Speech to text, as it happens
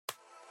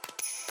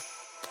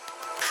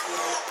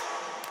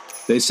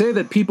They say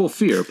that people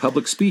fear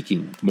public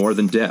speaking more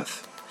than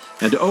death.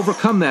 And to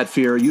overcome that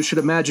fear, you should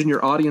imagine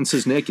your audience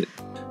is naked.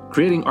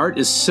 Creating art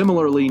is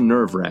similarly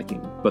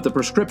nerve-wracking, but the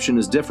prescription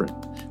is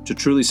different. To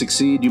truly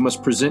succeed, you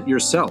must present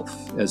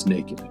yourself as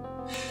naked.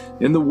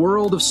 In the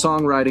world of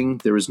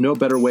songwriting, there is no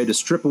better way to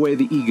strip away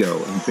the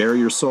ego and bare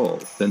your soul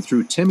than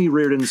through Timmy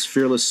Reardon's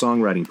Fearless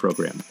Songwriting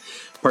Program.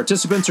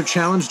 Participants are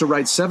challenged to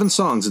write 7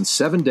 songs in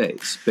 7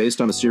 days based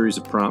on a series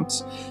of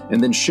prompts,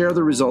 and then share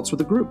the results with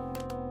the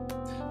group.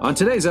 On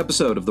today's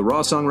episode of the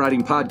Raw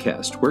Songwriting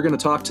Podcast, we're going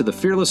to talk to the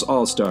Fearless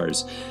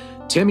All-Stars,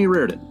 Timmy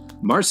Reardon,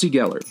 Marcy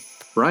Geller,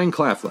 Brian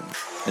Claflin,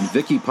 and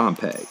Vicky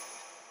Pompey,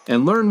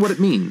 and learn what it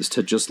means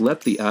to just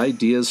let the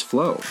ideas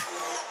flow.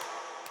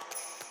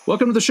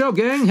 Welcome to the show,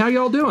 gang. How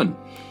y'all doing?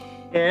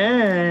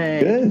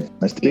 Good.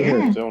 Nice to be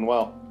here. Doing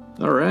well.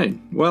 All right.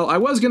 Well, I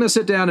was going to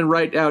sit down and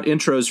write out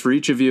intros for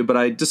each of you, but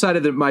I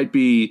decided that it might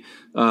be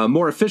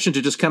more efficient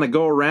to just kind of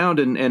go around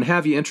and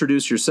have you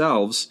introduce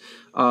yourselves.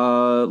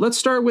 Let's just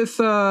start with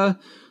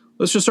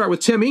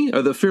Timmy,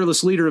 the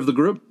fearless leader of the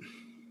group.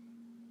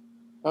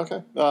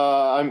 Okay.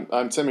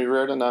 I'm Timmy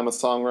Reardon. I'm a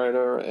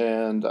songwriter,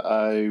 and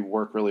I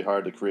work really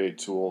hard to create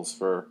tools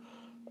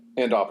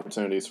and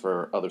opportunities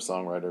for other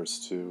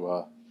songwriters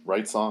to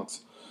write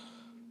songs.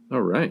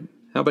 All right.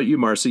 How about you,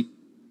 Marcy?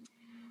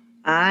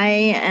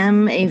 I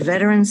am a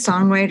veteran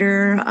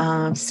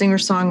songwriter,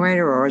 singer-songwriter,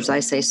 or as I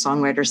say,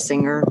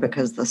 songwriter-singer,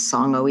 because the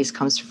song always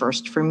comes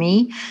first for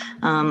me.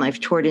 I've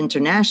toured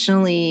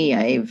internationally.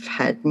 I've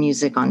had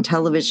music on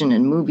television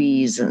and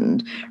movies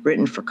and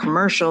written for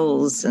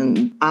commercials.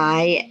 And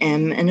I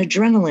am an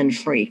adrenaline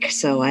freak,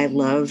 so I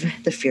love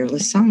the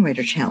Fearless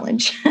Songwriter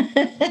Challenge.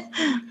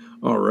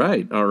 All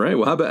right.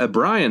 Well, how about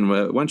Brian?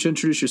 Why don't you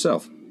introduce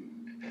yourself?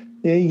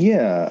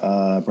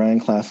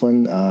 Brian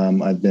Claflin.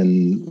 I've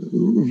been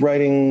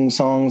writing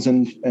songs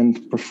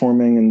and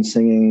performing and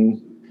singing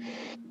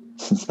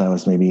since I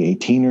was maybe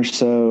 18 or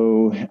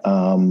so.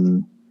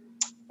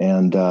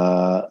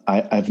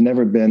 I've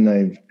never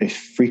been a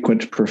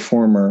frequent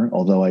performer,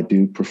 although I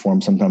do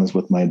perform sometimes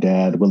with my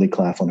dad, Willie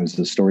Claflin, who's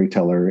a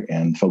storyteller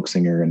and folk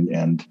singer,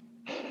 and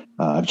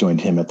I've joined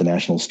him at the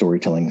National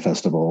Storytelling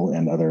Festival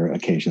and other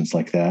occasions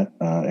like that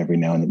every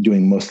now and then,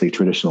 doing mostly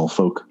traditional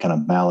folk kind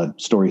of ballad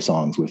story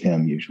songs with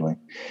him usually.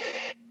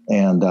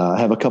 And I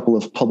have a couple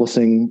of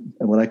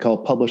what I call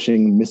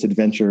publishing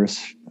misadventures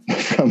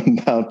from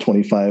about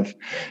 25,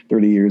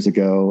 30 years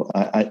ago.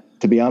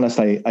 To be honest,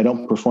 I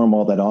don't perform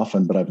all that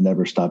often, but I've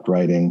never stopped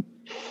writing.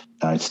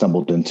 I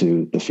stumbled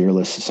into the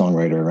Fearless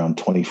Songwriter around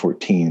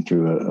 2014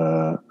 through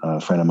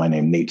a friend of mine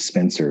named Nate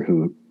Spencer,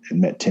 who had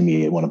met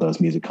Timmy at one of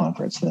those music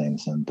conference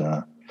things, and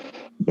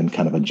been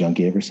kind of a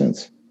junkie ever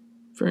since.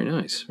 Very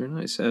nice.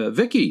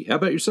 Vicky, how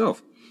about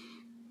yourself?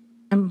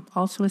 I'm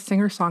also a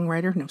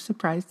singer-songwriter, no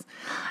surprise.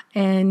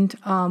 And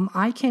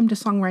I came to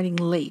songwriting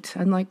late.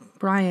 Unlike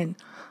Brian,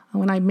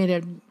 when I made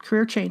a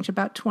career change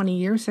about 20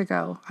 years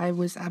ago, I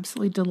was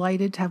absolutely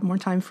delighted to have more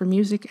time for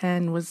music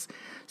and was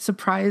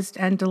surprised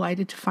and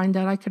delighted to find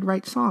out I could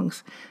write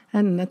songs.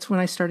 And that's when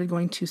I started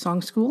going to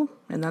song school,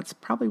 and that's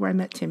probably where I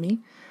met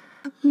Timmy.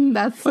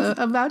 That's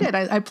about it.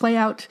 I play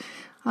out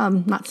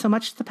not so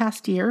much the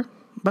past year,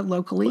 but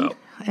locally. Wow.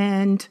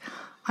 And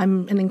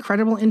I'm an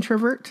incredible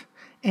introvert.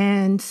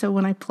 And so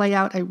when I play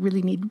out, I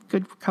really need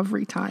good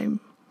recovery time.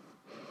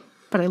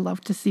 But I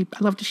love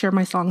to share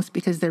my songs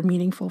because they're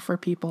meaningful for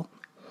people.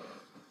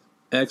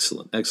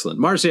 Excellent.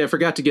 Marcy, I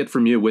forgot to get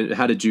from you,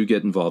 how did you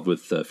get involved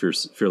with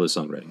Fearless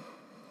Songwriting?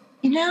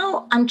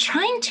 I'm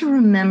trying to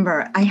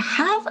remember. I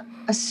have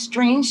a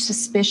strange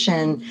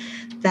suspicion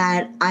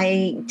that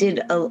I did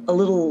a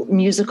little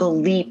musical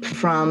leap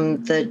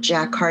from the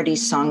Jack Hardy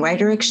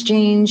Songwriter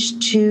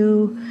Exchange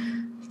to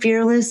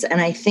Fearless,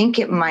 and I think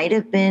it might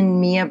have been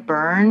Mia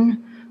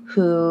Byrne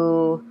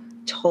who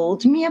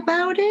told me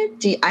about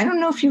it. I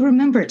don't know if you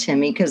remember,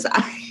 Timmy, because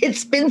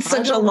it's been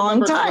such a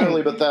long time.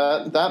 Clearly, but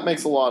that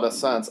makes a lot of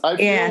sense. I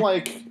feel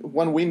like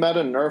when we met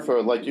in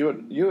NERFA, like you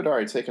had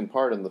already taken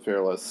part in the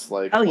Fearless,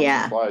 like once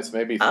or twice,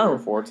 maybe 3 or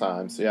 4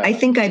 times. Yeah, I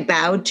think I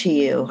bowed to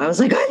you. I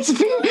was like, it's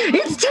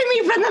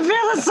Timmy from the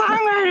Fearless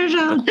Songwriter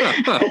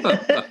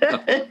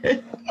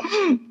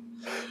Show.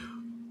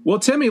 Well,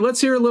 Timmy,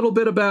 let's hear a little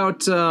bit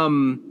about.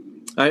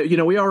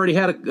 We already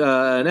had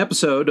an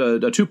episode, a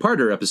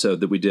 2-parter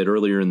episode that we did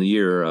earlier in the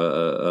year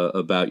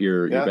about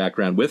your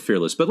background with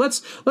Fearless. But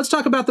let's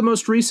talk about the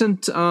most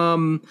recent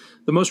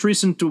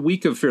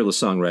week of Fearless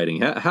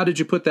Songwriting. How did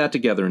you put that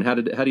together, and how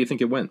do you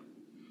think it went?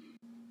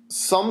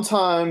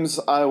 Sometimes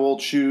I will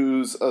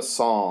choose a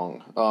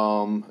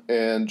song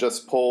and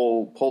just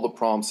pull the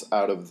prompts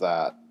out of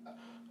that.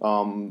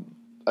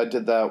 I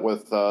did that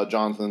with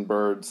Jonathan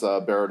Bird's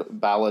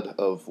Ballad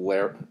of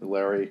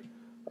Larry.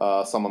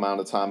 Some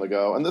amount of time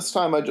ago, and this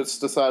time I just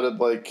decided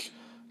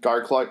Guy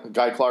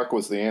Clark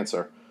was the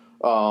answer.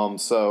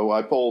 So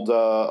I pulled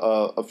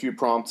a few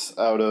prompts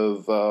out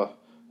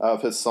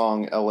of his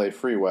song "L.A.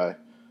 Freeway,"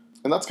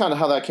 and that's kind of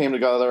how that came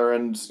together.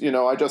 And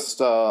I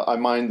just I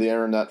mined the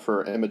internet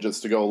for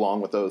images to go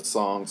along with those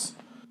songs,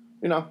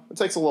 it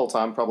takes a little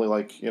time, probably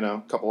like,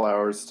 a couple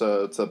hours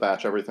to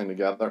batch everything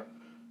together.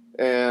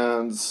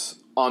 And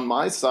on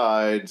my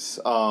side,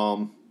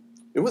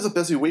 it was a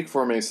busy week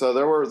for me. So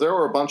there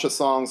were a bunch of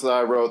songs that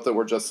I wrote that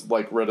were just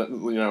like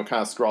written,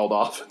 kind of scrawled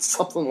off. It's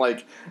something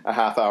like a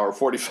half hour,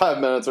 45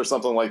 minutes or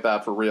something like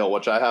that for real,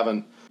 which I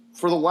haven't.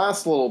 For the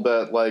last little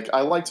bit, like,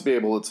 I like to be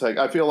able to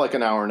I feel like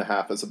an hour and a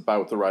half is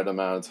about the right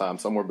amount of time.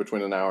 Somewhere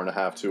between an hour and a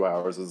half, 2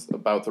 hours is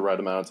about the right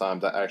amount of time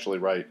to actually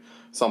write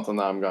something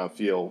that I'm going to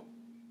feel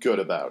good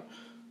about.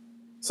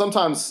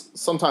 Sometimes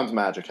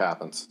magic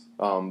happens,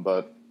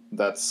 but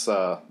that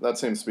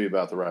seems to be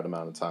about the right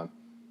amount of time.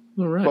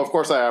 All right. But of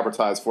course, I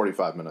advertise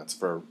 45 minutes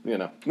for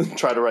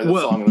try to write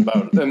the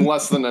song in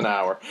less than an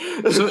hour.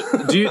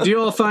 So do you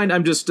all find?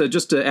 I'm just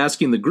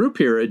asking the group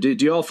here. Do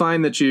you all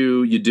find that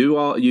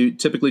you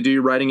typically do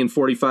your writing in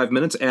 45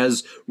 minutes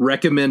as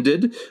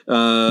recommended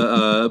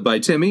by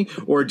Timmy,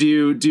 or do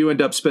you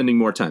end up spending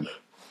more time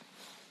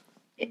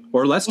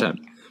or less time?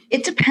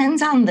 It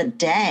depends on the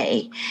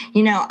day.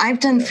 I've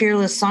done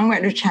Fearless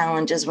Songwriter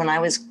Challenges when I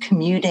was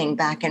commuting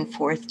back and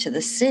forth to the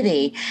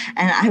city,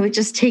 and I would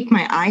just take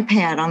my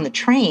iPad on the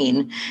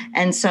train.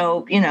 And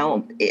so,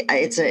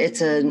 it's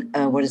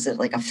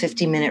like a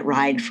 50-minute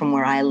ride from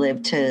where I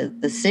live to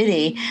the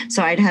city.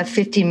 So I'd have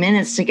 50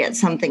 minutes to get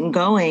something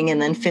going,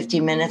 and then 50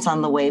 minutes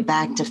on the way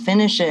back to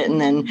finish it, and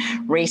then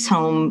race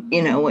home,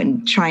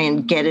 and try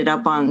and get it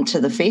up onto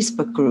the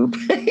Facebook group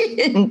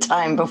in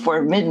time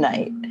before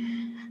midnight.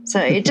 So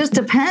it just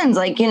depends.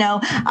 Like,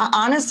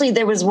 honestly,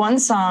 there was one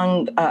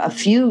song a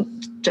few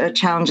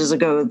challenges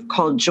ago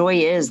called Joy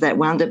Is that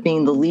wound up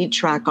being the lead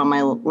track on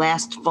my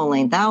last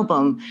full-length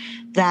album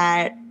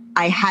that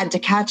I had to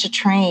catch a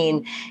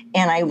train,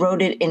 and I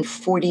wrote it in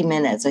 40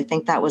 minutes. I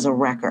think that was a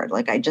record.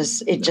 Like, it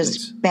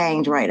just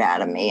banged right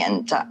out of me.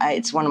 And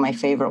it's one of my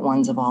favorite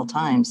ones of all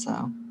time.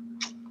 So,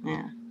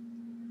 yeah.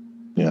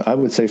 Yeah, I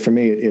would say for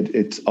me,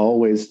 it's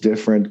always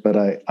different, but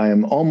I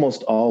am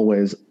almost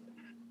always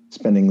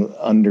spending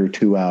under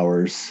 2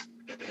 hours.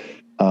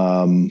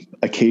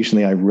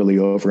 Occasionally I really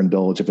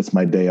overindulge. If it's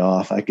my day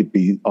off, I could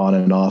be on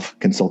and off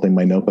consulting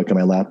my notebook and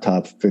my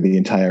laptop for the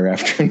entire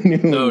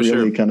afternoon. Oh, really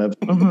sure. Kind of,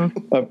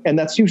 and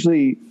that's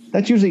usually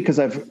because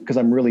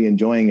I'm really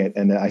enjoying it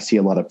and I see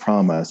a lot of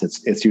promise.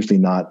 It's usually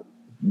not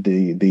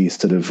the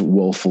sort of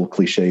woeful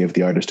cliche of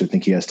the artist who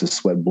think he has to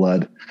sweat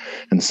blood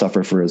and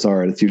suffer for his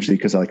art. It's usually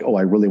because I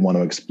really want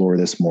to explore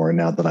this more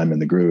now that I'm in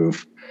the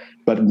groove.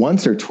 But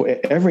once or twice,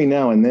 every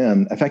now and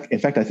then, in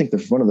fact, I think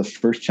one of the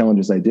first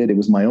challenges I did, it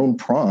was my own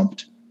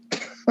prompt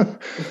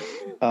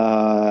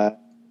that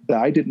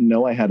I didn't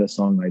know I had a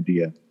song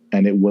idea,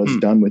 and it was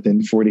done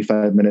within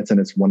 45 minutes, and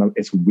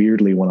it's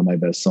weirdly one of my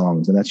best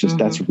songs, and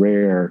that's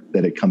rare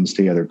that it comes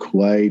together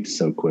quite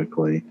so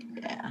quickly.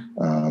 Yeah.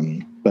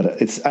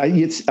 But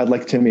I'd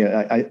like Timmy.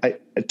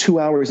 2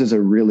 hours is a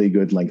really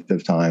good length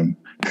of time.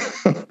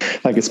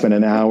 I could spend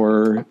an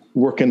hour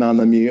working on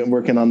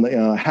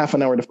the half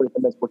an hour to 40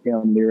 minutes working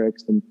on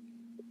lyrics, and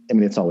I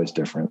mean it's always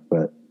different.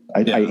 But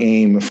I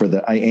aim for the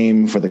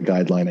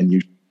guideline, and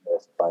usually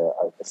by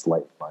a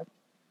slight margin.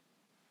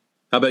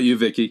 How about you,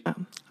 Vicky?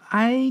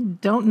 I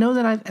don't know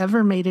that I've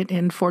ever made it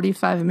in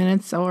 45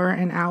 minutes or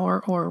an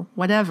hour or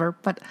whatever,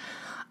 but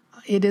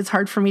it is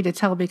hard for me to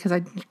tell because I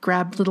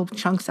grab little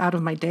chunks out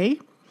of my day.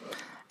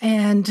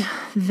 And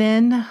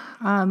then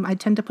I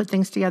tend to put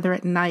things together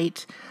at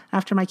night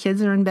after my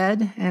kids are in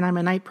bed, and I'm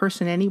a night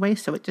person anyway,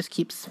 so it just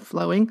keeps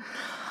flowing.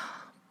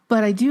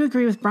 But I do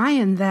agree with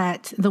Brian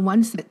that the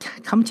ones that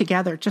come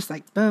together just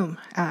like boom,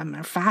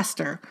 are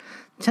faster,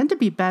 tend to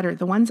be better.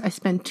 The ones I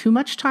spend too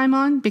much time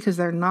on because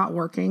they're not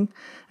working,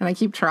 and I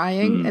keep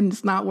trying and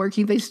it's not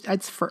working,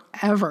 it's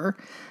forever.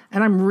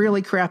 And I'm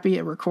really crappy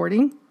at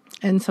recording.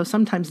 And so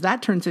sometimes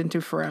that turns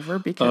into forever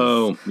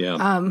because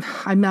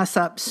I mess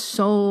up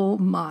so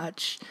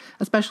much,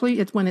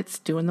 especially when it's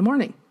 2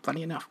 a.m,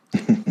 funny enough.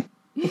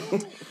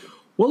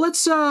 Well,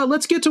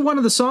 let's get to one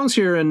of the songs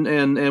here, and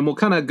we'll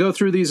kind of go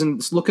through these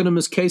and look at them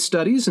as case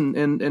studies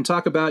and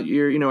talk about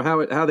your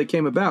how they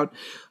came about.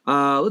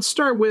 Let's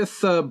start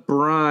with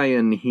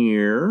Brian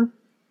here.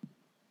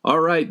 All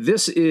right,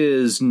 this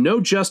is No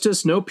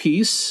Justice, No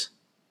Peace,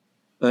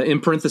 in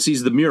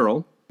parentheses, The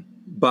Mural,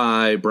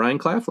 by Brian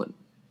Claflin.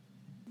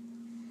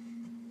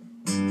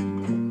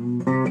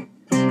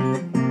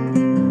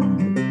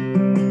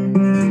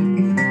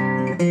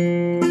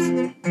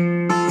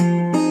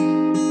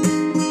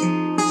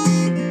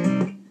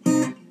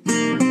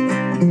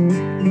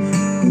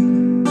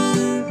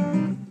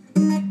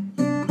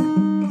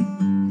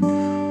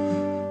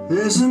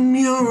 There's a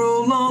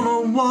mural on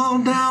a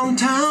wall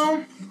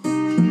downtown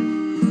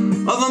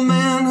of a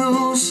man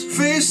whose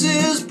face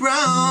is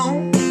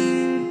brown,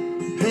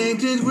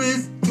 painted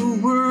with the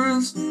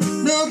words,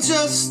 no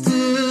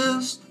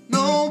justice,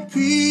 no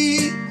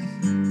peace.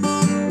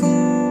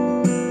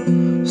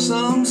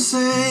 Some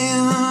say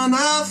an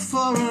eye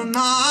for an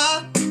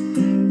eye,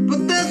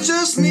 but that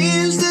just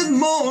means that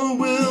more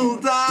will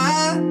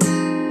die.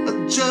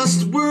 A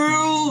just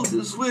world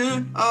is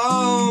where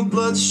all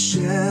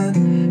bloodshed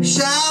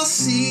shall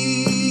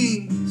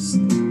cease.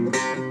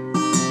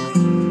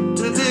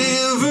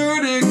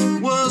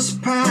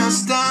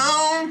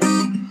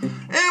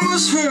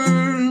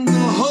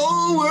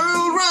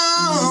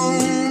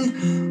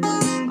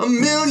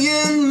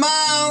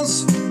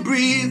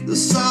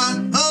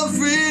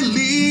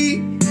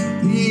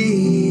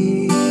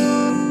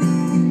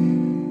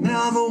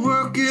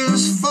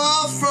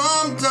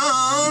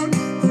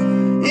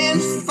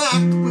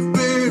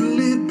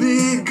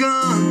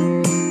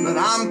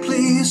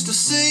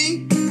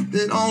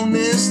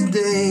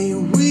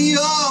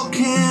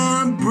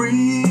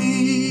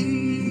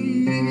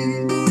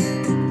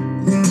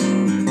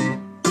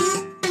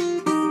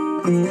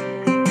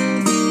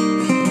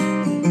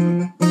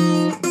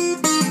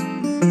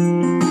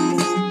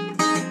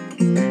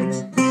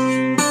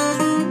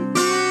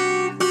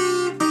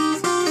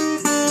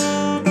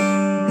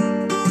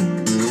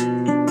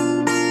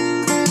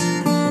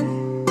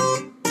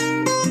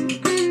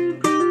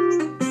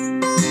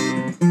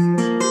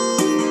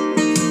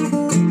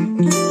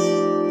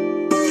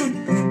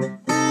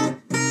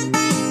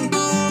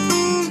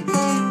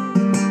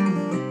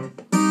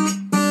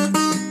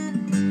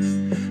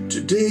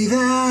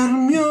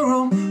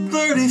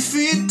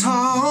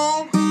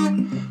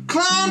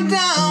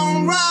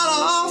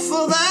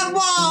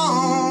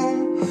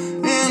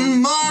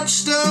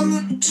 marched up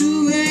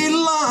to a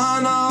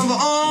line of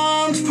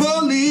armed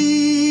police,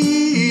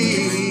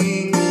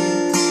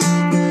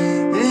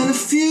 and a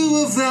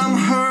few of them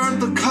heard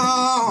the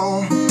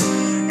call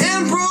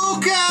and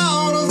broke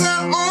out of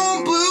their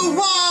own blue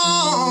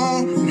wall,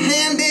 and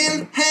hand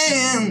in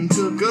hand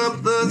took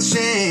up the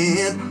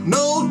chant,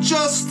 no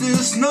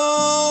justice,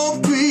 no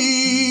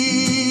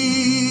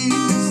peace,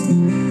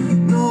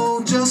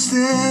 no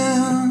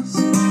justice,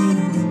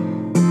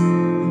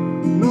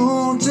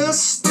 no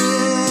justice,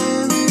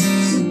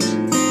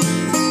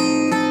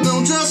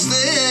 no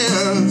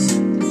justice,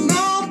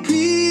 no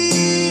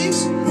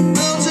peace,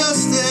 no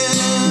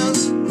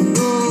justice,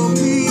 no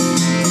peace,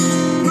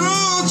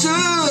 no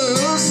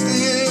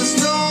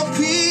justice, no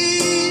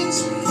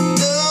peace,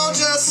 no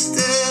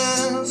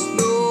justice,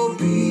 no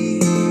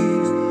peace,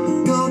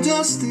 no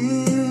justice.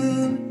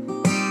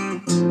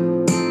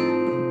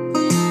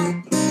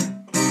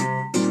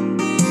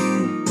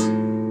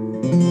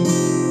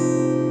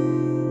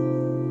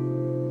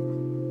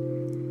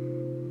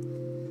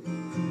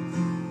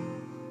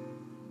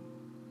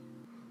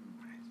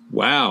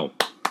 Wow.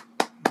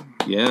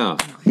 Yeah.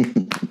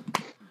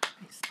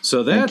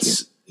 So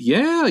that's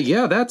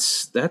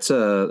that's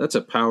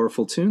a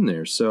powerful tune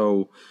there.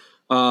 So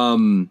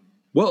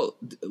well,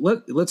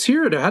 let's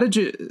hear it.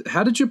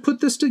 How did you put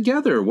this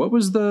together? What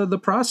was the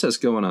process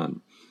going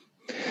on?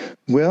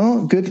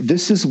 Well, good.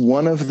 This is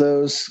one of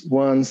those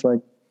ones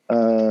like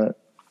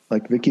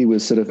Vicki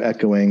was sort of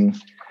echoing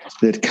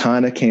that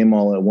kind of came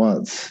all at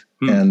once.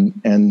 And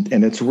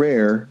it's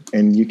rare,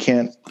 and you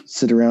can't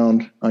sit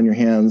around on your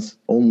hands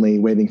only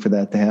waiting for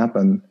that to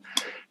happen.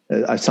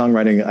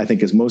 Songwriting, I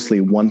think, is mostly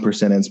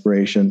 1%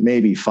 inspiration,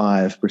 maybe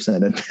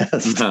 5% at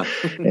best,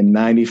 and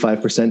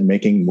 95%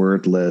 making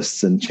word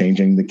lists and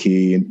changing the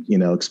key and,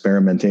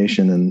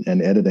 experimentation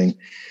and editing.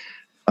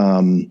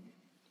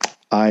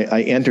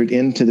 I entered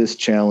into this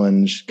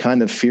challenge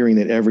kind of fearing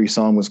that every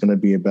song was going to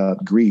be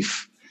about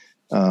grief.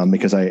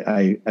 Because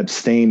I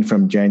abstained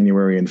from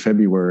January and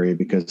February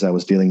because I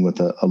was dealing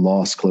with a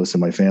loss close in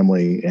my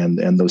family,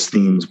 and those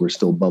themes were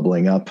still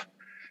bubbling up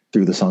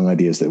through the song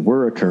ideas that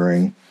were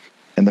occurring.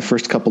 And the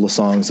first couple of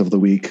songs of the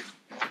week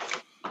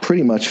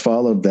pretty much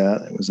followed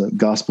that. It was a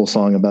gospel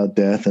song about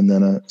death, and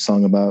then a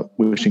song about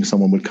wishing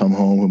someone would come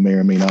home who may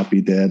or may not be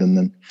dead. And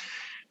then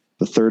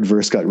the third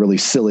verse got really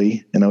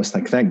silly, and I was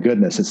like, thank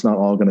goodness it's not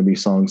all going to be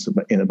songs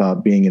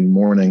about being in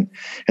mourning.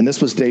 And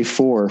this was day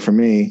 4 for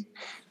me.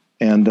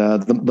 And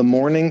the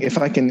morning, if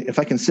I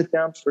can sit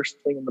down first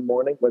thing in the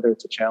morning, whether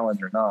it's a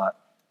challenge or not,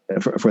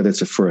 whether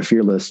it's for a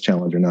fearless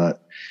challenge or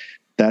not,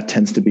 that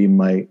tends to be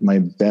my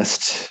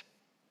best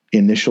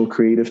initial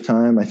creative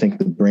time. I think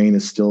the brain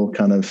is still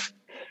kind of,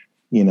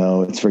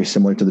 it's very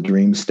similar to the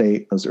dream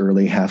state, those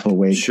early half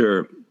awake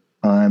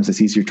times. It's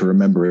easier to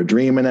remember a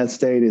dream in that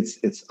state.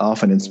 It's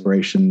often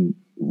inspiration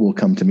will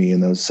come to me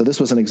in those. So this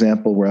was an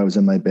example where I was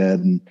in my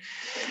bed and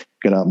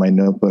got out my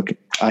notebook.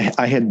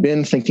 I had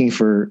been thinking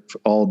for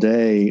all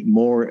day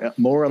more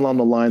along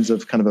the lines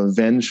of kind of a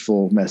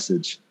vengeful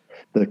message.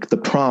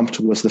 The prompt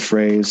was the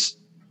phrase,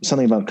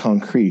 something about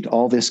concrete.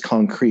 All this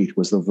concrete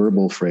was the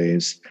verbal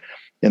phrase.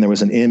 And there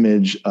was an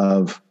image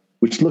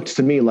which looked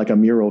to me like a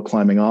mural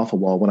climbing off a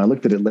wall. When I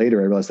looked at it later,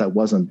 I realized that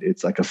wasn't.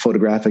 It's like a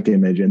photographic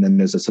image. And then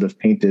there's a sort of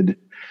painted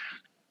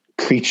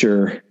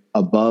creature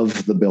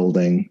above the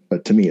building.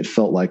 But to me, it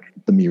felt like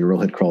the mural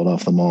had crawled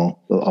off the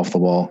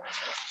wall.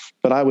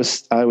 But I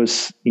was,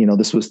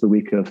 this was the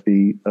week of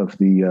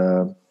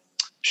the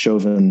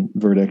Chauvin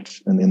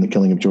verdict and in the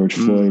killing of George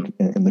Floyd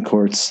in the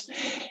courts,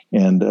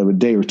 and a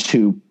day or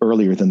two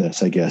earlier than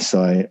this, I guess.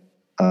 So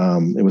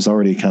it was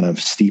already kind of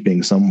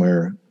steeping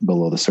somewhere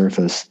below the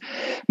surface.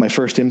 My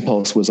first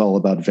impulse was all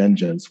about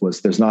vengeance.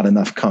 There's not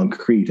enough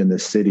concrete in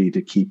this city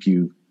to keep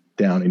you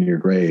down in your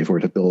grave or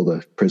to build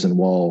a prison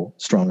wall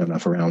strong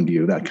enough around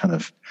you. That kind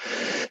of.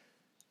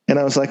 And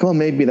I was like, well,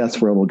 maybe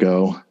that's where we'll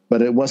go.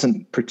 But it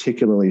wasn't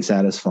particularly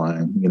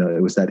satisfying.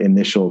 It was that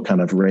initial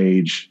kind of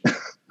rage,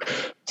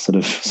 sort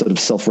of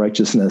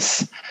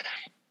self-righteousness.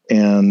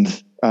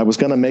 And I was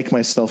going to make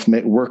myself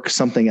work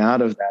something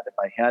out of that if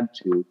I had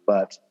to.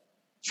 But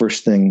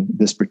first thing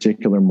this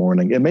particular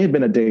morning, it may have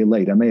been a day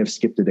late. I may have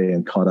skipped a day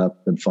and caught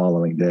up the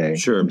following day.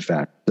 Sure. In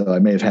fact, so I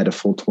may have had a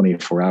full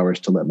 24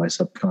 hours to let my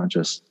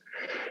subconscious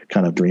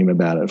kind of dream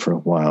about it for a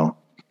while.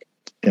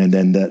 And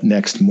then that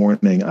next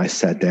morning I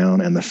sat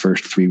down, and the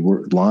first 3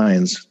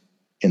 lines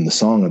in the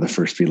song are the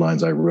first 3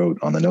 lines I wrote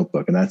on the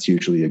notebook. And that's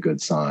usually a good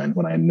sign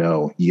when I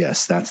know,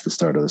 yes, that's the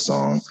start of the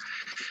song.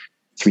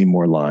 3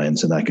 more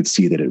lines. And I could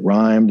see that it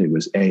rhymed. It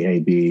was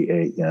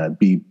AAB,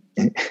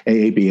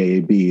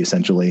 AAB,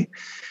 essentially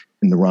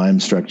in the rhyme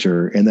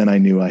structure. And then I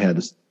knew I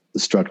had the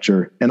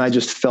structure, and I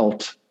just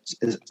felt,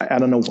 I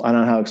don't know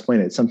how to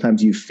explain it.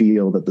 Sometimes you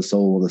feel that the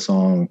soul of the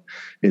song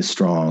is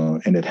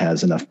strong and it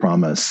has enough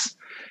promise,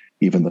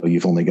 even though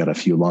you've only got a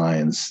few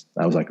lines.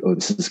 I was like, oh,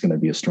 this is going to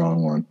be a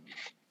strong one.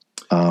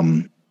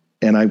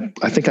 And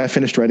I think I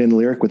finished writing the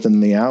lyric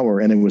within the hour,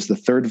 and it was the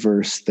third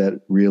verse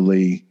that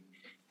really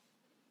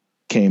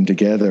came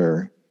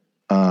together.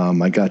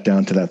 I got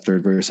down to that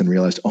third verse and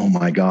realized, oh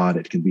my God,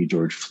 it can be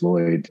George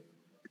Floyd,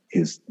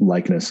 his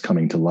likeness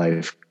coming to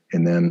life.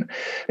 And then,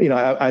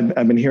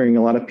 I've been hearing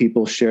a lot of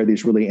people share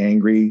these really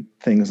angry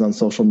things on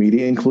social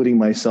media, including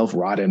myself,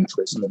 rot in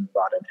prison,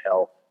 rot in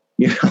hell,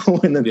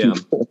 and then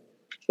people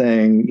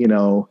saying,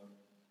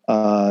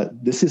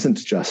 this isn't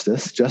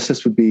justice.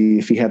 Justice would be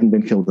if he hadn't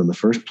been killed in the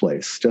first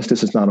place.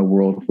 Justice is not a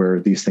world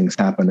where these things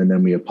happen and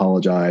then we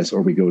apologize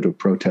or we go to a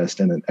protest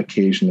and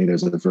occasionally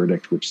there's a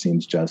verdict which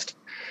seems just.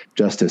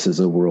 Justice is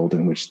a world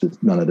in which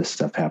none of this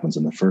stuff happens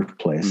in the first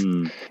place.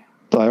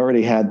 So I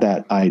already had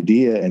that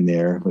idea in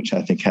there, which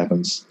I think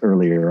happens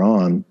earlier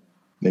on,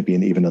 maybe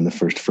even in the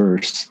first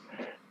verse.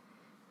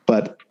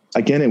 But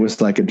again, it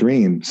was like a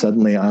dream.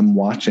 Suddenly I'm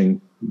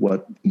watching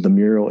what the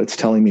mural, it's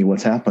telling me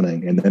what's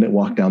happening. And then it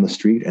walked down the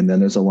street and then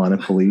there's a line of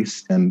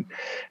police and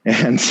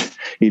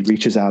he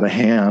reaches out a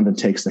hand and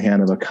takes the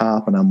hand of a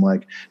cop. And I'm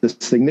like, the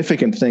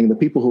significant thing, the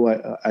people who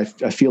I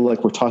feel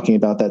like we're talking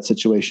about that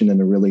situation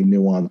in a really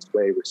nuanced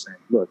way. We're saying,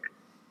 look,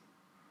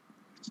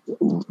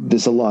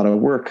 there's a lot of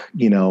work,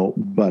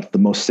 but the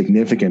most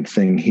significant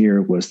thing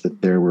here was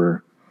that there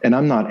were, and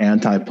I'm not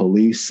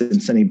anti-police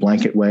in any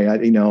blanket way.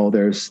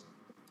 There's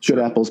good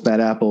apples,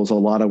 bad apples, a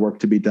lot of work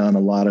to be done, a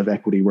lot of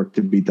equity work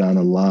to be done,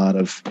 a lot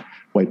of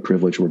white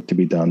privilege work to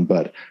be done.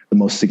 But the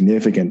most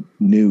significant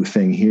new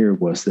thing here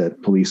was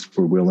that police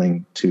were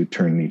willing to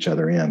turn each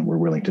other in, were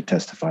willing to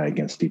testify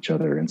against each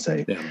other and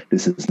say,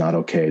 this is not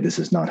okay. This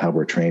is not how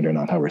we're trained or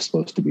not how we're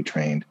supposed to be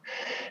trained.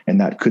 And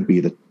that could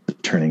be the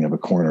turning of a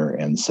corner.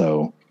 And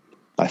so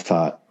I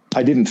thought,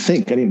 I didn't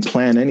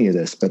plan any of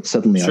this, but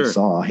suddenly I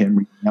saw him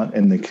reaching out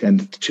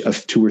and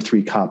 2 or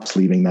 3 cops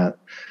leaving that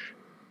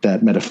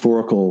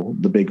metaphorical,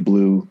 the big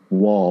blue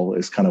wall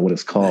is kind of what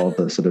it's called,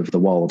 the sort of the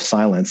wall of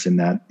silence in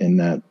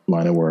that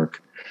line of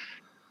work.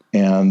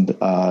 And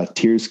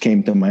tears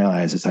came to my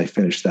eyes as I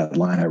finished that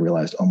line. I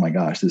realized, oh my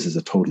gosh, this is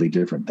a totally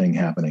different thing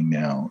happening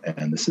now.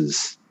 And this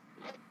is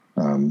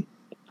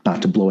not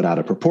to blow it out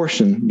of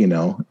proportion,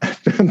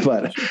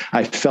 but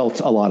I felt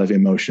a lot of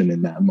emotion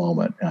in that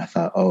moment. And I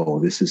thought, oh,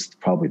 this is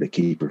probably the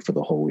keeper for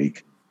the whole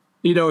week.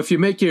 If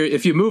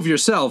you move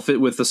yourself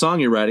with the song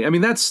you're writing, I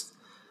mean, that's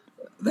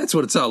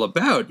what it's all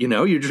about.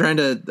 You're trying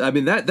to, I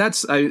mean,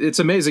 it's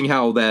amazing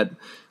how that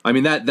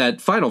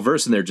final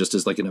verse in there just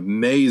is like an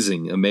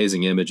amazing,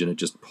 amazing image, and it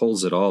just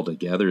pulls it all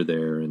together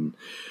there. And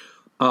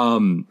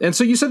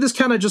so you said this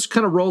kind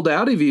of rolled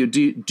out of you.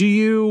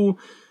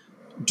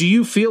 Do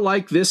you feel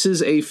like this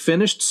is a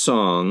finished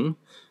song?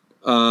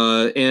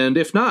 And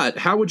if not,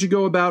 how would you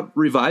go about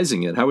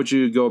revising it? How would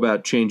you go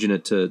about changing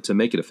it to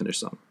make it a finished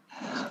song?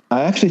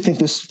 I actually think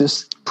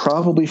this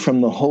probably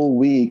from the whole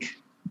week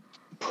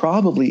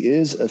probably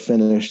is a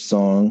finished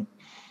song.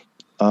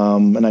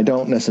 And I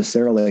don't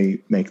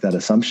necessarily make that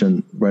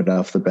assumption right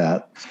off the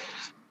bat.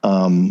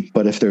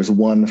 But if there's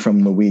one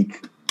from the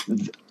week,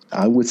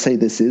 I would say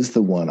this is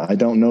the one. I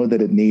don't know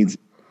that it needs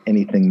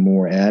anything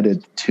more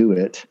added to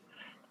it.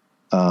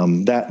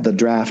 That the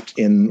draft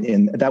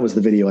in that was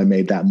the video I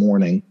made that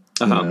morning,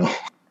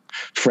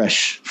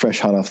 fresh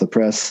hot off the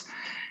press.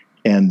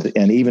 And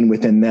even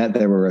within that,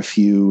 there were a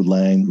few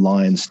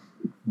lines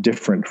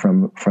different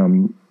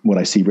from what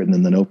I see written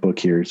in the notebook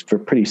here. It's for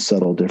pretty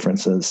subtle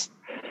differences.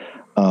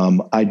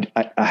 I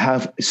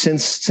have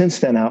since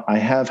then I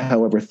have,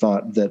 however,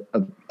 thought that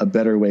a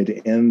better way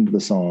to end the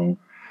song,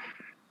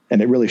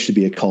 and it really should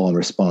be a call and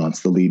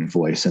response, the lead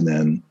voice and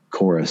then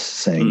chorus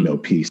saying no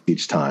peace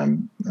each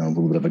time, a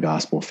little bit of a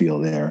gospel feel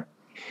there.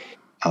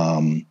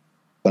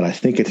 But I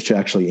think it should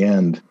actually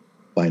end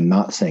by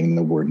not saying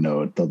the word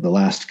no. The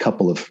last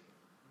couple of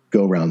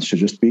go rounds should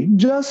just be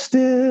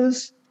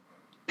justice,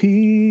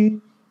 peace,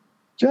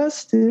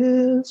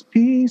 justice,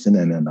 peace, and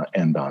then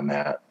end on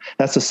that.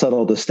 That's a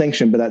subtle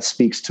distinction, but that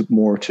speaks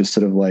more to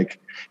sort of like,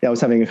 I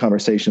was having a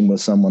conversation with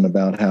someone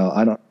about how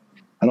I don't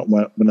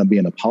want to be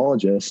an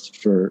apologist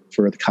for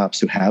the cops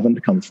who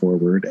haven't come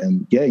forward.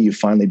 And you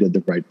finally did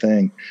the right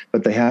thing,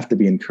 but they have to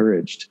be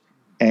encouraged.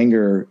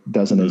 Anger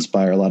doesn't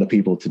inspire a lot of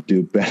people to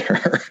do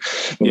better.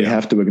 We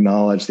have to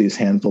acknowledge these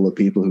handful of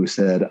people who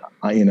said,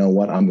 you know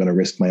what, I'm going to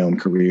risk my own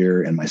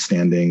career and my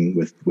standing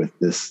with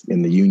this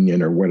in the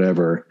union or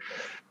whatever,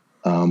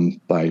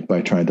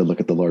 by trying to look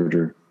at the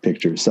larger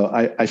picture. So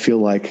I feel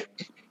like,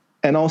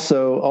 and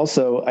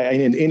also I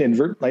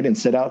didn't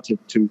set out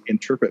to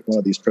interpret one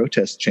of these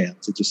protest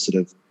chants. It just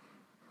sort of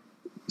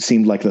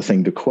seemed like the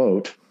thing to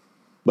quote,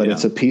 but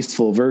it's a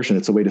peaceful version.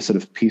 It's a way to sort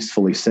of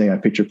peacefully sing. I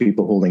picture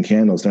people holding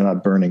candles. They're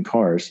not burning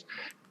cars,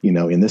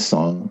 in this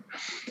song.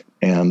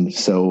 And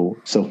so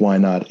why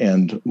not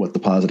end with the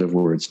positive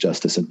words,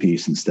 justice and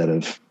peace, instead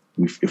of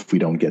if we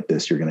don't get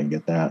this, you're going to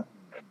get that.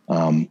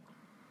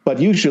 But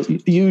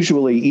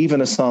usually even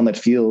a song that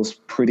feels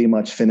pretty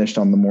much finished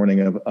on the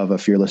morning of a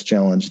Fearless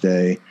Challenge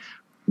day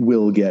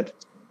will get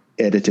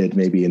edited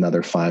maybe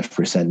another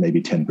 5%,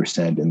 maybe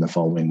 10% in the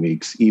following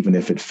weeks, even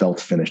if it felt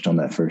finished on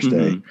that first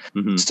day.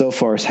 Mm-hmm. So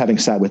far, as having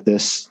sat with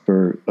this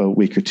for a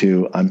week or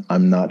two,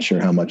 I'm not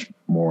sure how much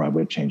more I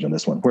would change on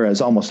this one.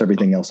 Whereas almost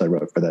everything else I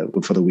wrote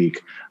for the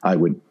week, I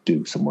would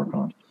do some work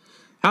on.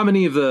 How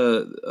many of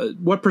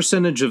what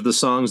percentage of the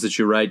songs that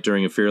you write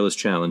during a Fearless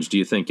Challenge do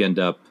you think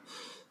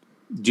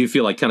do you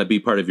feel like kind of be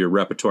part of your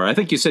repertoire? I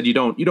think you said you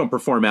don't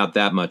perform out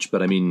that much,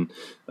 but I mean,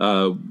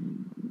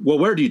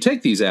 where do you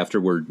take these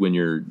afterward when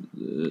you're,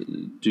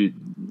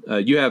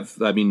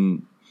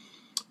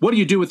 what do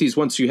you do with these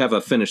once you have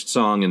a finished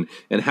song,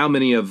 and how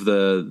many of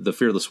the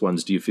Fearless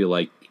ones do you feel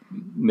like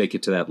make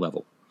it to that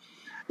level?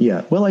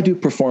 Yeah, well, I do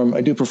perform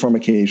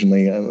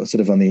occasionally, sort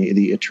of on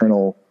the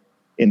eternal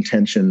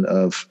intention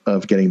of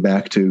getting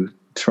back to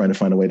trying to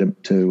find a way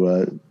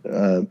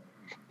to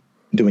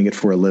doing it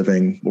for a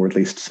living, or at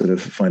least sort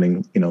of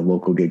finding,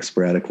 local gigs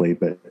sporadically,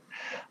 but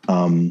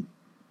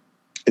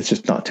it's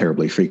just not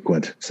terribly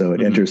frequent. So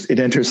it enters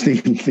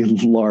the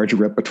large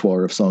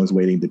repertoire of songs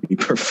waiting to be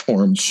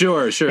performed.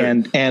 Sure.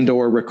 And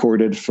or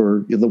recorded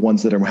for the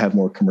ones that have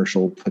more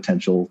commercial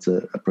potential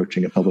to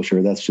approaching a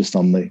publisher. That's just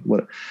on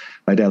what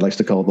my dad likes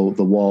to call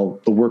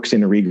the works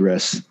in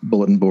regress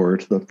bulletin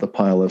board, the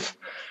pile of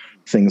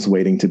things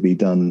waiting to be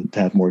done,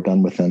 to have more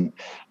done with them.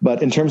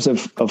 But in terms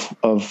of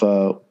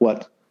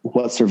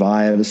what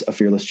survives a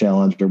Fearless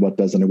Challenge, or what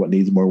doesn't, or what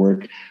needs more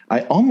work,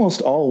 I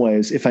almost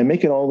always, if I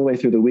make it all the way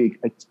through the week,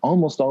 it's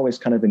almost always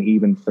kind of in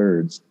even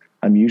thirds.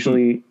 I'm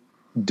usually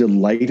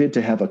delighted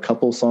to have a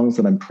couple songs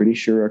that I'm pretty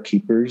sure are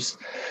keepers.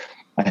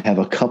 I have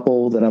a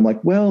couple that I'm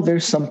like, well,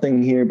 there's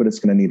something here, but it's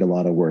going to need a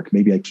lot of work.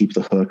 Maybe I keep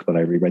the hook, but I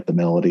rewrite the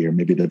melody, or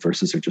maybe the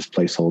verses are just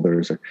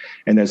placeholders.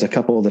 And there's a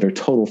couple that are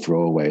total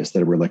throwaways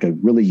that were like a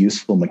really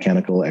useful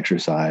mechanical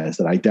exercise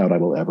that I doubt I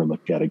will ever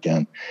look at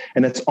again.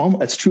 And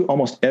it's true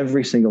almost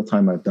every single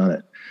time I've done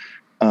it.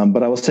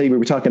 But I will say, we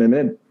were talking a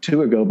minute or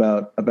two ago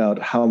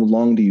about how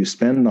long do you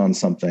spend on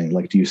something?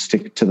 Like, do you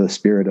stick to the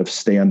spirit of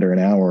stay under an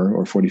hour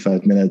or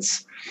 45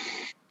 minutes,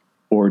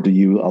 or do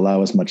you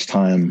allow as much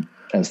time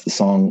as the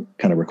song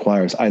kind of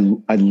requires? I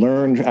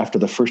learned after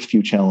the first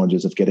few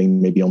challenges of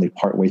getting maybe only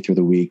partway through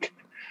the week,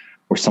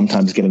 or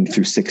sometimes getting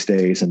through 6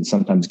 days, and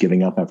sometimes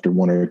giving up after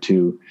one or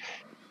two.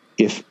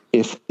 If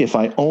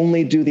I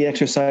only do the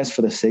exercise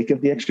for the sake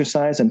of the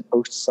exercise and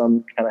post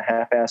some kind of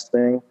half-assed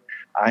thing,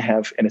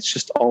 and it's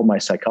just all my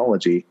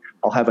psychology,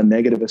 I'll have a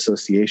negative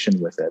association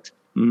with it.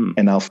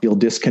 And I'll feel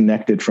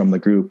disconnected from the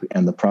group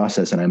and the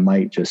process, and I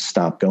might just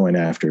stop going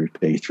after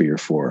day 3 or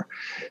 4.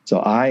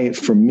 So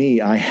for me,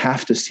 I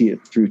have to see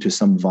it through to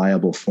some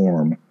viable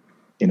form.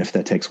 And if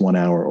that takes 1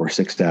 hour or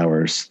 6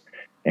 hours,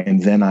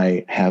 and then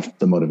I have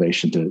the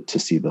motivation to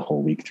see the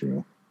whole week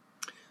through.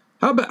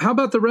 How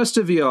about the rest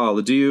of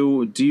y'all? Do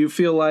you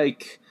feel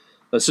like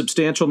a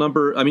substantial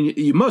number? I mean,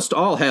 you must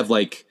all have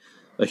like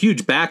a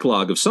huge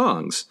backlog of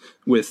songs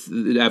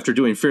after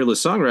doing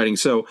Fearless Songwriting.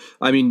 So,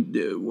 I mean,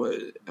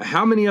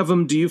 how many of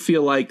them do you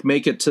feel like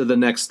make it to the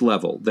next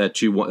level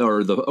that you want,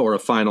 or a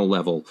final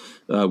level,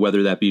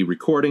 whether that be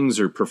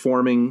recordings or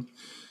performing?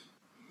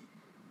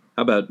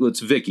 How about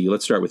Vicky?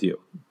 Let's start with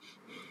you.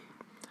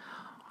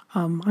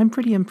 I'm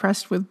pretty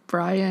impressed with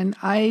Brian.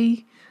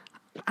 I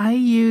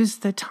use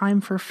the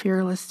time for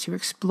Fearless to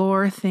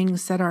explore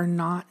things that are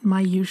not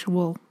my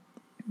usual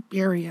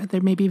area. They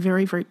may be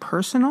very, very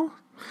personal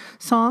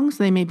songs.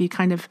 They may be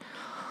kind of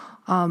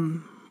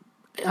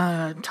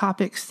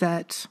topics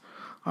that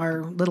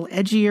are a little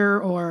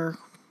edgier or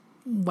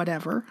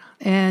whatever.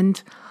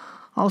 And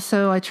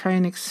also I try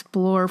and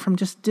explore from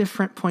just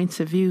different points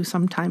of view.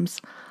 Sometimes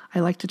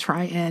I like to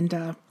try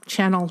and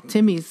channel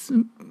Timmy's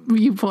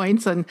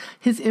viewpoints and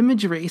his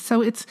imagery.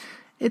 So it's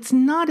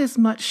not as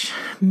much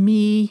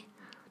me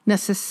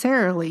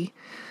necessarily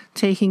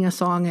taking a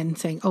song and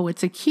saying, oh,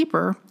 it's a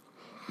keeper.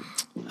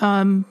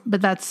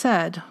 But that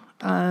said,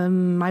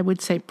 I would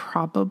say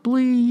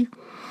probably,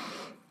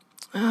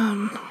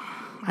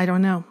 I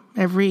don't know,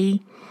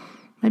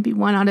 maybe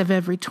 1 out of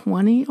every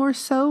 20 or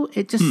so,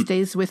 it just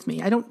stays with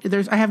me.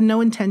 I have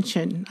no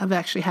intention of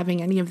actually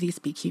having any of these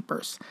be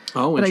keepers.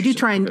 Oh, but I do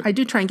try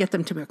and get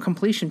them to a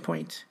completion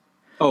point.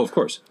 Oh, of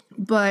course.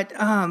 But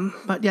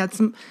yeah,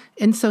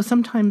 and so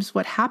sometimes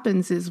what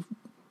happens is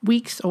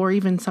weeks or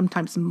even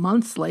sometimes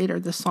months later,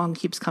 the song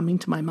keeps coming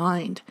to my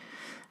mind,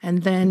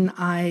 and then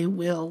I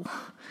will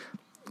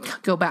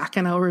go back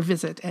and I'll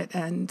revisit it,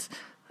 and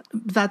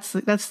that's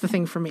the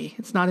thing for me.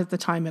 It's not at the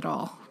time at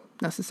all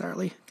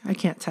necessarily. I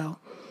can't tell.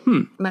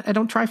 I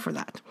don't try for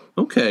that.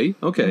 Okay.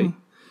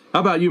 How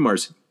about you,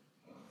 Marcy?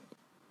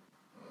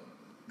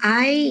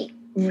 I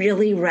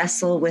really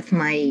wrestle with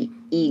my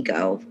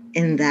ego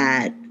in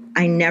that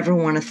I never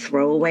want to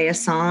throw away a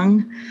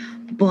song,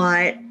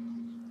 but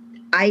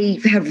I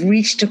have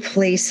reached a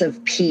place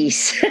of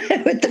peace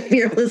with the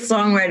Fearless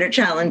Songwriter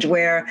Challenge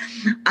where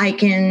I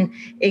can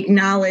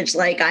acknowledge,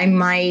 like, I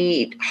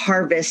might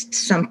harvest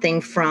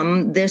something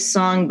from this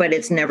song, but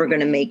it's never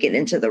going to make it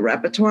into the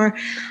repertoire.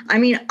 I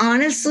mean,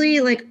 honestly,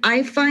 like,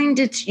 I find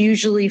it's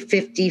usually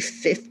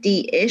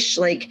 50-50-ish.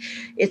 Like,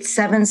 it's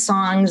 7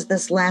 songs.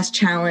 This last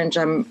challenge,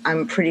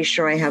 I'm pretty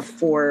sure I have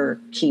 4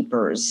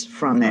 keepers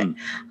from it.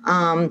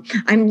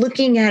 I'm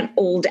looking at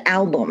old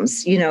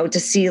albums, to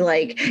see,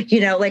 like,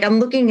 I'm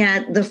looking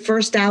at the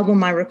first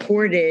album I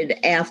recorded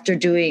after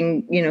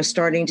doing,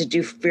 starting to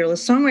do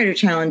Fearless Songwriter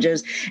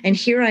Challenges. And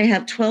here I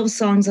have 12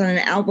 songs on an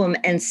album,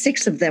 and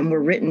 6 of them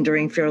were written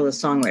during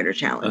Fearless Songwriter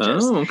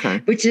Challenges. Oh, okay.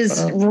 Which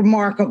is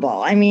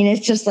remarkable. I mean,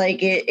 it's just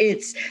like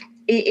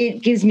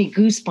it gives me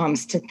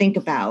goosebumps to think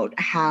about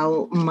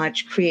how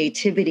much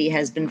creativity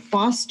has been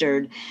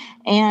fostered.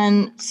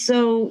 And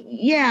so,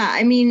 yeah,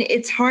 I mean,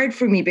 it's hard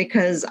for me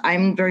because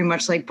I'm very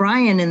much like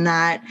Brian in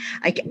that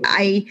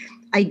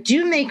I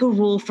do make a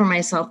rule for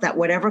myself that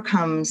whatever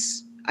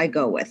comes, I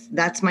go with.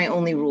 That's my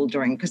only rule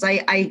because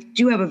I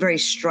do have a very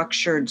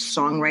structured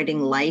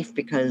songwriting life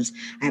because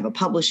I have a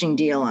publishing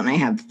deal and I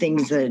have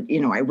things that,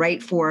 I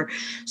write for.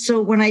 So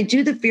when I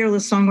do the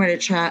Fearless Songwriter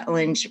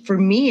Challenge, for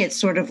me, it's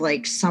sort of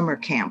like summer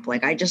camp.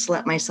 Like I just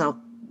let myself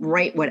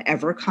write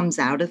whatever comes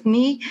out of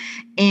me.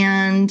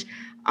 And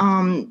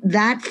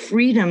that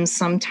freedom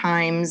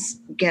sometimes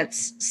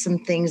gets some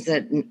things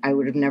that I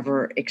would have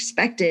never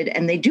expected.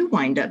 And they do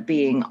wind up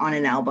being on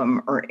an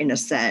album or in a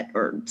set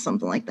or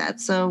something like that.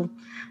 So,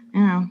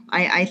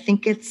 I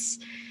think it's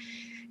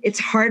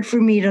hard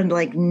for me to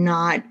like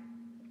not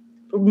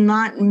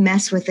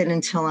mess with it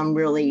until I'm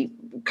really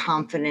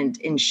confident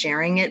in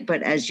sharing it.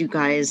 But as you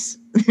guys,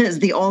 as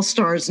the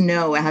all-stars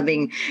know,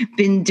 having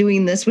been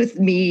doing this with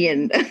me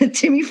and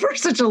Timmy for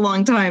such a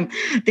long time,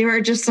 there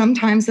are just some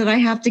times that I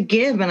have to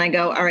give and I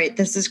go, all right,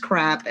 this is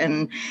crap.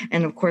 And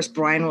of course,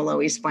 Brian will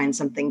always find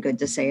something good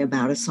to say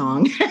about a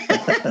song.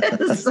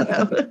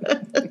 So,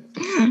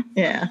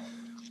 yeah.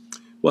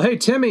 Well, hey,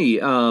 Timmy,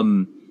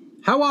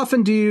 how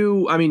often do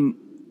you,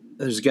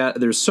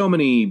 there's so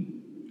many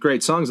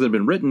great songs that have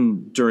been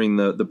written during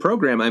the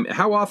program.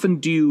 How often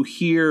do you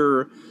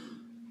hear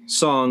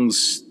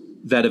songs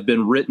that have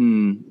been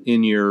written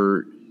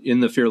in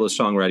the Fearless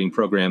Songwriting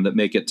program that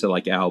make it to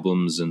like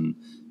albums and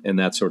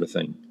that sort of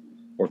thing,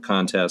 or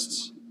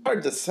contests?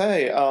 Hard to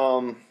say.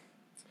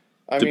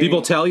 Do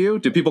people tell you?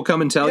 Do people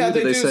come and tell you? Yeah,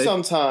 they do say?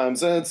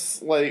 sometimes, and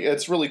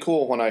it's really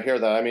cool when I hear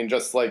that. I mean,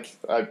 just like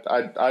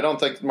I don't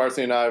think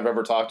Marcy and I have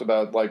ever talked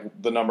about like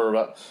the number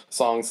of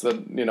songs that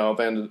have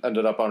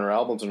ended up on our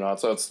albums or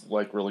not. So it's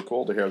like really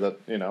cool to hear that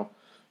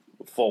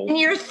full. And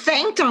you're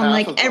thanked on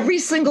like every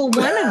single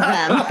one of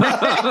them.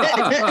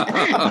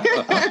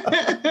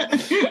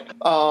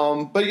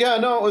 But yeah,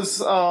 no, it was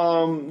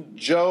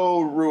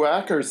Joe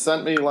Ruacker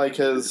sent me like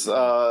his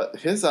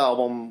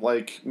album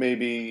like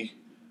maybe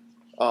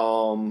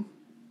 2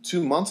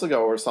 months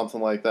ago or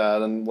something like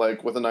that, and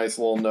like with a nice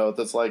little note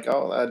that's like,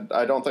 oh,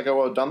 I don't think I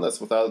would have done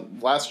this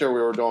without. Last year we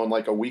were doing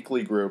like a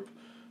weekly group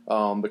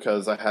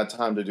because I had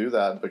time to do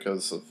that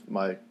because of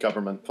my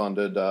government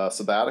funded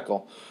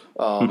sabbatical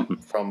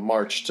from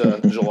March to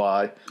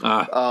July.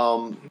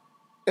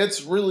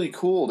 It's really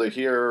cool to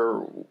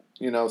hear,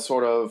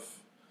 sort of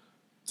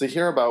to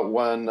hear about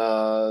when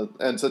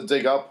and to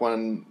dig up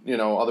when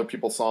other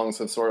people's songs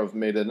have sort of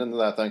made it into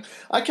that thing.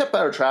 I kept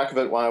better track of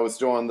it when I was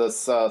doing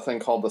this thing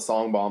called the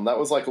Song Bomb. That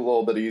was like a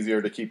little bit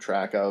easier to keep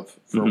track of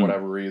for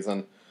whatever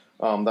reason.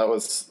 That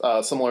was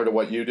similar to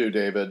what you do,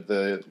 David.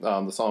 The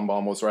Song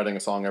Bomb was writing a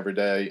song every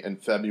day in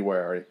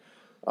February,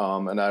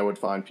 and I would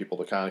find people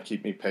to kind of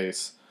keep me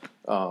pace.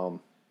 So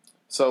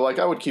like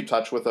I would keep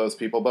touch with those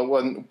people, but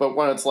when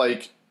it's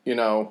like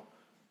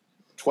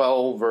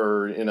 12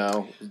 or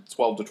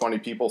 12 to 20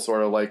 people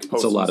sort of like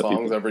posting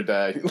songs every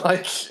day,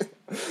 like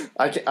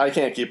I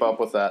can't keep up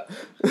with that.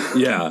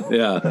 yeah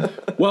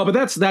well, but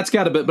that's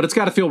got to be, but it's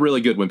got to feel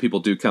really good when people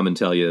do come and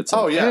tell you it's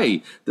like,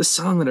 hey, this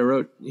song that I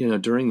wrote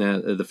during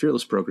the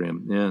Fearless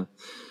program. Yeah.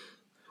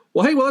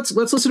 Well, hey, let's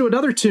listen to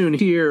another tune.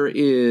 Here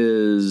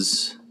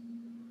is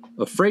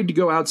Afraid to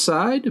Go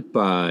Outside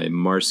by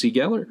Marcy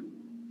Geller.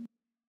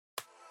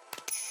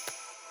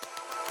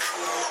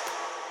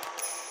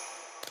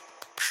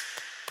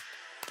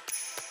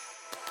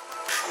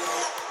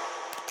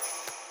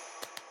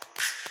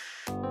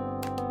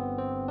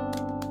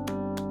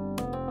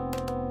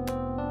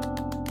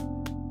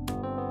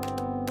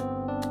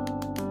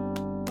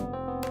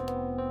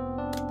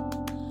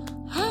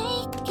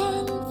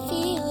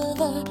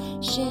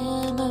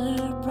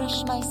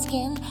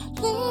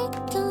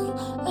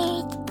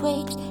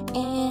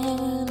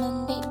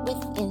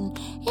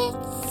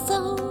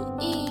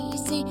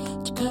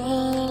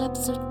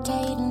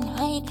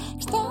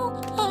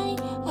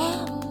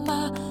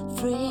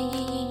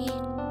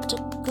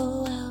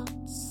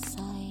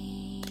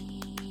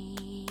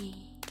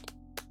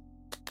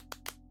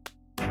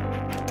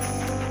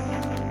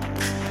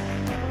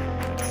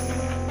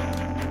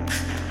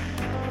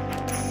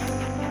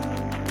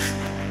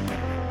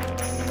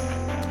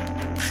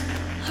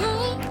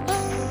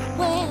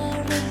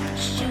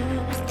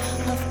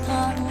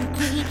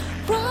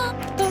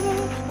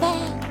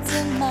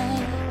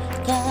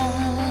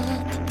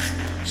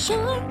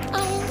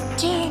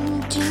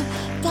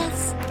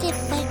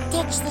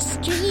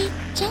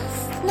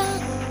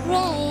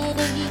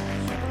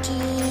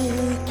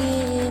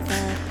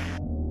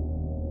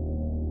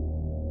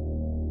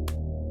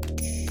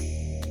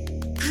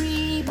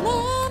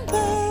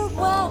 Remember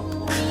when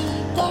we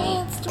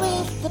danced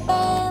with the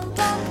band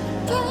on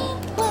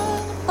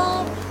Glenwood Bar?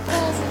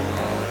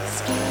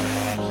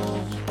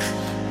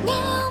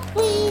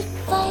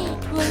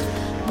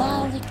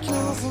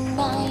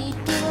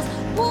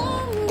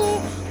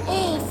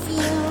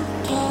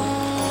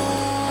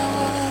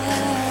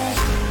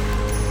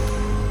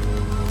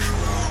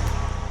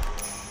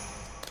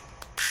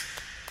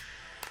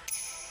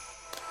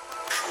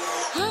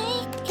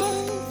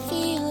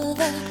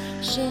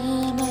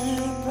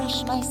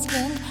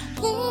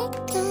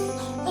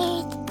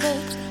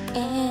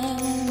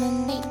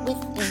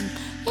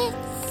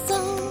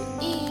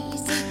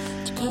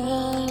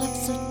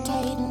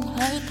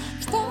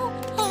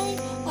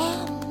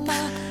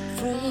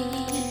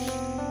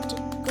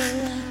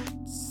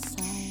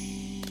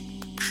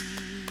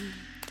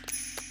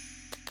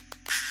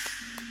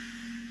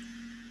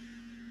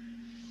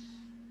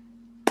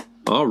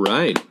 All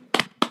right.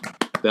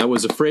 That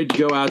was Afraid to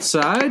Go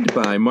Outside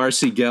by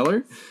Marcy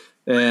Geller.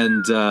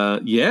 And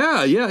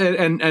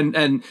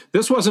and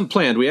this wasn't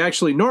planned. We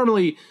actually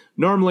normally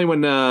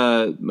when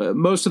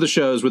most of the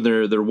shows, when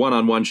they're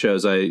one-on-one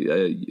shows,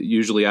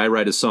 usually I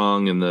write a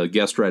song and the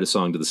guest write a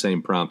song to the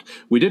same prompt.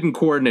 We didn't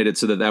coordinate it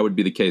so that would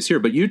be the case here.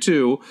 But you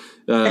two,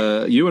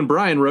 you and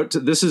Brian wrote.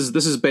 This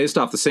is based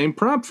off the same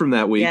prompt from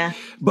that week. Yeah,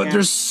 but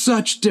there's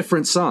such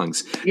different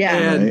songs. Yeah,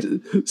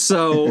 and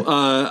so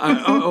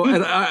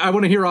I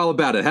want to hear all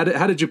about it.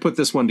 How did you put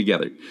this one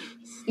together?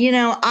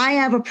 I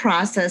have a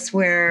process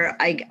where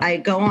I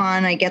go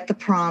on, I get the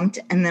prompt,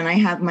 and then I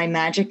have my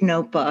magic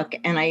notebook,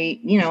 and I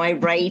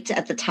write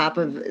at the top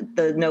of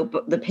the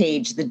notebook, the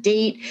page, the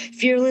date,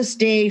 Fearless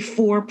Day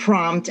 4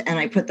 prompt, and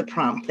I put the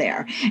prompt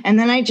there. And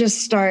then I just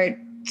start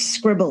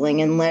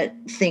scribbling and let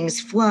things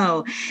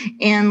flow.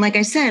 And like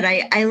I said,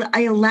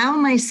 I allow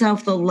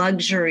myself the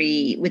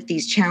luxury with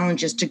these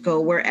challenges to go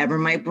wherever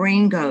my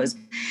brain goes.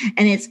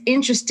 And it's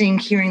interesting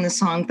hearing the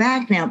song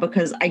back now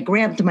because I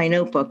grabbed my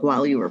notebook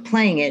while you were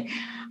playing it.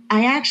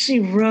 I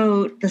actually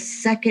wrote the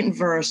second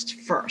verse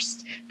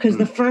first because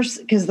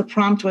the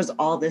prompt was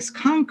all this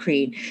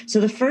concrete. So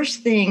the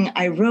first thing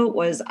I wrote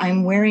was,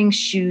 I'm wearing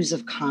shoes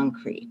of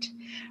concrete,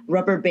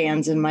 rubber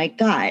bands in my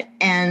gut.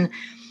 And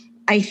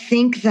I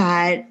think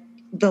that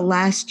the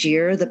last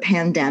year, the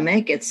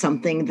pandemic, it's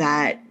something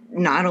that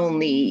not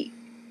only,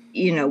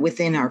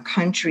 within our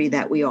country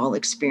that we all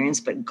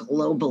experienced, but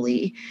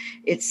globally,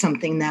 it's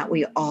something that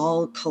we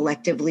all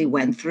collectively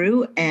went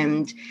through.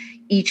 And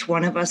each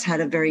one of us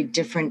had a very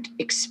different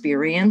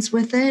experience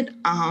with it.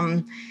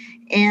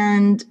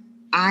 And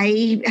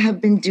I have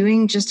been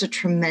doing just a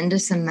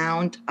tremendous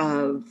amount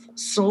of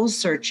soul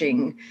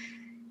searching,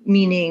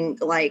 meaning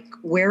like,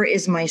 where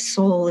is my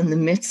soul in the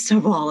midst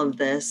of all of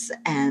this?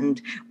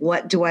 And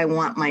what do I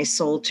want my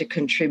soul to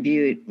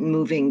contribute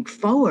moving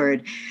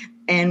forward?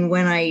 And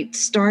when I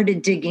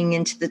started digging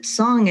into the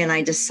song and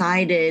I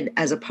decided,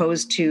 as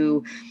opposed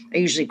to, I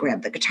usually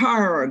grab the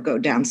guitar or go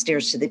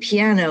downstairs to the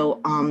piano,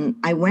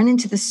 I went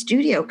into the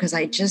studio because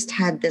I just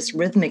had this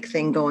rhythmic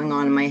thing going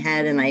on in my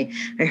head. And I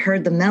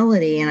heard the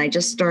melody and I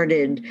just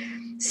started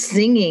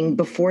singing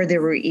before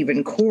there were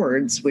even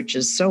chords, which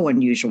is so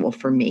unusual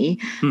for me.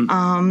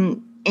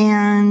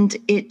 And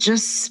it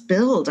just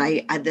spilled.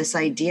 I had this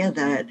idea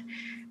that,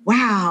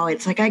 wow,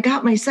 it's like I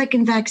got my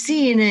second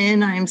vaccine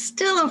and I'm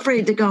still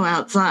afraid to go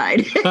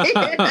outside.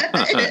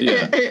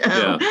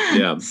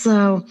 Yeah.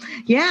 So,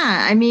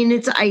 yeah, I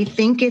mean, I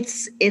think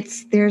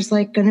there's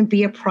like going to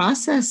be a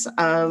process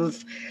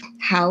of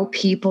how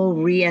people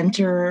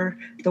re-enter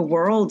the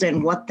world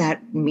and what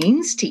that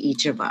means to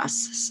each of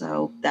us.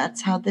 So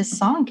that's how this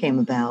song came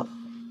about.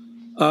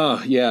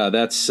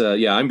 That's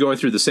I'm going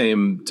through the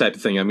same type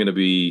of thing. I'm going to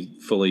be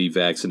fully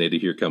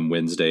vaccinated here come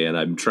Wednesday, and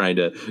I'm trying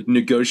to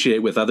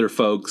negotiate with other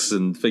folks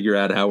and figure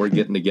out how we're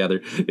getting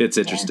together. It's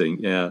interesting.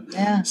 Yeah.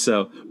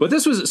 So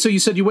you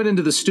said you went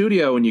into the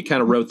studio and you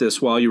kind of wrote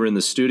this while you were in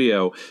the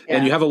studio,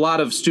 and you have a lot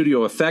of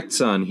studio effects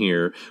on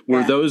here.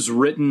 Were those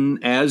written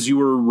as you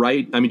were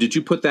did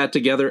you put that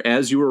together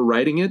as you were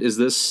writing it? Is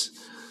this...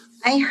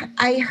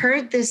 I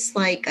heard this,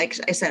 like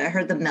I said, I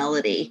heard the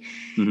melody,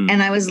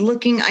 and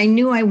I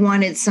knew I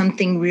wanted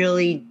something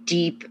really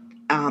deep,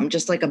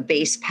 just like a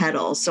bass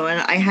pedal. So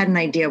I had an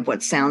idea of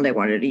what sound I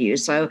wanted to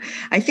use. So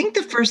I think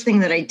the first thing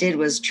that I did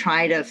was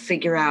try to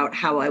figure out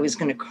how I was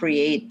going to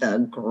create the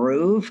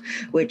groove,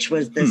 which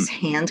was this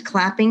hand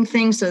clapping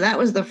thing. So that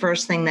was the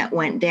first thing that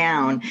went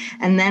down.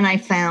 And then I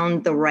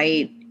found the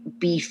right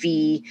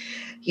beefy,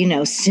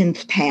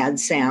 synth pad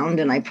sound,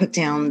 and I put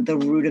down the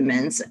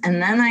rudiments.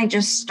 And then I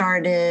just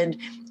started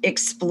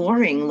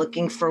exploring,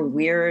 looking for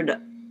weird,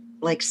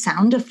 like,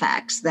 sound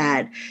effects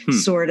that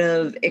sort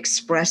of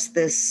express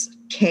this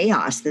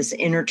chaos, this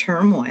inner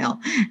turmoil.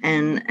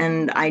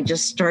 And I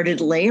just started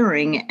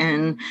layering,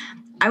 and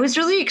I was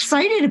really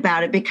excited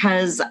about it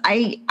because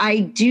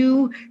I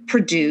do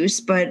produce,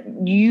 but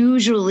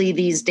usually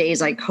these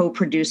days I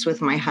co-produce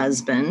with my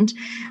husband.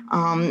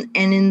 And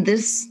in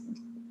this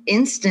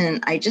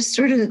instant, I just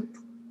sort of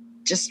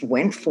just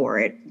went for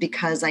it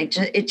because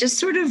it just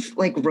sort of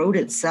like wrote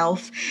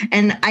itself.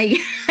 And I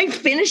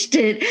finished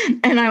it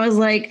and I was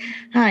like,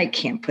 I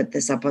can't put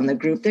this up on the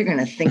group. They're going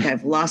to think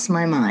I've lost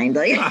my mind.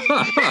 Like,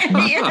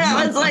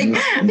 it's like,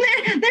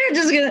 they're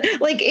just going to,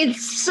 like,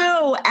 it's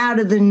so out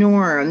of the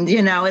norm.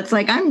 It's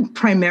like, I'm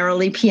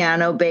primarily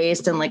piano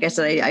based. And like I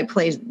said, I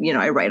play,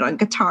 I write on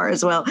guitar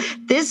as well.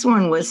 This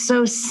one was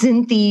so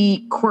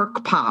synthy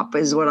quirk pop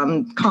is what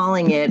I'm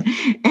calling it.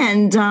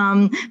 And,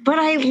 but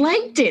I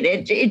liked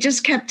it. It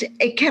just kept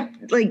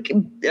like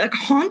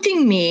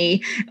haunting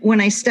me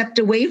when I stepped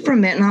away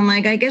from it. And I'm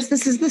like, I guess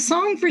this is the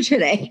song for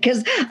today.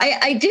 Cause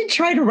I did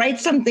try to write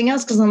something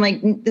else because I'm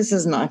like, this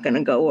is not going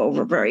to go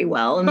over very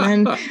well. And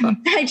then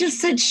I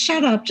just said,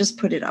 shut up, just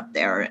put it up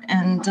there.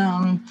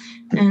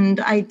 And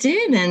I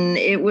did. And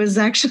it was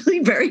actually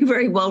very,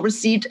 very well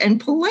received and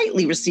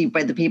politely received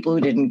by the people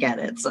who didn't get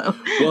it. So,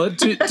 well,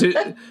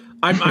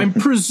 I'm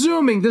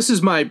presuming, this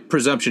is my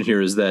presumption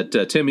here, is that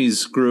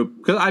Timmy's group,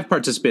 because I've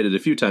participated a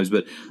few times,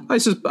 but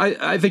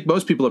I think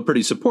most people are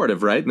pretty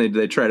supportive, right? And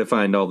they try to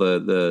find all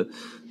the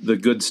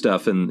good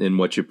stuff in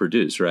what you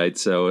produce, right?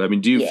 So, I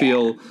mean, do you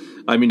feel,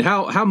 I mean,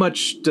 how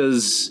much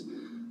does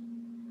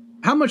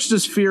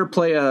fear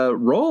play a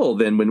role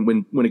then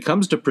when it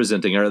comes to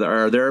presenting? Are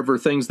there ever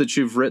things that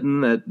you've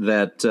written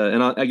that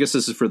and I guess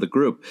this is for the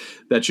group,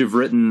 that you've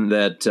written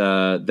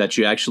that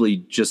you actually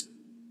just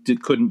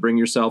couldn't bring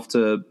yourself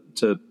to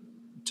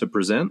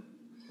present?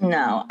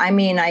 No, I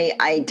mean,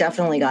 I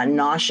definitely got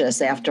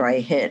nauseous after I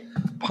hit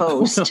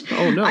post.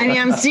 Oh, no. I mean,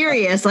 I'm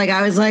serious. Like,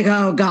 I was like,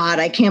 oh God,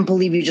 I can't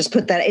believe you just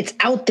put that. It's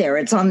out there.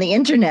 It's on the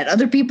internet.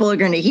 Other people are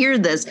going to hear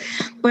this.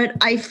 But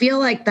I feel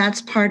like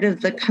that's part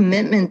of the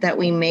commitment that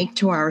we make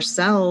to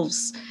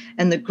ourselves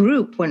and the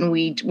group when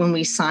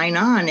we sign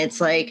on. It's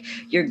like,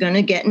 you're going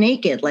to get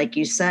naked, like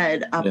you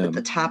said, up at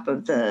the top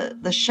of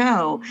the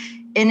show.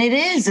 And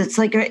it's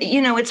like,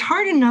 it's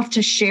hard enough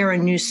to share a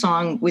new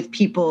song with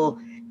people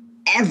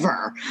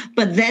ever,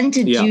 but then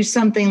to do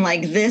something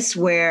like this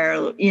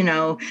where,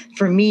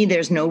 for me,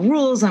 there's no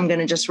rules. I'm going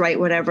to just write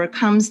whatever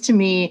comes to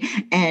me.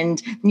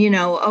 And,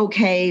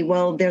 okay,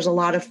 well, there's a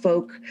lot of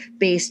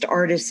folk-based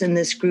artists in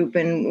this group,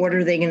 and what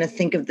are they going to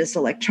think of this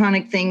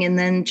electronic thing? And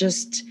then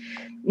just,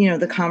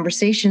 the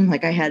conversation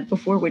like I had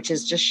before, which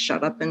is just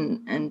shut up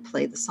and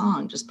play the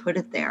song, just put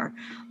it there.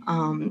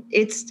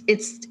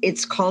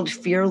 It's called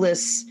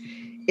Fearless.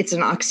 It's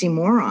an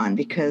oxymoron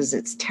because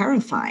it's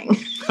terrifying.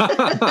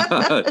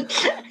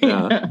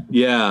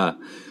 Yeah.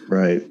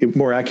 Right. It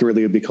more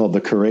accurately would be called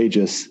the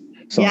courageous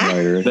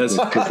songwriter. Because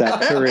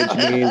that courage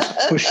means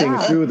pushing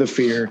through the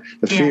fear.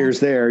 The fear's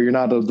there. You're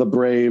not the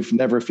brave,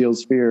 never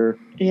feels fear.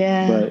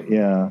 Yeah.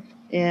 But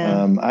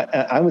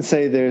I would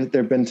say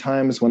there've been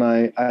times when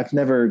I've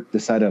never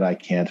decided I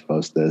can't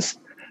post this.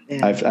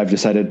 Yeah. I've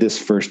decided this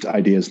first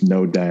idea is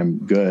no damn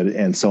good,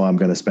 and so I'm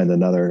going to spend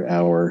another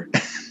hour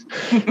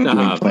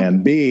doing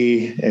plan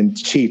B and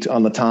cheat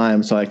on the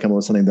time so I come up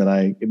with something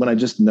that when I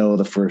just know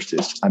the first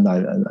is I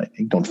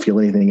don't feel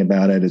anything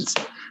about it, it's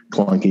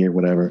clunky or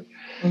whatever.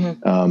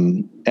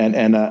 Mm-hmm.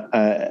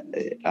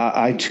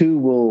 I too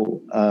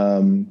will,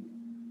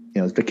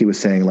 as Vicki was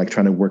saying, like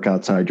trying to work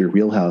outside your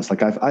wheelhouse.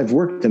 Like I've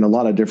worked in a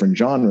lot of different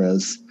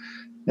genres,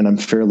 and I'm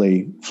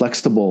fairly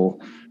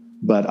flexible,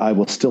 but I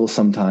will still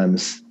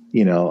sometimes,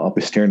 I'll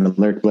be staring at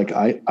the lyric like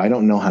I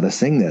don't know how to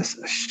sing this.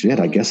 Shit,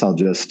 I guess I'll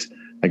just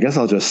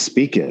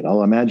speak it.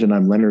 I'll imagine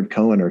I'm Leonard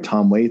Cohen or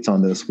Tom Waits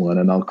on this one,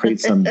 and I'll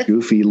create some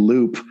goofy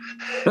loop,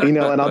 and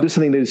I'll do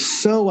something that is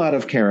so out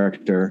of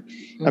character.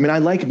 I mean, I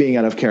like being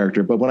out of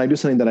character, but when I do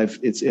something that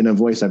it's in a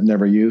voice I've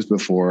never used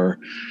before,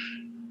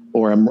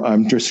 or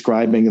I'm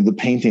describing the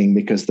painting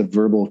because the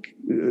verbal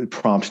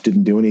prompt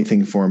didn't do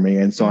anything for me,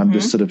 and so I'm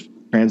just sort of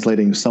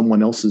translating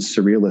someone else's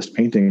surrealist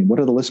painting. What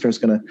are the listeners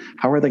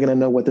how are they going to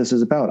know what this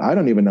is about? I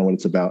don't even know what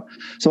it's about.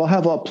 So I'll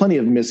have plenty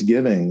of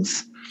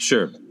misgivings.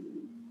 Sure.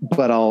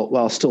 But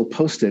I'll still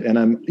post it. And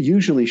I'm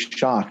usually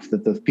shocked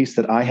that the piece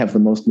that I have the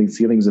most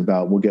misgivings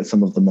about will get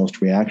some of the most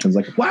reactions.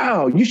 Like,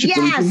 wow, you should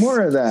really do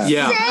more of that.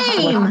 Yeah.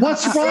 Same. Like,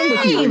 what's wrong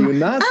with you? Are you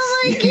nuts?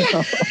 I'm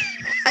like,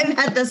 I've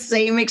had the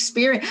same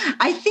experience.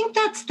 I think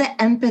that's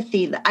the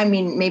empathy. I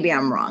mean, maybe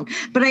I'm wrong,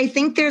 but I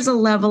think there's a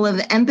level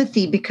of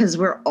empathy because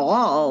we're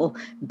all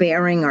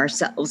bearing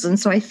ourselves. And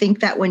so I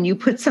think that when you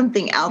put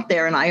something out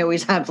there, and I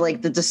always have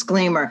like the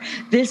disclaimer,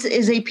 this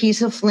is a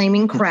piece of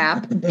flaming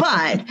crap,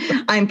 but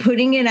I'm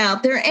putting it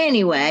out there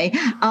anyway.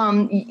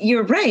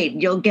 You're right.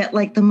 You'll get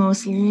like the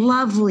most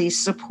lovely,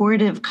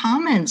 supportive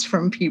comments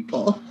from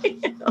people.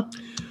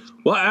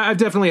 Well, I've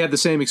definitely had the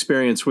same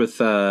experience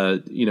with, I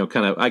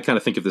kind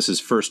of think of this as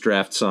first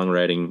draft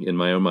songwriting in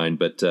my own mind,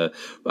 but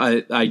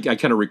I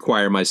kind of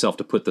require myself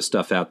to put the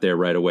stuff out there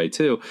right away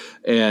too.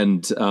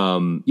 And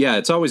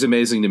it's always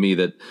amazing to me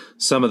that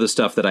some of the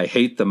stuff that I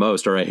hate the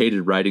most, or I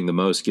hated writing the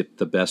most, get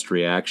the best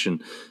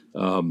reaction.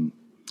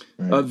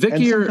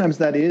 Vicki, and sometimes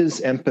that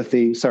is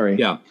empathy. Sorry.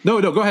 Yeah. No,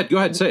 go ahead. Go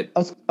ahead. Say it. I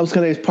was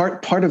going to say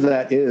part of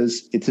that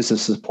is it's just a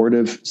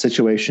supportive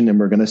situation, and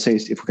we're going to say,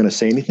 if we're going to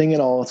say anything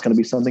at all, it's going to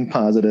be something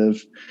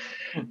positive.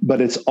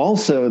 But it's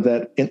also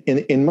that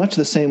in much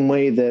the same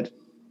way that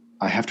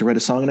I have to write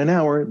a song in an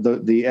hour,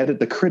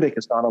 the critic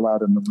is not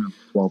allowed in the room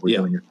while we're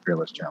doing a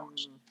Fearless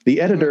Challenge. The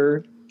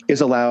editor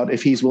is allowed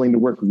if he's willing to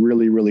work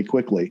really, really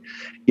quickly.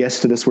 Yes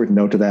to this word,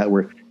 no to that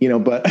word,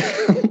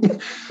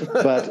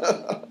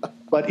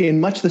 but in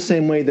much the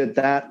same way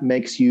that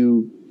makes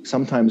you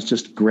sometimes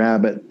just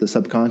grab at the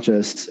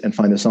subconscious and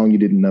find a song you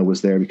didn't know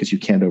was there because you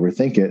can't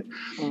overthink it.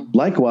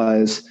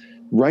 Likewise,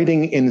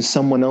 writing in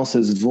someone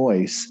else's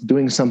voice,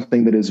 doing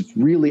something that is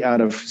really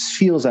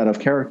feels out of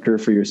character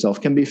for yourself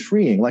can be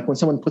freeing. Like when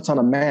someone puts on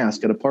a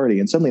mask at a party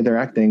and suddenly they're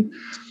acting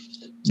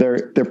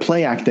they're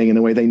play acting in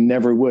a way they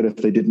never would if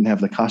they didn't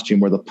have the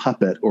costume or the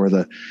puppet or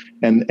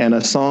and a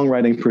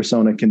songwriting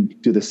persona can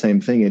do the same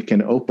thing. It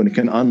can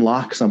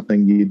unlock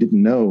something you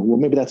didn't know. Well,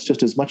 maybe that's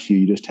just as much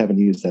you just haven't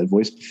used that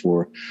voice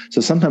before. So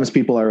sometimes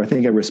people are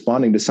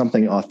responding to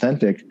something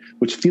authentic,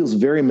 which feels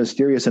very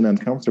mysterious and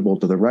uncomfortable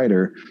to the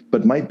writer,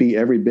 but might be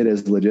every bit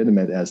as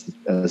legitimate as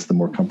the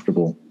more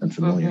comfortable and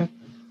familiar. Mm-hmm.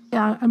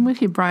 Yeah, I'm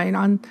with you, Brian,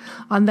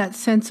 on that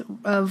sense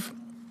of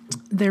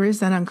there is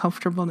that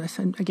uncomfortableness.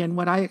 And again,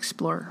 what I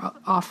explore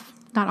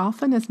not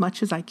often as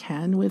much as I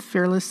can with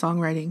fearless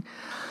songwriting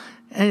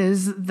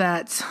is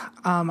that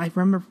I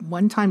remember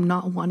one time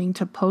not wanting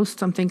to post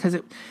something because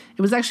it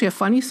was actually a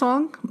funny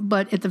song,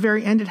 but at the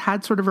very end it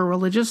had sort of a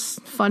religious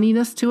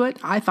funniness to it.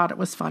 I thought it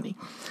was funny.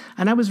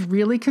 And I was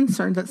really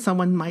concerned that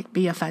someone might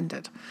be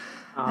offended.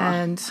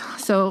 And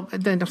so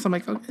then I'm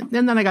like, and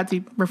then I got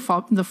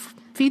the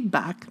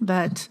feedback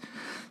that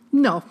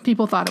no,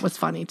 people thought it was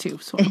funny too.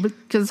 So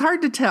because it's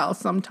hard to tell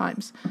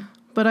sometimes.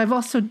 But I've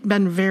also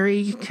been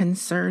very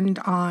concerned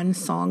on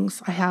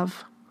songs. I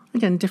have,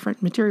 again,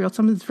 different material.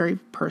 Some is very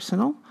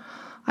personal.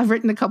 I've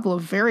written a couple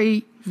of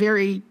very,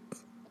 very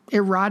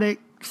erotic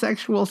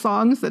sexual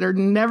songs that are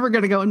never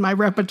going to go in my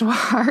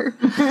repertoire.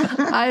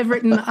 I've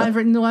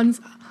written ones.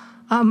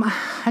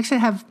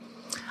 Actually,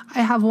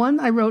 I have one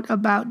I wrote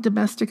about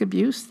domestic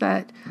abuse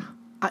that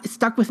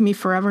stuck with me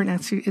forever and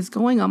actually is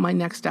going on my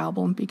next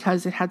album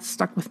because it had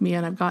stuck with me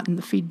and I've gotten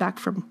the feedback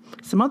from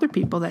some other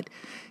people that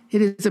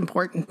it is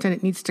important and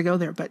it needs to go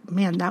there. But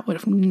man, that would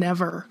have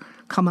never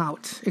come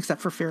out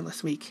except for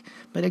Fearless Week.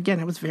 But again,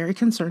 I was very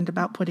concerned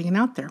about putting it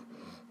out there.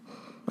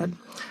 And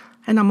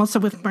I'm also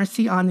with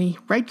Marcy on the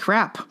right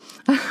crap.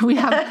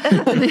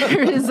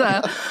 There is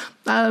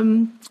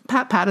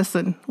Pat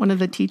Pattison, one of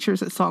the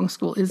teachers at Song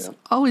School, is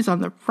always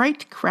on the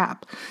right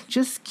crap.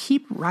 Just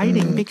keep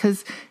writing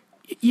because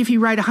if you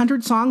write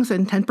 100 songs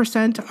and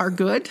 10% are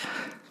good,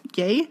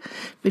 yay.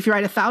 If you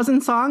write 1,000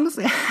 songs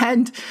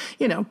and,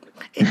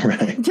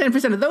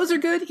 10% of those are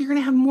good, you're going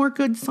to have more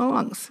good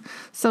songs.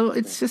 So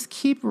it's just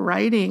keep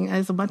writing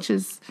as much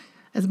as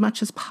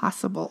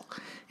possible.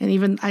 And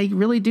even I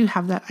really do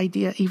have that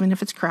idea, even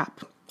if it's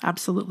crap.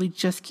 Absolutely,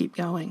 just keep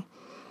going.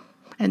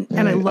 And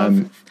I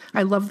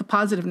love the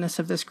positiveness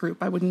of this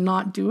group. I would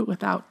not do it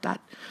without that.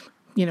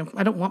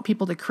 I don't want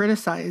people to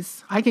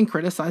criticize. I can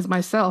criticize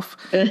myself.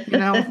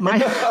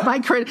 My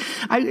critic.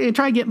 I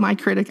try to get my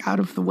critic out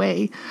of the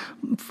way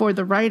for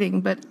the writing,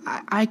 but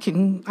I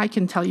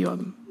can tell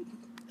you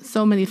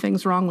so many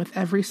things wrong with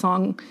every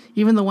song,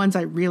 even the ones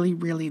I really,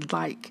 really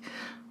like.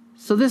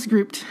 So this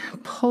group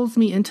pulls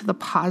me into the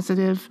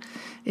positive.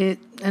 It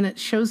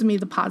shows me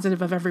the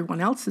positive of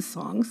everyone else's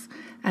songs,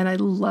 and I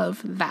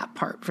love that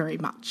part very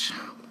much.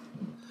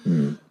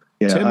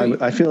 Yeah,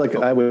 I feel like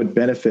I would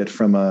benefit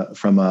from a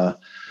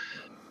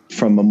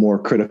more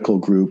critical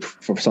group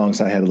for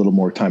songs I had a little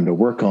more time to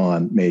work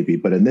on, maybe.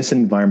 But in this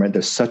environment,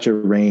 there's such a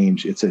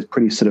range. It's a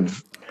pretty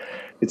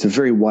it's a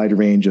very wide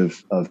range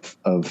of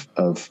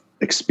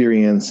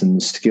experience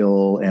and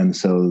skill, and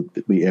so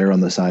we err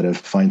on the side of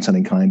find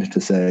something kind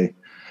to say.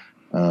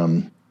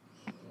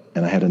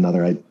 And I had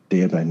another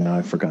idea, but now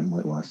I've forgotten what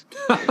it was.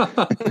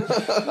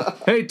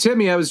 Hey,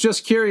 Timmy, I was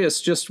just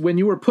curious, just when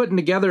you were putting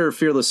together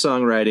Fearless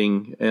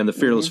Songwriting and the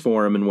Fearless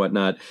Forum and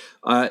whatnot,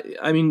 how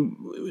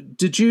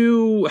did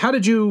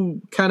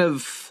you kind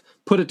of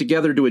put it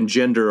together to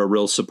engender a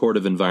real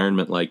supportive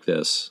environment like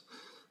this?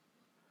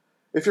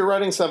 If you're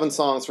writing 7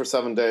 songs for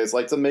 7 days,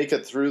 to make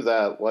it through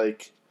that,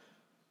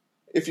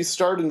 if you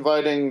start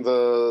inviting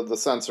the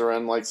censor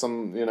and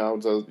some,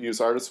 to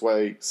use Artist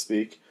Way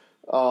speak,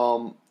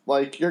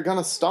 you're going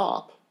to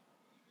stop.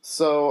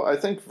 So I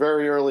think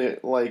very early,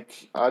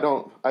 I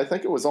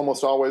think it was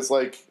almost always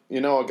a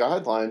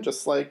guideline,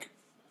 just find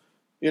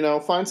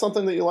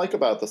something that you like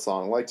about the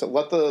song, to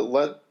let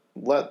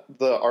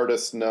the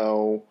artist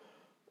know,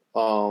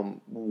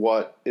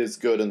 what is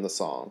good in the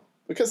song,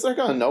 because they're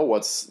going to know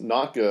what's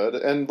not good.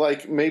 And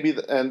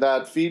and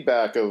that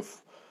feedback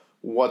of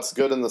what's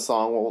good in the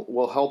song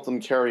will help them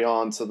carry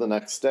on to the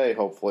next day,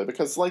 hopefully,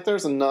 because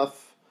there's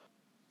enough,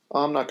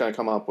 I'm not going to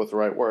come up with the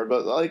right word,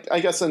 but I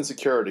guess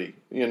insecurity,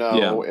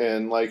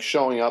 and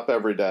showing up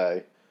every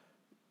day.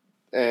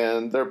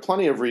 And there are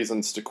plenty of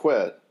reasons to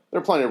quit.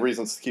 There are plenty of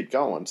reasons to keep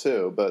going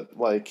too, but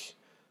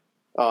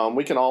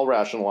we can all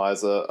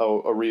rationalize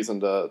a reason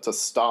to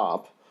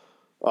stop.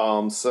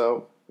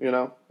 So,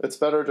 it's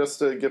better just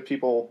to give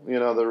people,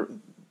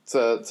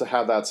 to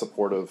have that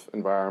supportive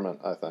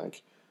environment, I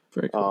think.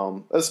 Very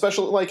cool.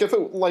 Especially if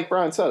it, like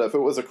Brian said, if it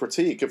was a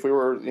critique, if we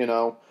were,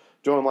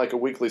 doing a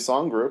weekly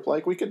song group,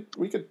 we could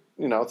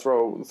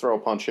throw a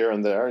punch here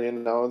and there,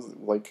 in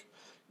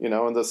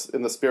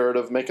the spirit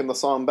of making the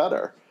song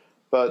better.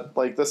 But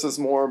this is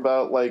more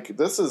about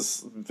this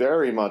is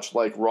very much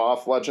raw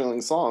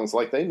fledgling songs.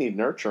 They need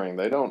nurturing.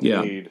 They don't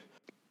need.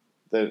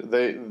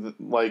 They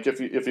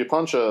if you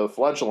punch a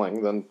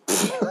fledgling, then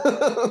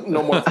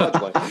no more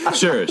fledgling.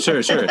 Sure.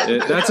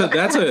 That's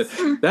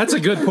a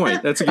good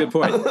point. That's a good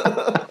point.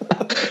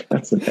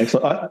 That's an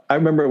excellent. I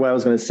remember what I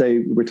was going to say.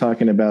 We're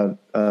talking about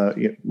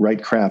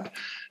right crap.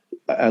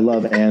 I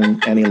love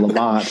Annie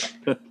Lamott.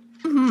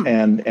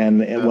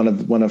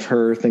 And one of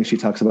her things she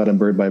talks about in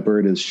Bird by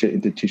Bird is she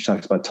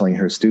talks about telling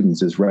her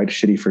students is write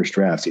shitty first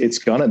drafts. It's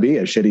gonna be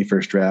a shitty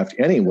first draft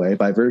anyway,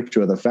 by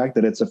virtue of the fact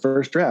that it's a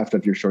first draft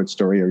of your short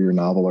story or your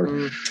novel,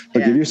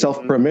 but give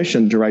yourself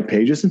permission to write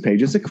pages and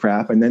pages of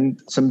crap, and then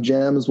some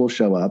gems will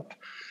show up,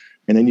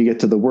 and then you get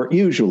to the work.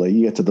 Usually,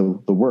 you get to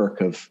the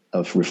work of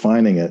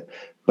refining it.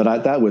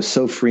 But that was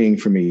so freeing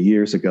for me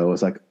years ago. It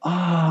was like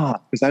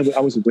because I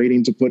was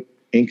waiting to put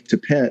ink to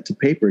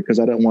paper because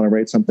I don't want to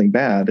write something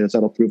bad, as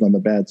that'll prove I'm a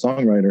bad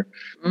songwriter.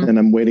 And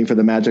I'm waiting for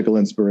the magical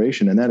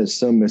inspiration. And that is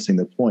so missing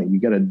the point. You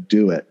got to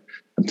do it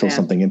until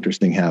something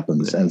interesting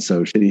happens. And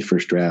so shitty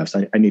first drafts,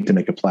 I need to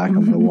make a plaque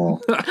on my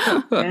wall.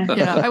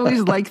 Yeah, I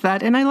always like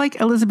that. And I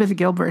like Elizabeth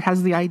Gilbert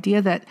has the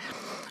idea that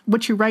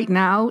what you write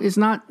now is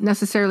not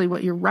necessarily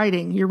what you're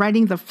writing. You're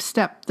writing the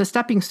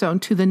stepping stone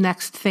to the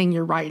next thing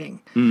you're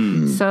writing.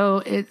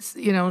 So it's,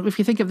 if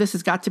you think of this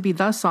as got to be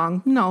the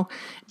song, no,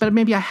 but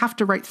maybe I have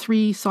to write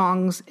 3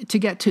 songs to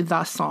get to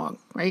the song,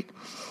 right?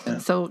 Yeah.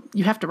 So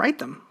you have to write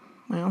them,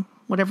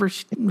 whatever,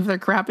 if they're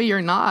crappy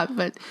or not,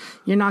 but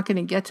you're not going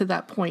to get to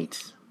that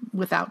point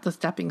without the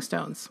stepping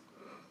stones.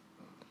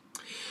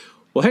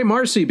 Well, hey,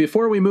 Marcy,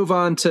 before we move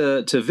on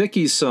to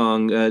Vicky's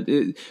song,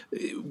 do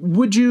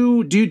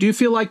you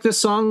feel like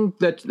this song,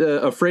 that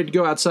Afraid to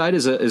Go Outside,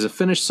 is a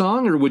finished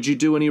song, or would you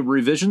do any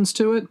revisions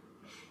to it?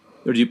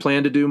 Or do you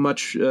plan to do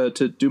much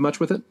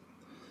with it?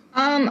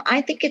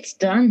 I think it's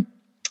done.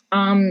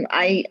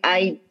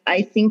 I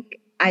think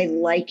I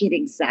like it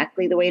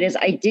exactly the way it is.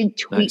 I did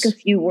tweak a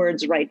few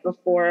words right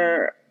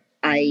before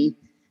I,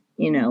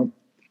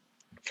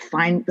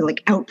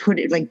 output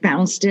it,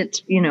 bounced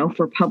it,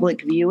 for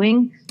public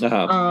viewing.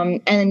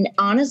 And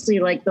honestly,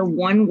 the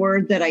one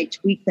word that I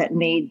tweaked that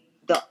made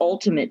the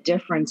ultimate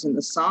difference in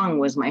the song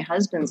was my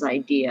husband's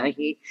idea.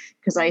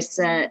 Because I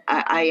said,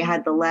 I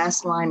had the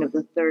last line of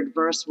the third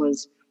verse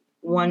was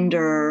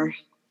wonder,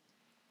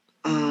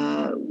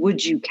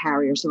 would you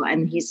carry or something?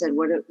 And he said,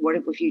 what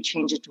if you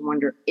change it to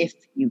wonder if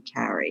you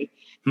carry?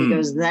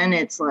 Because then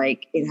it's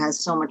it has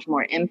so much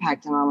more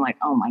impact. And I'm like,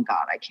 oh my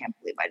God, I can't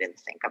believe I didn't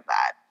think of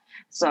that.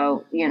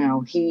 So,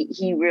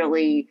 he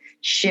really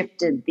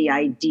shifted the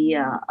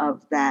idea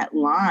of that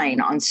line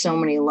on so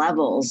many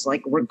levels,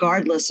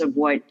 regardless of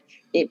what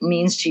it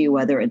means to you,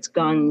 whether it's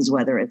guns,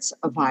 whether it's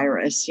a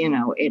virus,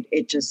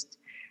 it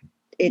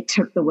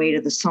took the weight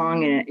of the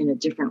song in a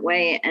different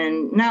way.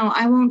 And no,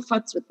 I won't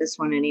futz with this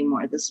one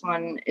anymore. This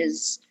one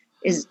is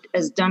as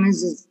done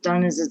as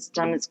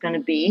it's going to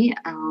be.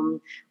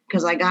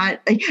 Because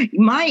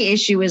my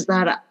issue is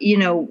that,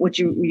 what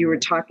you were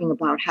talking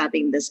about,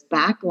 having this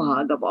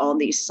backlog of all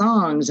these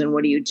songs and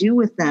what do you do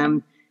with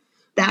them?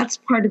 That's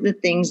part of the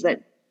thing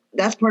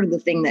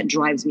that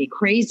drives me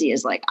crazy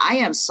is I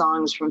have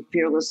songs from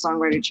Fearless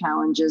Songwriter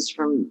Challenges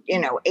from,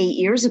 8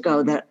 years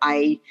ago that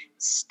I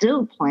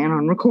still plan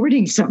on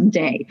recording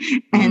someday.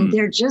 And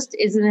there just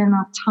isn't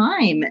enough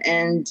time.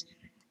 And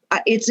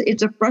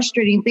it's a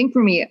frustrating thing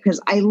for me because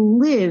I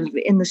live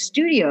in the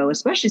studio,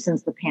 especially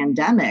since the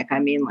pandemic. I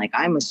mean,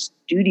 I'm a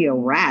studio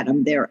rat.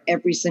 I'm there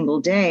every single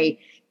day,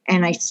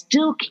 and I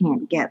still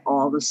can't get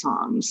all the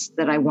songs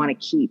that I want to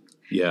keep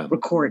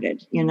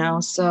recorded,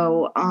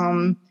 So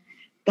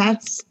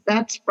that's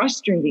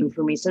frustrating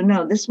for me. So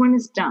no, this one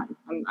is done.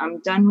 I'm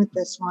done with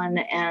this one,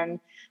 and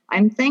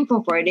I'm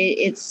thankful for it.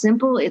 It's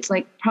simple. It's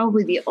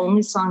probably the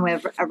only song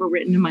I've ever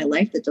written in my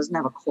life that doesn't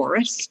have a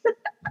chorus.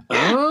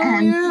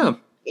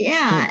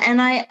 Yeah,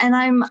 and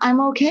I'm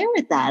okay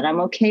with that. I'm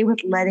okay with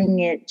letting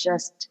it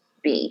just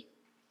be.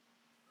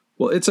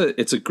 Well, it's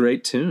a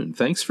great tune.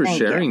 Thanks for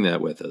sharing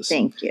that with us.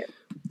 Thank you.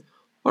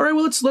 All right,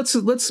 well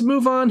let's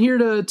move on here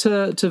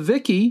to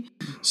Vicky.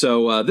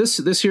 So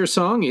this here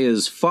song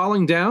is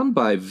 "Falling Down"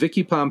 by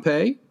Vicky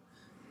Pompey.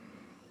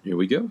 Here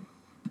we go.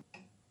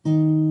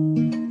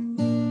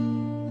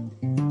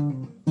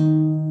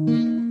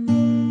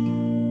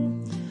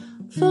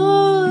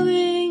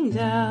 Falling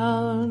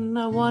down,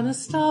 I wanna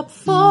stop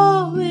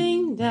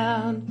falling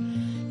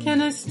down.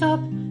 Can I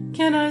stop?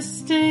 Can I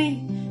stay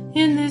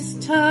in this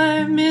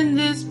time, in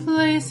this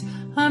place?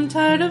 I'm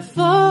tired of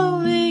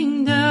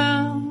falling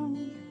down.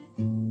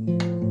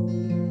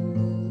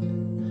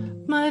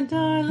 My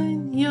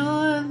darling,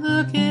 you're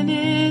looking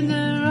in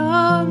the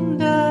wrong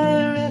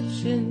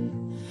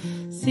direction.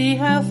 See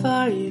how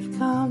far you've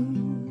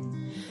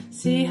come.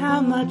 See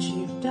how much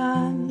you've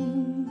done.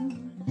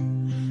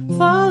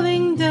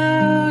 Falling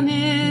down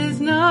is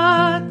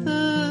not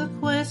the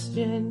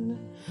question.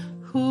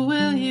 Who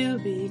will you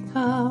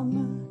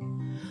become?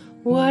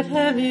 What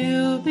have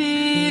you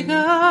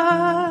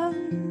begun?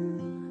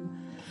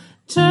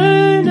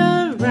 Turn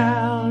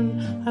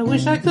around. I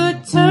wish I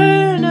could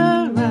turn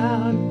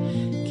around.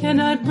 Can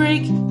I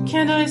brake?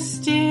 Can I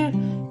steer?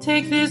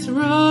 Take this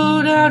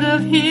road out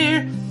of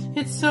here.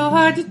 It's so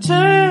hard to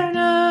turn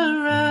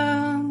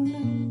around.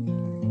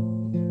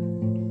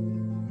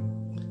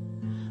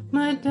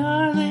 My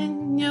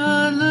darling,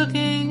 you're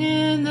looking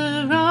in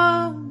the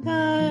wrong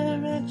direction.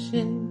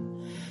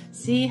 question.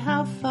 See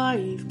how far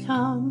you've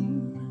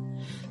come.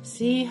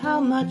 See how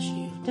much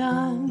you've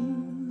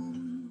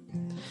done.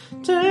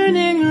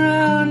 Turning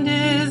round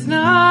is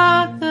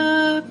not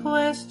the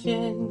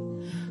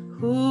question.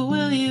 Who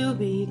will you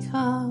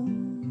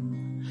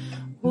become?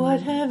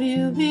 What have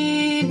you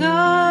begun?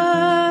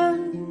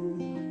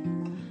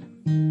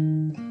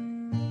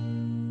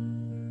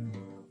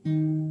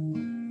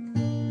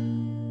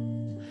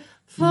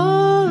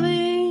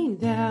 Falling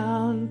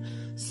down.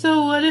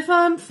 So what if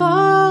I'm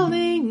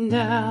falling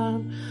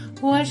down?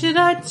 Why should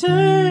I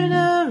turn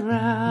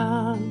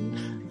around?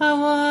 I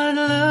want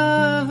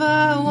love,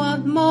 I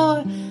want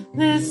more.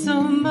 There's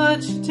so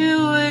much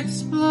to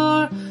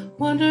explore.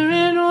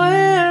 Wondering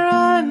where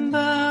I'm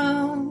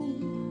bound.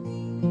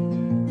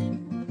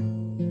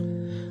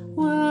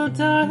 Well,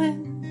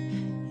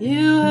 darling,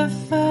 you have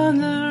found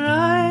the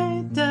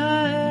right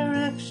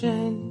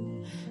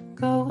direction.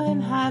 Go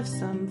and have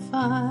some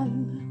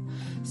fun.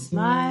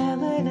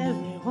 Smile at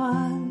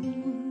everyone.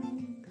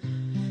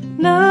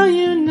 Now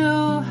you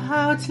know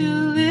how to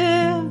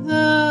live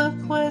the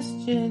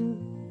question.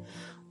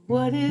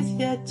 What is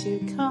yet to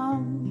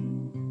come?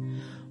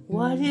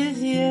 What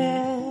is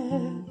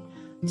yet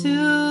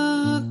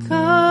to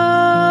come?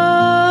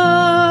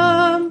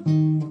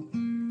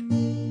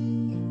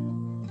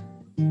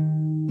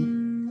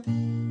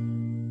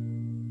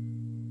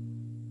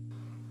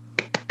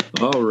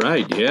 All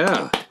right,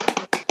 yeah.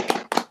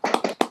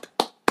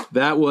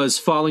 That was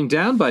Falling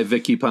Down by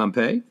Vicky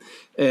Pompey.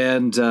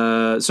 And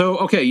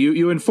okay,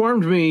 you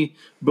informed me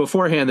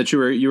beforehand that you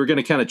were going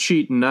to kind of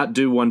cheat and not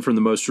do one from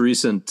the most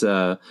recent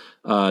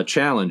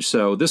challenge.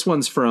 So this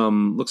one's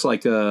from, looks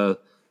like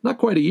not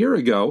quite a year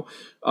ago.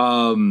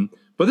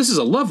 But this is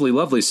a lovely,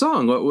 lovely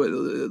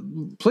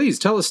song. Please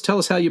tell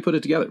us how you put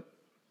it together.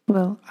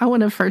 Well, I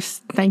want to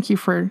first thank you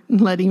for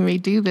letting me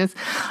do this.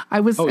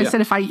 I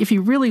said if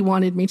you really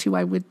wanted me to,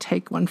 I would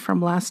take one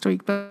from last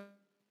week, but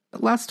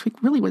last week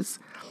really was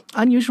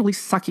unusually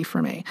sucky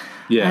for me.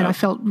 Yeah. And I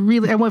felt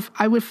really,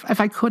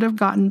 if I could have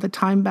gotten the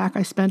time back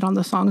I spent on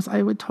the songs,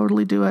 I would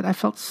totally do it. I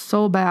felt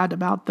so bad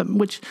about them,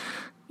 which,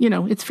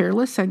 it's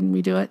Fearless and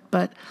we do it,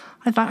 but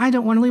I thought I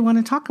don't really want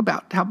to talk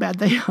about how bad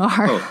they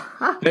are.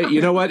 Oh. Hey,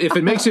 you know what? If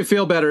it makes you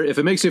feel better,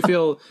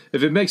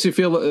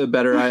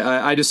 better,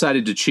 I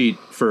decided to cheat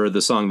for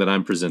the song that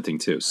I'm presenting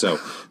too. So,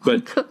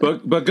 but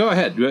go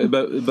ahead.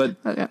 But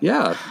okay.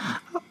 Yeah.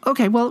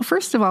 Okay. Well,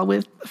 first of all,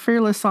 with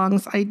Fearless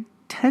songs, I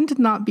tend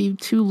to not be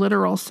too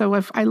literal. So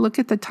if I look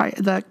at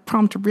the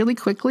prompt really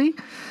quickly,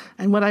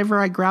 and whatever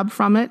I grab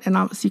from it, and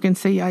as you can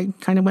see, I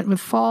kind of went with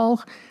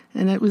fall.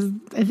 And I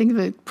think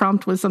the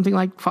prompt was something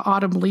like for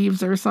autumn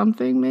leaves or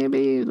something,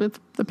 maybe, with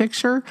the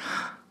picture.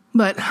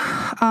 But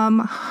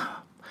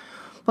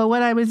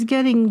what I was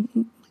getting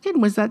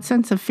was that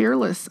sense of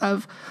Fearless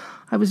of,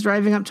 I was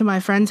driving up to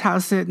my friend's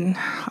house up in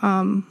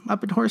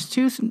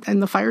Horsetooth,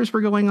 and the fires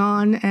were going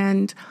on,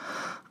 and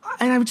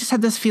I just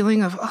had this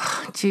feeling of,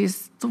 oh,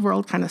 geez, the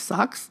world kind of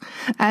sucks.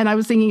 And I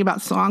was thinking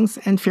about songs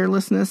and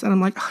fearlessness, and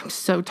I'm like, oh, I'm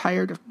so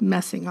tired of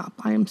messing up.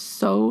 I am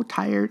so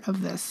tired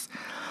of this.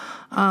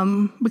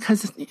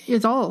 Because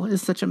it all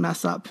is such a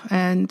mess up.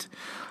 And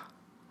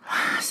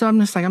so I'm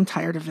just like, I'm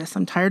tired of this.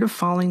 I'm tired of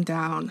falling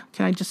down.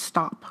 Can I just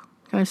stop?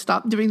 Can I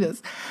stop doing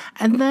this?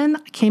 And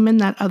then came in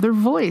that other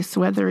voice,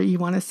 whether you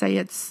want to say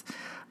it's,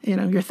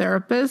 your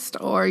therapist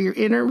or your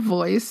inner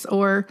voice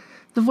or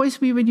the voice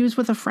we would use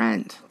with a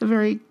friend, the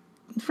very,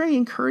 very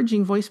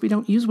encouraging voice we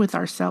don't use with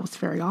ourselves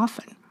very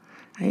often,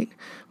 right?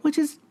 Which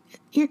is,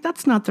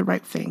 that's not the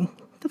right thing.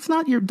 That's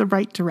not the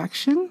right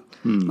direction.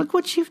 Look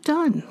what you've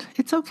done.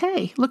 It's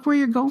okay. Look where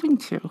you're going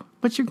to,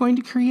 what you're going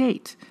to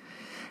create.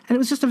 And it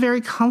was just a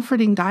very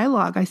comforting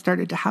dialogue I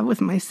started to have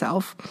with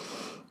myself.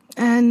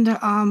 And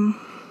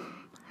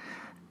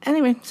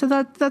anyway, so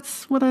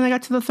that's when I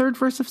got to the third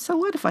verse of, so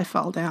what if I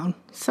fall down?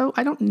 So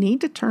I don't need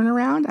to turn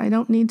around. I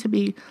don't need to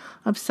be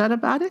upset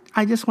about it.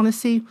 I just want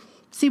to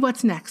see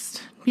what's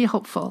next. Be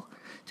hopeful.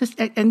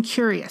 And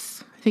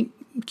curious. I think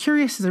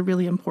curious is a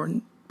really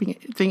important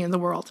thing in the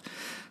world.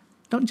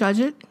 Don't judge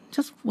it.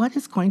 Just what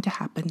is going to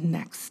happen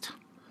next?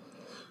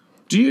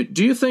 Do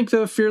you think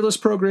the Fearless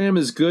program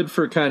is good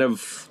for kind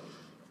of?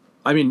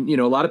 I mean,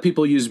 a lot of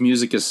people use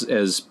music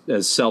as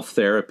self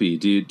therapy.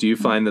 Do you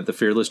find that the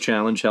Fearless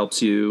Challenge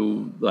helps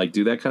you like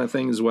do that kind of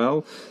thing as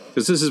well?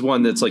 Because this is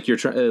one that's like you're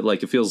trying.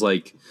 Like it feels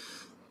like.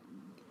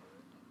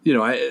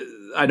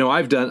 I know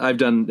I've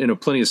done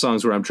plenty of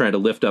songs where I'm trying to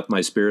lift up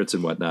my spirits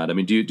and whatnot. I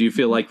mean, do you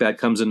feel like that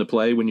comes into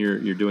play when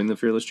you're doing the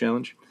Fearless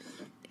Challenge?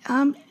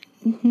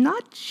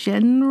 Not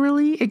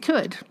generally. It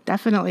could.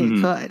 Definitely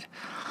it could.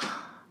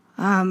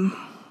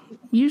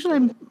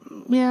 Usually,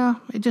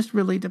 it just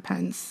really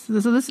depends. So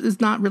this is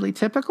not really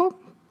typical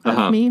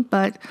of me,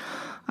 but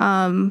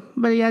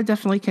yeah, it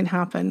definitely can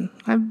happen.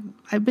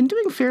 I've been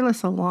doing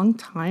Fearless a long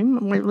time.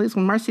 At least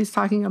when Marcy's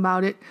talking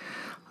about it,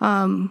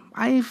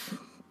 I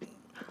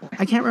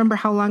can't remember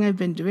how long I've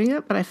been doing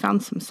it, but I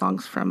found some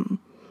songs from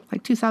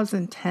like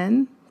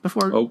 2010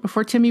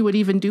 before Timmy would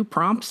even do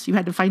prompts. You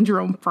had to find your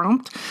own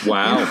prompt.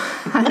 Wow.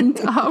 And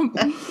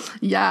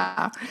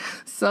yeah,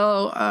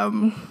 so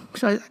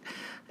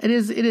it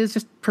is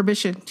just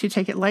permission to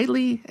take it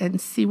lightly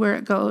and see where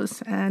it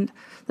goes. And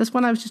this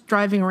one I was just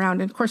driving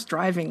around, and of course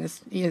driving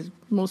is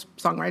most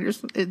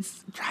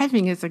songwriters,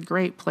 driving is a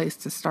great place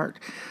to start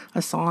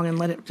a song and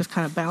let it just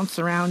kind of bounce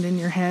around in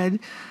your head.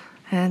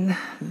 And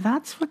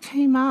that's what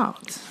came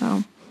out.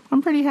 So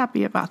I'm pretty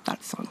happy about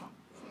that song.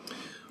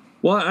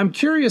 Well, I'm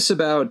curious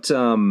about,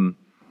 what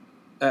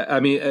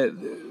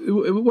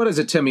is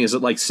it, Timmy? Is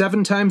it like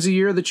 7 times a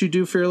year that you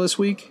do Fearless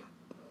Week?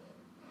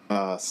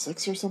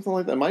 6 or something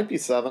like that. It might be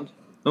 7.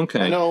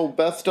 Okay. I know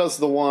Beth does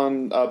the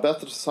one.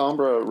 Beth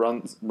Sombra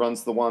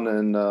runs the one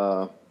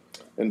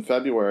in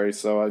February,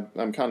 so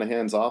I'm kind of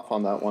hands off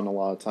on that one a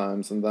lot of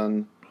times, and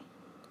then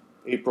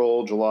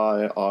April,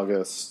 July,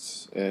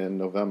 August, and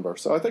November.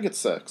 So I think it's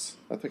 6.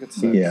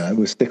 Yeah, it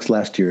was 6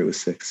 last year. It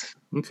was 6.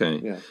 Okay.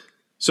 Yeah.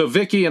 So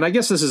Vicky, and I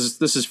guess this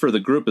is for the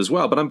group as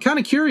well, but I'm kind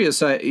of curious.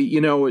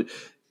 Do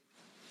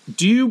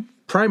you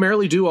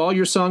primarily do all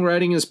your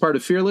songwriting as part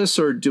of Fearless,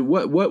 or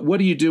what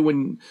do you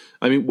do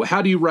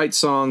how do you write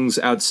songs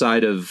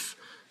outside of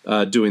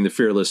doing the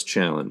Fearless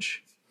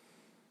Challenge?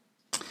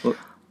 Well,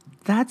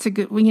 that's a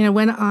good.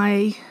 When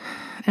I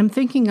am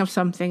thinking of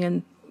something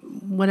and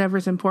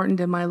whatever's important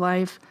in my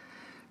life,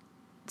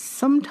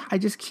 I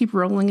just keep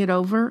rolling it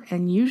over,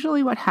 and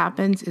usually what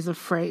happens is a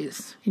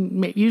phrase.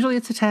 Usually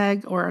it's a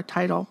tag or a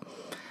title,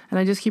 and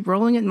I just keep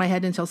rolling it in my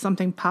head until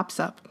something pops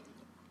up.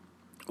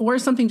 Or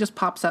something just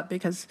pops up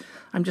because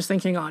I'm just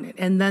thinking on it.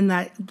 And then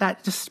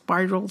that just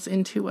spirals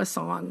into a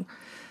song.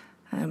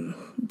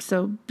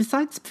 So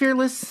besides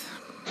Fearless,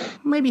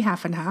 maybe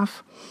half and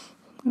half.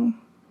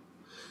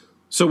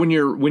 So when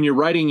you're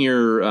writing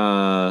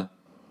when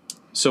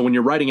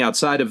you're writing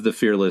outside of the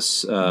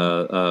Fearless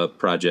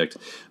project,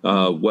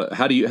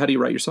 how do you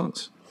write your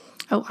songs?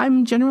 Oh,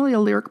 I'm generally a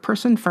lyric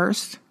person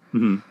first.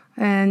 Mm-hmm.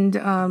 And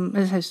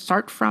as I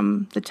start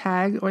from the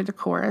tag or the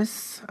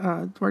chorus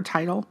or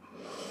title.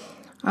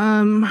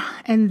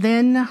 And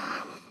then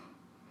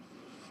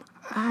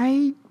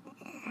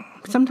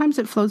sometimes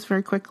it flows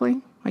very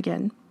quickly,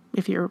 again,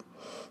 if you're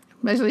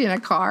especially in a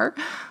car.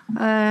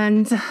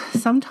 And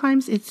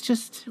sometimes it's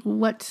just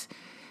what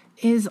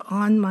is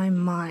on my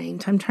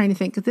mind. I'm trying to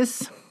think of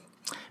this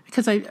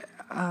because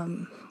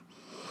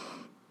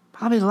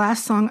probably the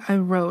last song I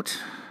wrote,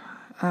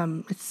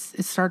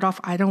 it started off,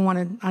 I don't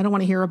want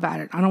to hear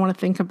about it. I don't want to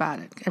think about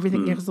it.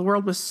 Everything, because the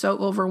world was so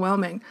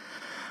overwhelming.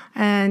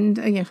 And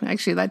again,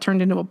 actually, that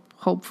turned into a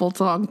hopeful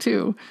song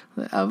too,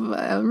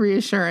 of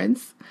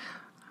reassurance.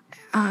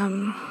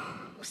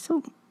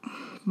 So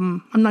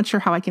I'm not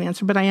sure how I can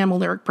answer, but I am a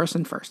lyric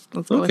person first.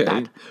 Let's go with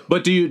that.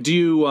 But do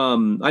you?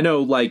 I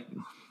know, like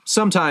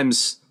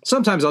sometimes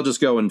I'll just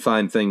go and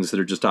find things that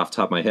are just off the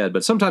top of my head,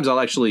 but sometimes I'll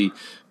actually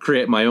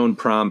create my own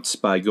prompts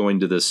by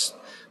going to this.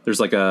 There's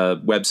like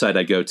a website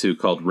I go to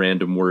called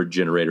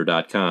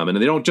randomwordgenerator.com, and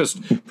they don't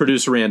just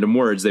produce random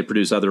words, they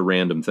produce other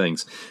random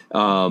things.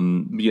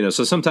 So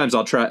sometimes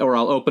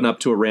I'll open up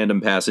to a random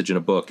passage in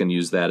a book and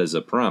use that as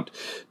a prompt.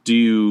 Do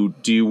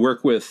you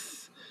work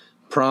with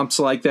prompts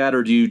like that,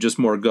 or do you just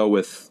more go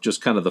with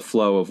just kind of the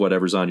flow of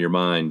whatever's on your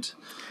mind?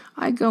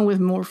 I go with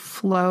more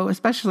flow,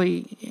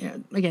 especially,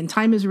 again,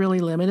 time is really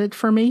limited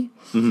for me.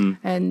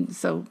 Mm-hmm. And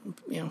so,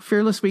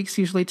 Fearless Weeks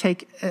usually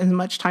take as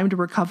much time to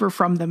recover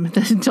from them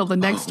until the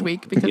next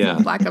week because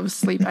of lack of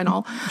sleep and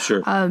all.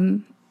 Sure.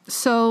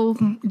 So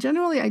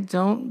generally I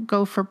don't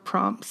go for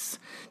prompts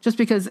just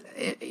because,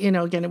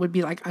 again, it would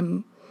be like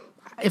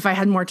if I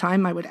had more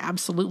time, I would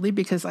absolutely,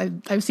 because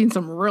I've seen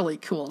some really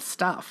cool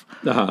stuff.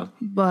 Uh-huh.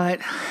 But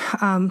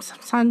I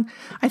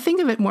think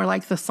of it more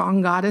like the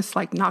song goddess,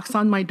 like knocks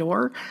on my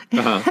door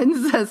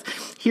and says,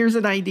 "Here's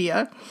an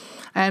idea,"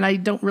 and I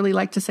don't really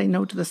like to say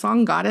no to the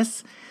song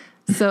goddess,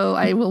 so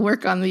I will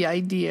work on the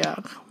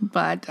idea.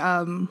 But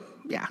time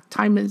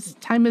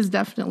is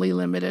definitely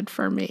limited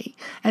for me,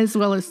 as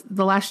well as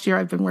the last year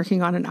I've been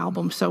working on an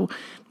album, so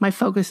my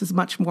focus is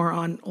much more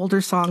on older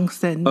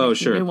songs than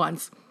new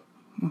ones.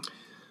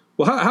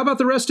 Well, how about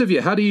the rest of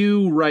you? How do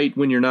you write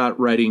when you're not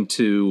writing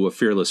to a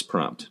Fearless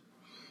prompt?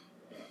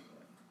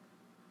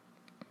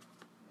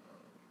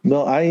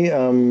 Well,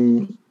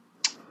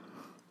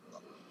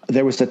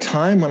 there was a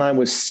time when I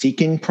was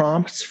seeking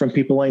prompts from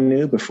people I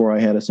knew before I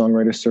had a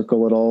songwriter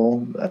circle at all.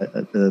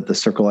 The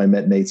circle I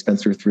met Nate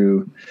Spencer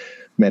through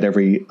met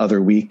every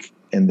other week,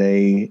 and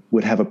they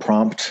would have a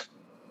prompt.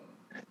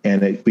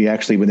 And we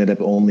actually would end up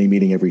only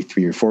meeting every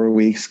 3 or 4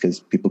 weeks because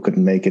people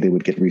couldn't make it. It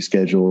would get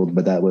rescheduled,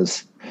 but that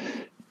was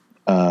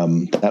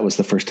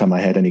the first time I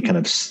had any kind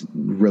of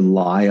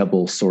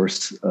reliable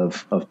source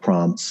of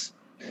prompts.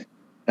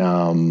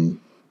 And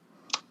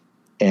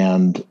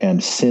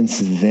since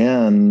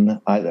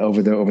then,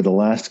 over the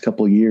last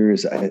couple of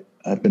years,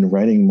 I've been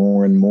writing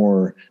more and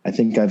more. I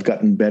think I've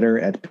gotten better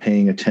at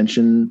paying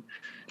attention,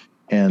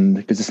 and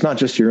because it's not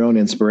just your own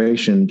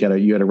inspiration, you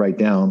got to write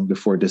down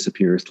before it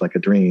disappears like a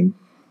dream.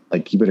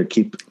 like you better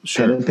keep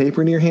pen and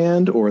paper in your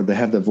hand, or they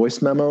have the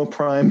voice memo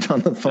primed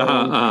on the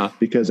phone,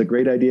 because a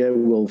great idea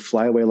will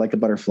fly away like a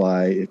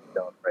butterfly if you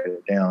don't write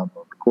it down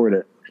or record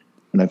it.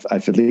 And I've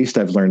at least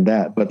learned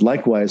that. But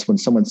likewise, when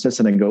someone sits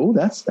in and go, oh,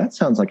 that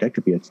sounds like that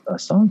could be a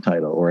song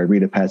title, or I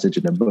read a passage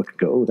in a book and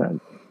go, oh, that'd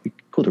be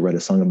cool to write a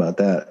song about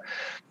that.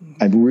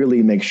 I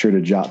really make sure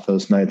to jot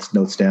those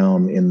notes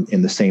down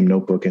in the same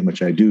notebook in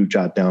which I do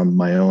jot down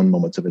my own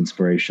moments of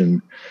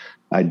inspiration.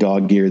 I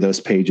dog ear those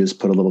pages,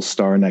 put a little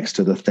star next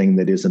to the thing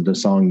that isn't a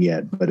song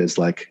yet, but is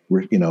like,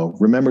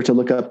 remember to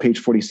look up page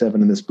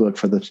 47 in this book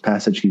for the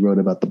passage he wrote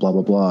about the blah,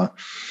 blah, blah.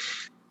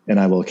 And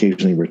I will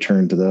occasionally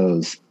return to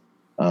those.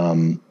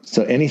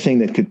 So anything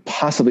that could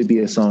possibly be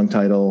a song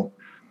title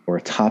or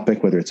a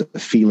topic, whether it's a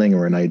feeling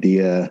or an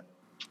idea,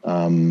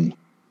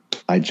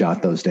 I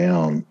jot those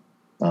down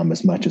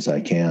as much as I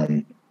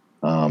can.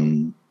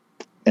 And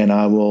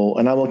I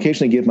will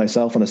occasionally give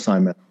myself an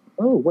assignment.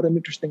 Oh, what an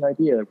interesting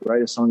idea.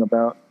 Write a song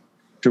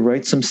to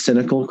write some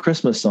cynical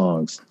Christmas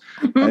songs.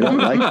 I don't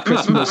like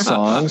Christmas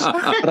songs,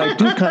 but I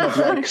do kind of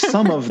like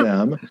some of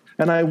them.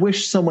 And I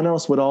wish someone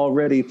else would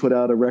already put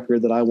out a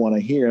record that I want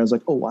to hear. And I was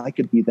like, oh, I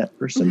could be that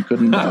person,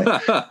 couldn't I?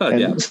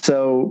 And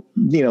so,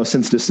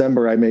 since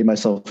December, I made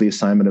myself the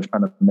assignment of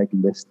trying to make a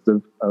list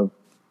of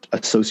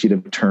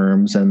associative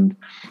terms and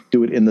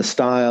do it in the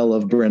style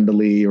of Brenda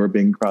Lee or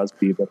Bing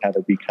Crosby, but have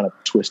it be kind of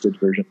a twisted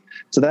version.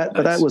 So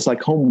that was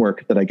like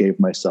homework that I gave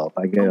myself.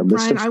 I gave a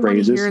list of phrases. I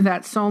want to hear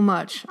that so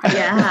much.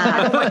 Yeah.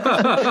 I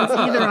don't like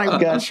either. I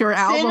got your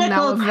album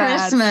now of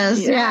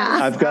Christmas. That. Yeah.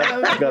 I've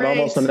got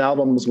almost an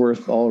album's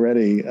worth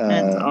already.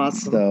 That's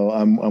awesome. So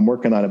I'm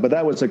working on it. But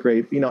that was a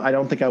great, I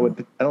don't think that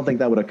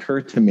would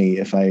occur to me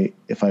if I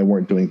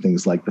weren't doing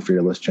things like the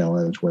Fearless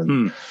Challenge,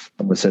 when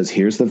someone says,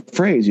 here's the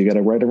phrase, you got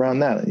to write around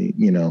that.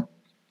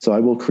 So I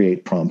will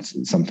create prompts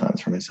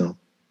sometimes for myself.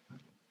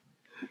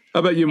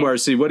 How about you,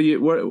 Marcy?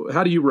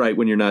 How do you write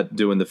when you're not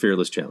doing the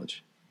Fearless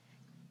Challenge?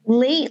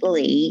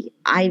 Lately,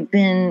 I've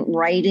been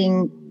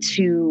writing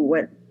to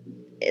what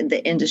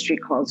the industry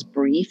calls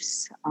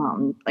briefs.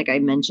 Like I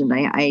mentioned,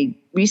 I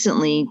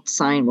recently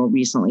signed,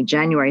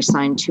 January,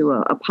 signed to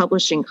a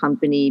publishing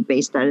company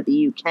based out of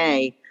the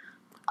UK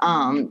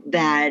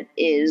that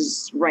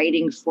is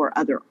writing for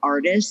other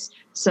artists.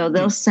 So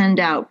they'll send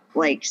out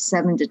like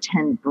 7 to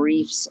 10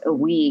 briefs a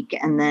week.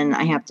 And then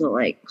I have to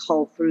like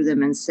cull through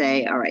them and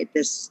say, all right,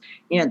 this,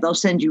 they'll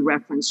send you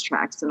reference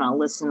tracks and I'll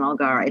listen and I'll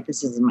go, all right,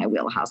 this is in my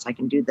wheelhouse. I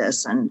can do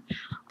this. And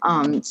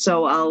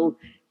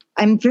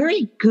I'm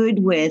very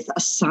good with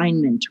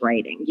assignment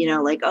writing,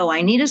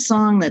 I need a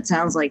song that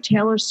sounds like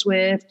Taylor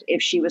Swift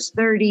if she was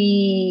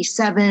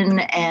 37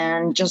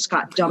 and just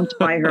got dumped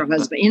by her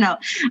husband.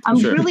 I'm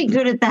really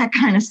good at that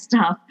kind of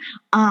stuff.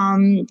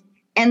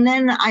 And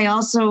then I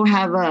also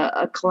have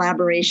a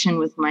collaboration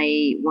with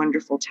my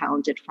wonderful,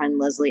 talented friend,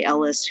 Leslie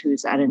Ellis,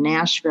 who's out of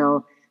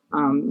Nashville.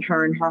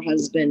 Her and her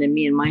husband and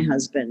me and my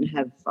husband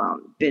have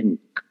been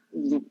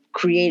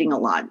creating a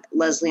lot.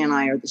 Leslie and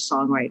I are the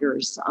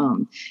songwriters.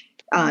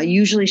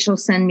 Usually she'll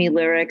send me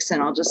lyrics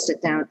and I'll just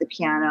sit down at the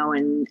piano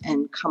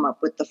and come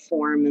up with the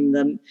form and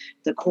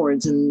the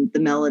chords and the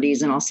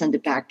melodies, and I'll send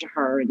it back to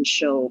her and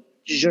she'll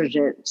zhuzh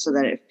it so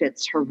that it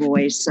fits her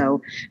voice.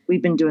 So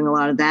we've been doing a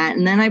lot of that.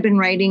 And then I've been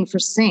writing for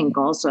sync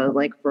also,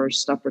 like for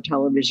stuff for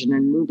television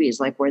and movies,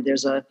 like where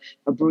there's a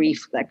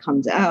brief that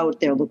comes out,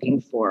 they're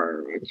looking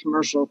for a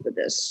commercial for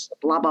this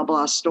blah, blah,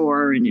 blah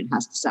store, and it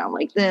has to sound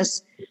like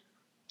this.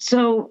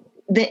 So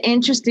the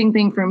interesting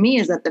thing for me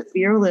is that the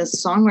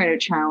Fearless Songwriter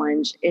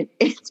Challenge,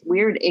 it's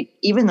weird.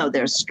 Even though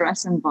there's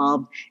stress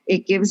involved,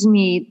 it gives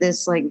me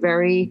this like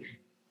very,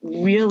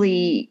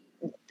 really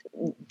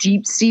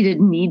deep-seated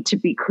need to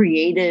be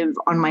creative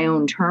on my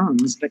own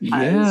terms,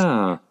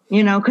 because,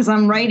 because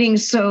I'm writing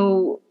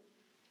so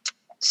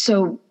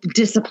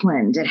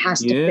disciplined. It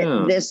has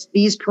to fit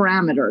these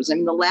parameters. I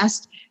mean, the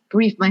last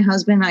brief my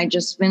husband and I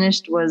just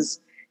finished was,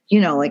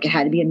 like it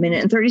had to be 1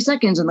 minute and 30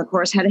 seconds, and the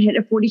chorus had to hit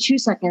at 42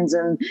 seconds,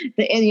 and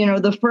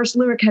the first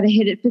lyric had to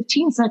hit at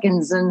 15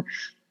 seconds, and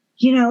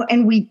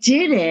and we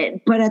did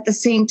it. But at the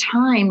same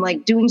time,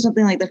 like doing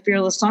something like the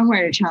Fearless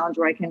Songwriter Challenge,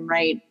 where I can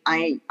write,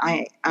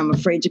 I'm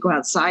afraid to go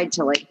outside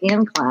to like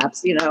hand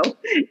claps,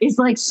 it's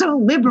like so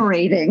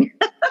liberating.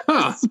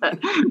 Huh.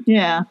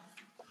 Yeah.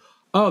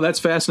 Oh, that's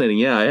fascinating.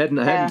 Yeah, I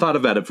hadn't thought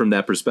about it from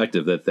that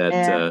perspective.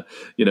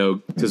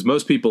 Because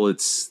most people,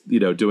 it's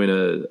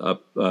doing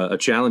a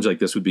challenge like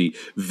this would be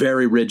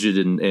very rigid,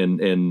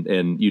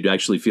 and you'd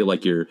actually feel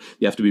like you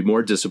have to be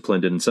more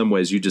disciplined. And in some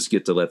ways, you just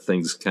get to let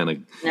things kind of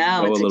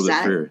go a little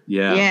bit freer.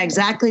 Yeah,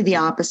 exactly the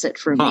opposite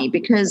for me.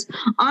 Because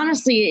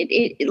honestly,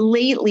 it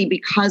lately,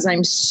 because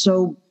I'm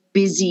so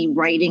busy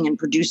writing and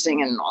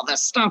producing and all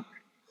this stuff,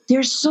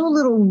 there's so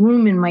little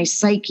room in my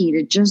psyche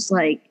to just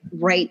like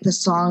write the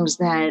songs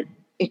that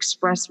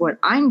express what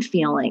I'm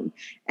feeling.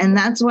 And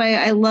that's why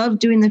I love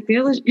doing the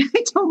Fearless.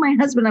 I told my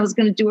husband I was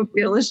going to do a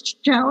Fearless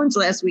Challenge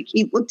last week.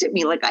 He looked at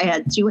me like I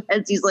had two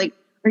heads. He's like,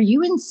 are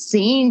you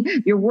insane?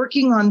 You're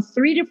working on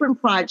 3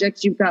 different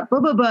projects. You've got blah,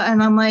 blah, blah.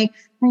 And I'm like,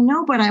 I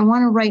know, but I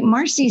want to write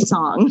Marcy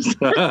songs. So,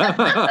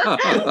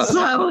 That's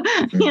so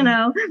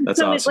awesome.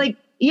 it's like,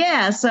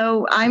 yeah.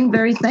 So I'm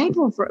very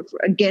thankful for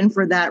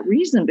that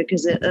reason,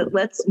 because it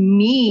lets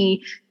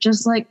me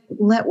just like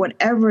let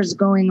whatever's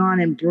going on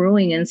and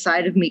brewing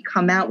inside of me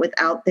come out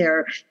without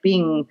there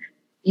being,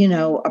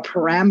 a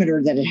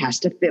parameter that it has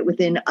to fit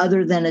within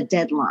other than a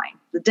deadline.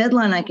 The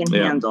deadline I can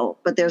handle,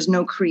 but there's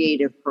no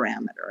creative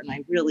parameter. And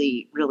I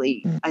really,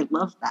 really, I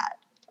love that.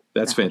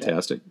 That's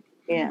fantastic.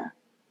 Yeah.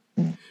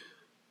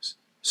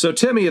 So,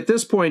 Timmy, at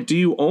this point, do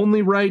you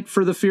only write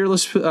for the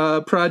Fearless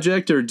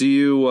project, or do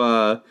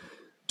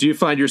you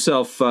find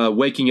yourself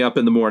waking up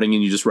in the morning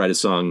and you just write a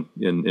song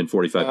in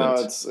 45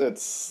 minutes?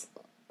 It's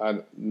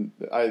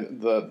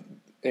the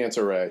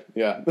answer A.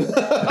 Yeah.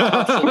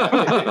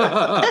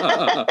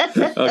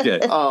 Okay.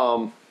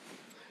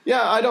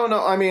 Yeah, I don't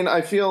know. I mean,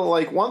 I feel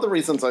like one of the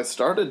reasons I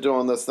started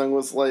doing this thing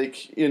was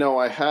like,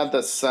 I had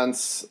this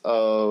sense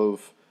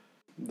of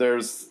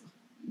there's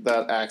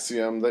that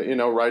axiom that,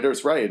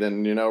 writers write,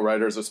 and,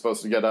 writers are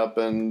supposed to get up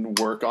and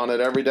work on it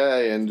every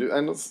day and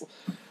it's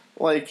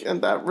like,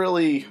 and that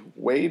really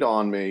weighed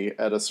on me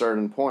at a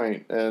certain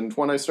point. And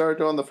when I started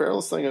doing the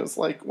Fearless thing, it was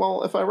like,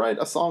 well, if I write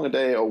a song a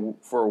day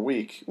for a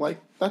week, like,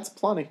 that's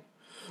plenty.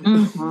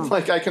 Mm-hmm.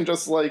 Like, I can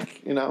just,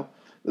 like,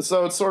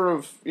 so it's sort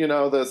of,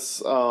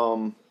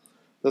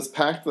 this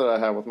pact that I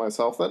have with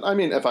myself that, I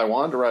mean, if I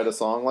wanted to write a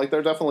song, like,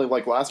 there definitely,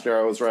 like, last year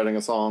I was writing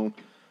a song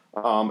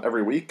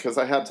every week because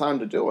I had time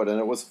to do it, and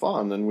it was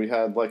fun, and we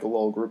had, like, a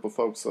little group of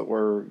folks that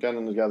were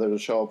getting together to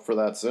show up for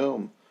that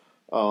Zoom.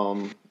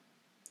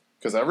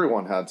 Because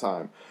everyone had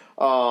time.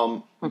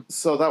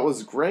 So that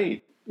was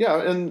great.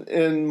 Yeah,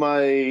 in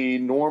my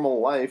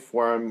normal life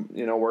where I'm,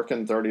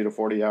 working 30 to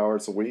 40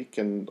 hours a week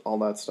and all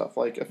that stuff,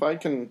 like if I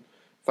can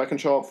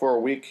show up for a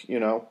week, 3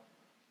 or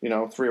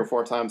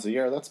 4 times a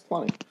year, that's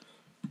plenty.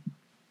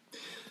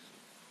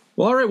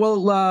 Well, all right.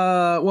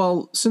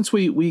 Well, since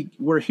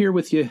we're here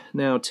with you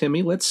now,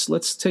 Timmy,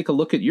 let's take a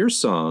look at your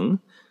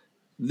song.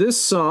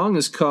 This song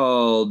is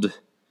called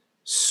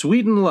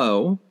Sweet and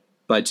Low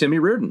by Timmy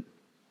Reardon.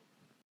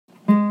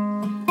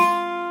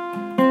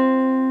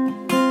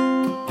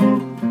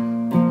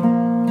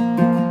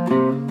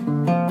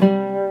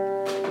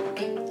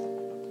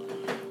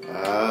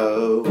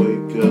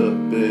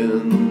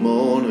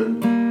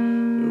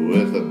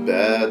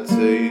 Bad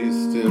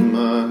taste in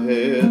my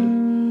head,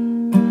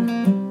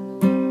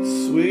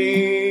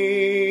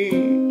 sweet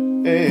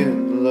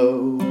and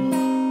low.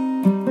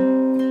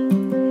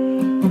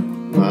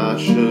 My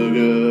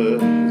sugar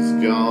has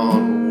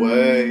gone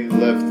away,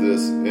 left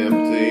this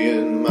empty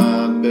in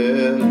my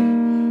bed,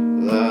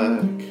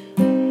 like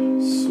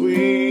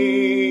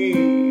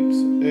sweet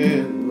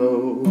and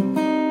low.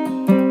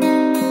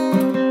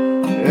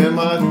 And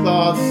my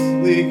thoughts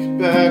leak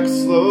back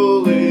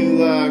slowly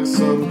like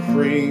some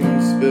cream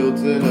built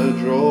in a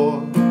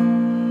drawer,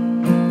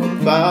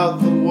 about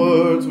the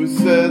words we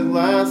said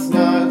last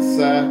night,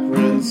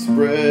 saccharine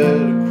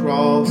spread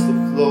across the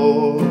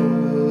floor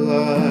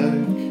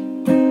like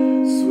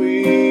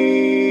sweet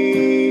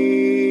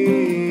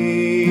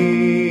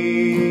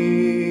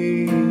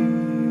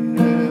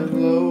and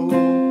low.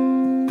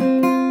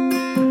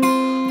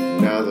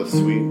 Now the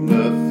sweet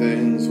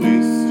nothings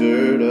we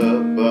stirred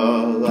up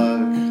are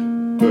like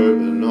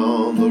bourbon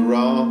on the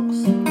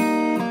rocks,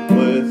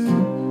 with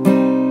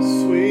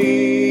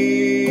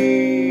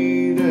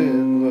sweet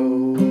and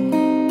low,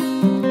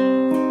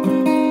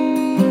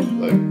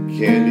 like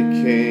candy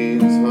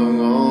canes hung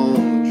on the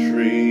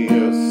tree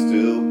are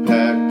still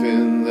packed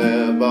in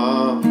their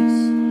box,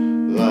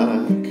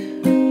 like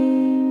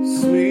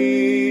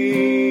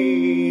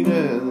sweet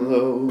and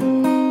low.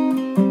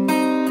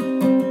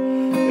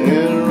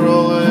 And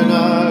rolling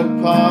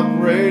eyed pop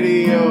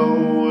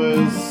radio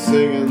is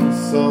singing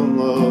some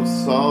love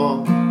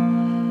song,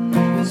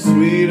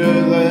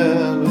 sweeter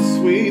than a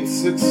sweet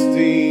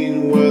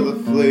 16, where the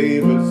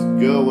flavor's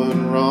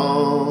going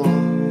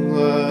wrong,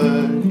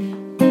 like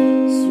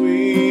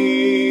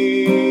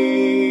sweet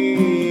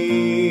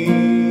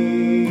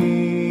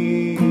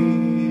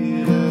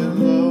and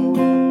low.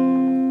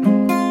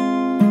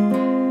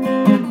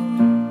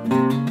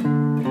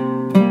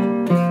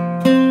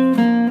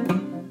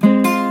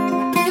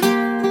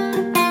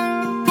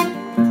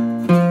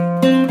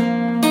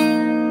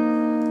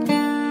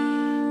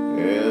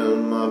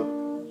 And my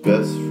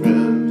best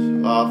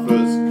friend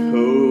offers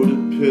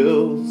coded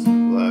pills,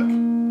 like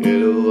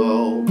it'll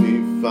all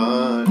be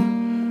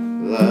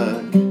fine,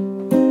 like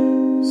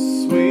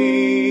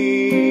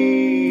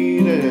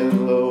sweet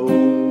and low,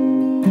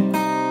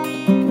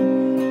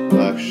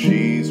 like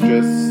she's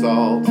just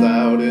salt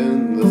out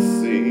in the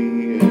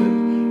sea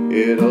and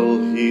it'll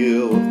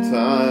heal with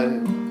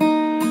time,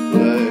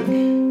 like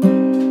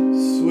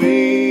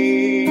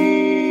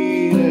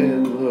sweet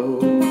and low.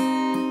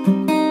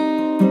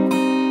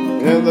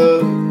 And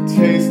the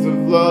taste of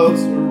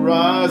love's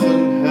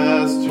horizon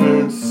has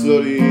turned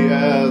sooty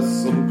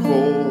as some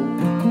coal.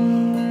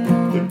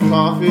 The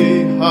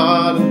coffee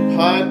hot and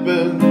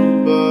piping,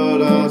 but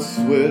but I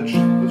switched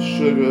the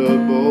sugar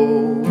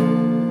bowl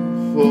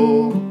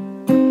for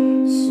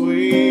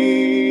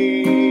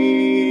sweet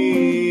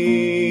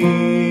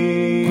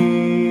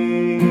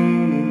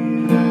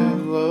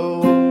and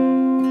low.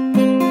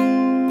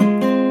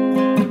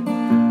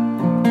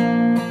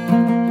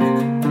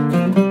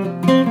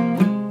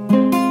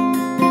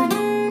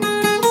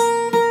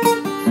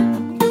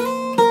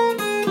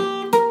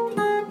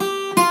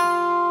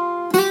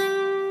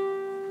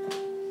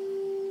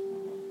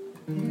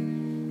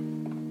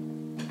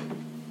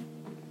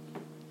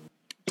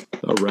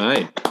 All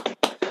right.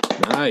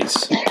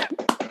 Nice.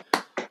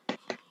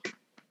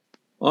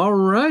 All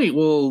right.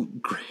 Well,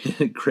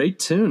 great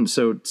tune.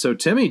 So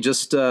Timmy,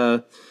 just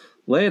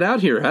lay it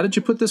out here. How did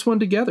you put this one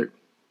together?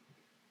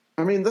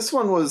 I mean, this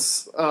one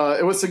was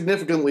it was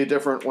significantly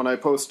different when I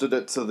posted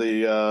it to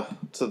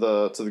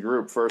the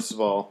group. First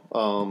of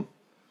all,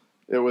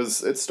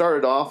 it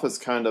started off as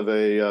kind of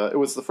it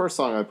was the first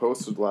song I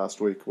posted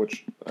last week,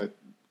 which I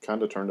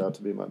kind of turned out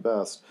to be my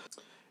best.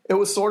 It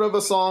was sort of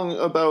a song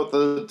about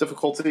the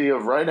difficulty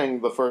of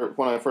writing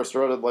when I first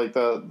wrote it. Like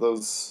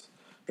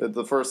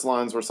the first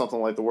lines were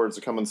something like, "The words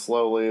are coming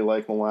slowly,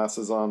 like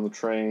molasses on the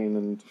train,"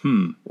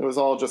 and it was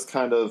all just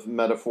kind of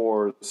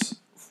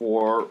metaphors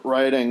for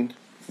writing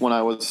when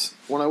I was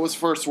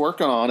first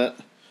working on it.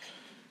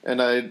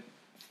 And I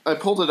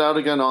pulled it out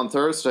again on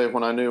Thursday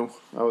when I knew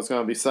I was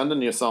going to be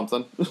sending you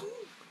something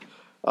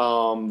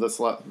this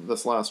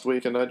last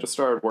week, and I just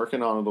started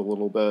working on it a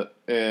little bit,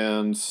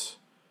 and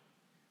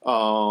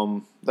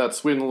that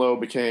Sweet and Low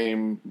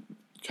became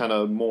kind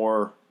of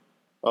more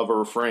of a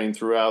refrain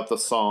throughout the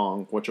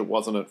song, which it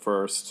wasn't at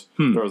first.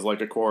 There was like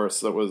a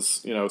chorus that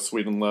was,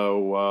 sweet and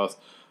low,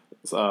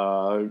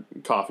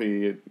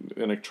 coffee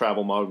in a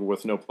travel mug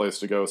with no place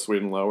to go,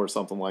 sweet and low, or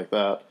something like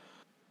that.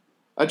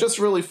 I just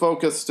really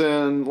focused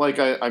in, like,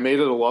 I made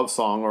it a love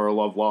song or a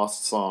love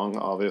lost song,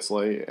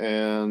 obviously,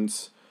 and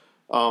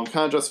kind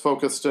of just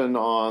focused in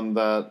on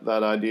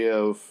that idea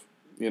of,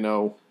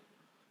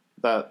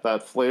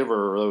 that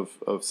flavor of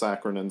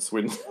saccharin and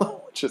sweet and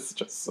low, which is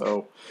just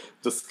so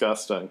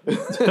disgusting.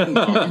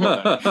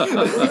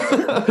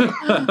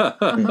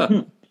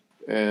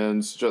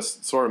 And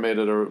just sort of made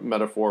it a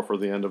metaphor for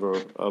the end of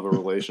a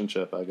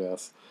relationship, I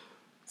guess.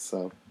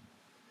 So,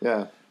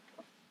 yeah.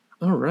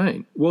 All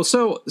right. Well,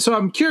 so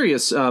I'm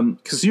curious,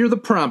 because you're the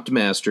prompt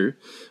master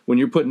when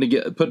you're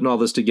putting all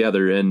this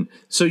together, and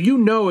so you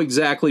know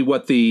exactly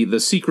what the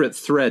secret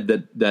thread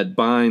that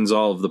binds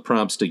all of the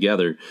prompts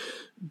together.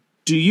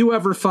 Do you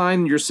ever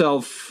find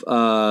yourself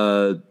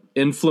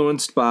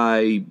influenced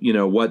by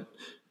what,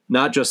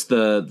 not just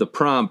the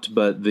prompt,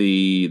 but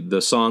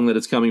the song that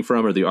it's coming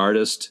from or the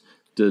artist?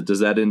 Does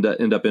that end up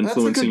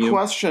influencing you? That's a good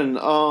question.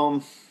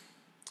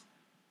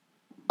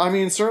 I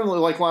mean, certainly,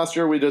 like last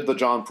year we did the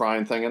John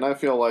Prine thing, and I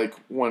feel like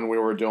when we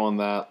were doing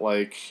that,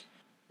 like,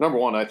 number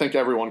one, I think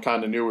everyone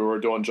kind of knew we were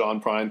doing John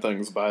Prine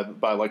things by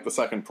like the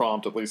second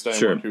prompt, at least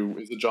anyone who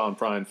is a John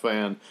Prine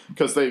fan,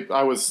 because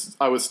I was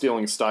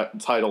stealing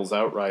titles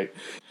outright.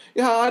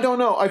 Yeah, I don't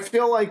know. I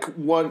feel like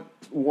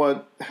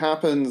what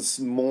happens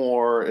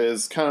more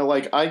is kind of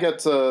like I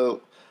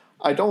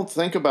don't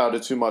think about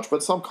it too much,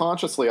 but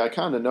subconsciously I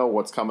kind of know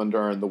what's coming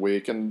during the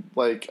week, and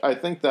like I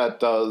think that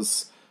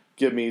does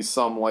give me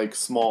some like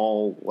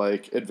small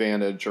like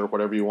advantage or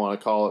whatever you want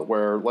to call it,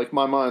 where like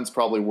my mind's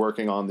probably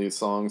working on these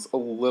songs a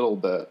little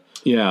bit.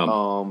 Yeah.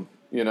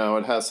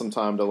 It has some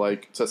time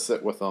to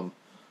sit with them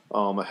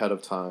ahead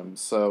of time.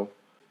 So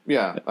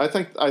yeah, I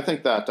think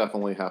that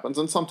definitely happens.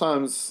 And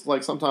sometimes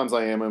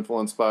I am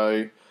influenced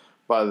by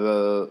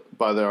the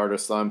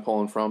artist I'm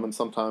pulling from, and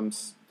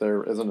sometimes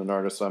there isn't an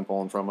artist I'm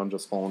pulling from. I'm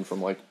just pulling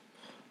from like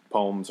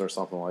poems or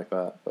something like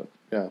that. But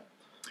yeah.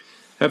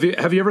 Have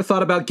you ever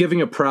thought about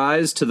giving a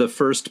prize to the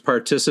first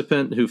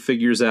participant who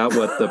figures out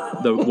what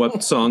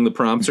what song the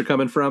prompts are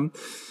coming from?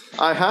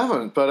 I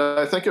haven't, but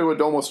I think it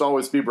would almost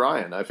always be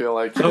Brian. I feel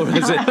like. Oh,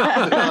 is it?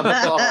 I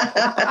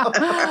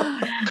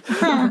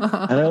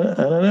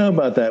don't know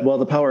about that. Well,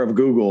 the power of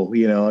Google,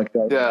 Yeah.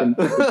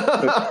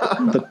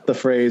 the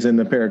phrase in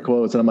the pair of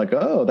quotes, and I'm like,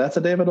 oh, that's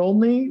a David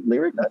Oldney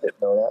lyric? I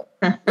didn't know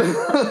that.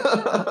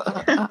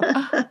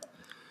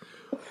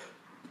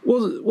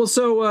 Well,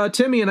 so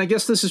Timmy, and I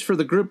guess this is for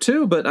the group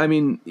too, but I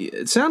mean,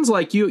 it sounds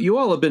like you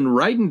all have been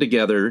writing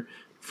together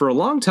for a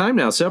long time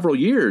now, several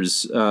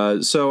years.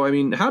 So, I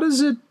mean, how does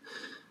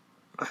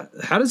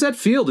that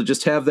feel to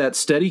just have that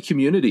steady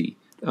community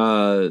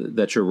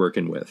that you're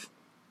working with?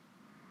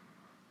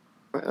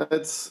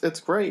 It's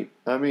great.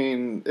 I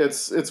mean,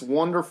 it's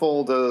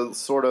wonderful to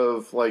sort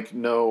of like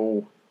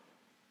know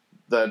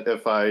that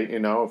if I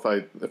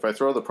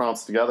throw the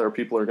prompts together,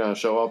 people are going to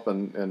show up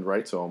and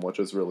write to them, which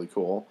is really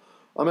cool.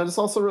 I mean, it's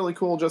also really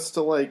cool just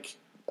to like,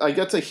 I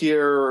get to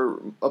hear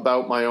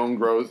about my own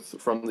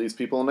growth from these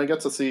people, and I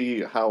get to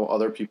see how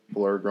other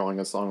people are growing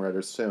as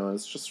songwriters too. And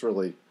it's just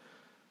really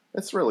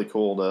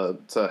cool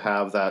to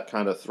have that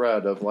kind of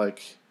thread of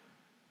like,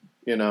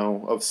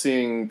 of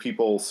seeing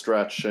people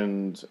stretch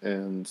and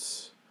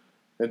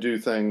do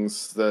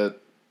things that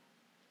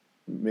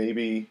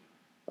maybe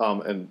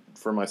And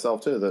for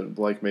myself too, that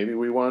like maybe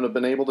we wouldn't have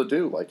been able to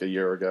do like a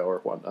year ago or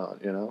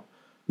whatnot, you know?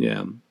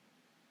 Yeah.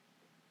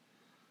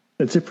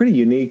 It's a pretty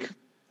unique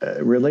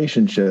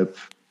relationship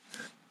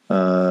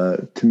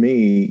to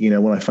me. You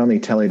know, when I finally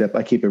tallied up,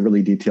 I keep a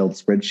really detailed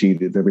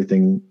spreadsheet of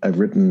everything I've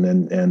written,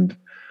 and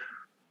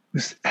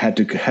had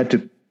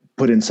to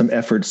put in some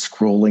effort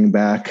scrolling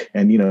back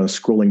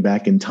scrolling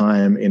back in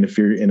time. And if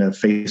you're in a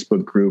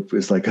Facebook group,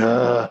 it's like,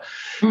 scroll,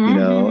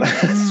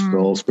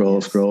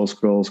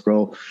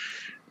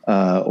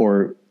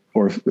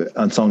 or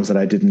on songs that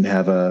I didn't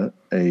have a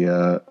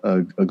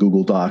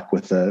Google Doc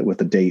with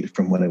a date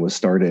from when it was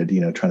started,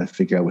 you know, trying to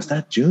figure out, was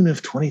that June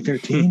of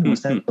 2013?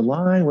 Was that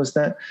July? Was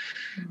that,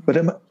 but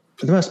there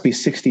must be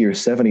 60 or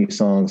 70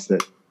 songs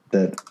that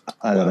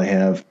I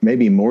have,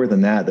 maybe more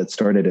than that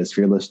started as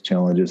Fearless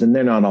challenges, and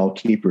they're not all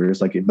keepers.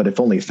 Like, but if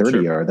only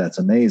 30 are, that's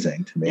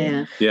amazing to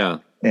me. Yeah.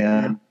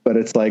 But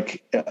it's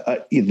like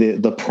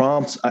the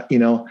prompts, you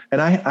know,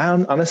 and I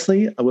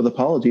honestly, with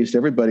apologies to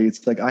everybody,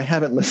 it's like, I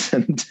haven't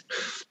listened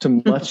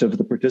to much of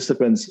the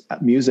participants'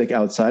 music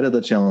outside of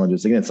the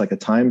challenges. Again, it's like a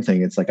time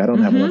thing. It's like, I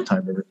don't have enough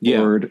time to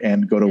record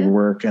and go to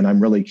work, and I'm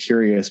really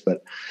curious,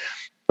 but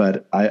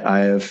I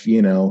have,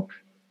 you know,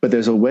 but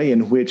there's a way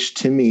in which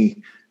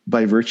Timmy,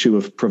 by virtue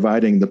of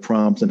providing the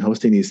prompts and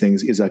hosting these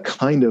things, is a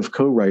kind of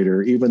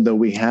co-writer, even though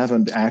we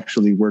haven't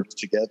actually worked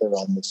together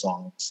on the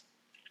songs.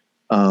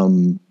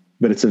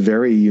 But it's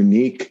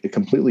a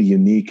completely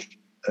unique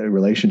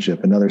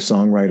relationship. Another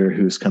songwriter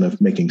who's kind of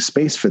making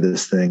space for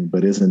this thing,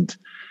 but isn't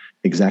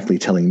exactly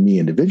telling me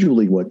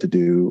individually what to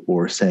do,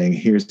 or saying,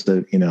 here's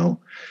the, you know,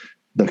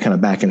 the kind of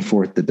back and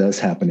forth that does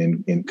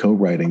happen in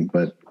co-writing,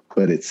 but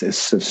it's a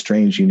sort of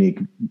strange, unique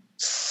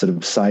sort of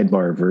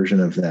sidebar version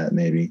of that,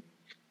 maybe.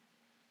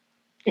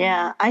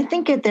 Yeah, I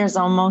think there's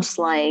almost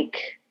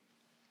like,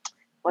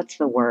 what's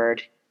the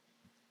word?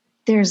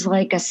 There's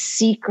like a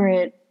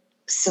secret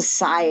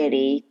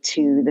society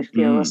to the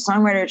Fearless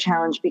Songwriter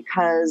Challenge,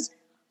 because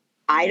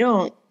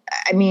other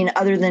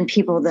than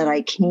people that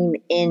I came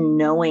in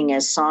knowing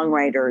as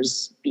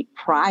songwriters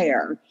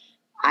prior,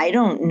 I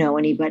don't know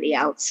anybody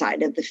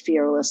outside of the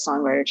Fearless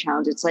Songwriter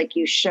Challenge. It's like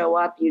you show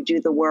up, you do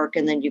the work,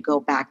 and then you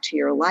go back to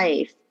your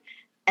life.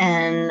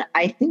 And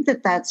I think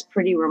that that's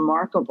pretty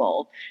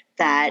remarkable,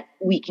 that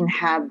we can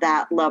have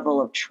that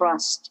level of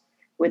trust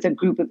with a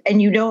group of,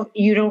 and you don't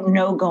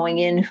know going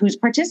in who's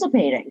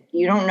participating.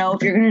 You don't know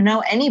if you're going to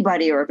know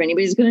anybody or if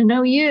anybody's going to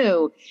know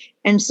you.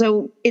 And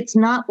so it's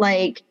not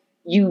like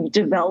you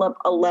develop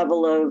a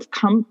level of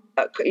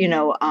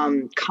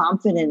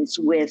confidence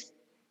with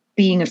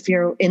being a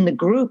fear in the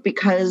group,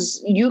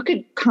 because you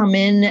could come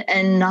in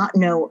and not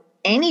know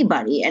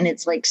anybody, and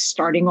it's like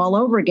starting all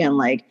over again.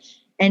 Like,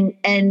 and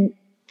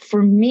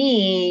for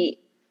me,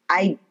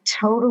 I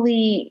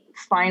totally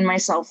find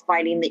myself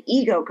fighting the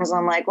ego, because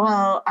I'm like,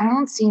 well, I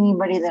don't see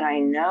anybody that I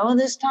know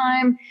this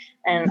time,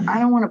 and I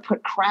don't want to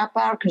put crap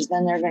out because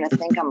then they're going to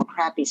think I'm a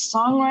crappy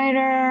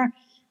songwriter.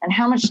 And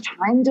how much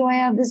time do I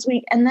have this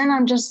week? And then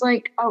I'm just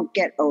like, oh,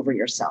 get over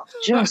yourself.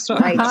 Just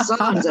write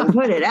songs and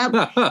put it out.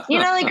 You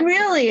know, like,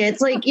 really, it's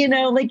like, you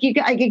know, like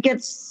I could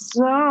get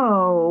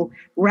so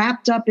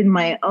wrapped up in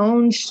my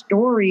own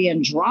story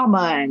and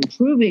drama and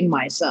proving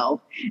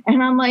myself.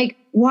 And I'm like,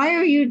 why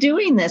are you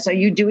doing this? Are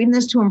you doing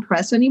this to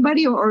impress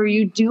anybody, or are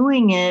you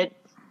doing it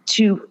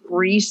to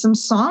free some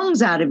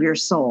songs out of your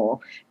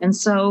soul? And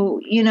so,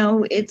 you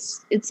know,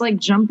 it's like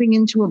jumping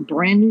into a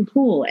brand new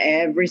pool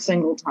every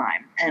single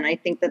time. And I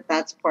think that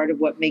that's part of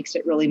what makes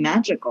it really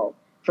magical,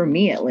 for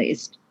me at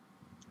least.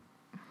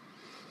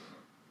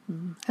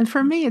 And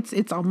for me,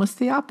 it's almost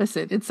the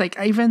opposite. It's like,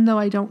 even though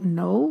I don't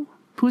know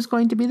who's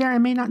going to be there, I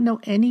may not know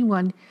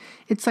anyone,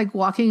 it's like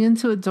walking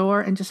into a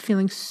door and just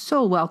feeling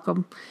so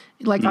welcome.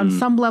 Like on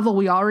some level,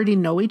 we already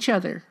know each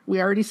other.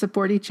 We already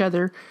support each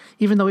other,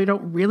 even though we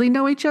don't really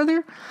know each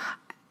other.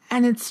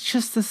 And it's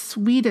just the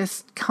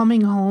sweetest coming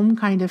home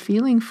kind of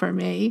feeling for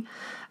me.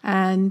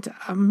 And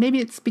maybe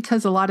it's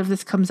because a lot of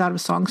this comes out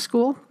of song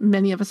school.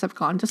 Many of us have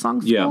gone to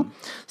song school. Yeah.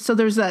 So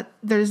there's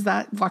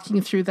that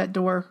walking through that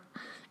door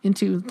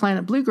into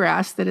Planet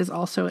Bluegrass that is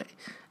also,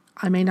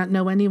 I may not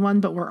know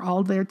anyone, but we're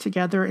all there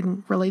together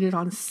and related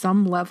on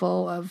some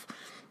level of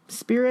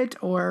spirit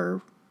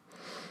or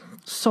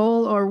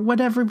soul or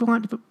whatever we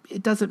want, but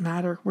it doesn't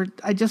matter.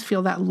 I just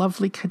feel that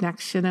lovely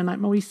connection, and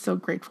I'm always so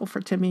grateful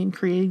for Timmy and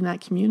creating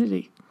that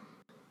community.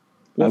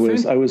 Well,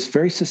 I was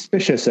very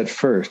suspicious at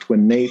first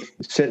when Nate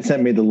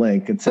sent me the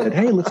link and said,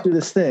 hey, let's do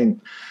this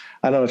thing.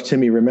 I don't know if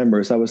Timmy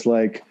remembers. I was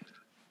like,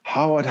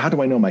 how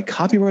do I know my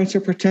copyrights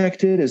are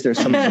protected? Is there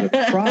some sort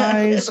of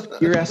prize?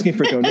 You're asking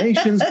for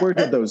donations. Where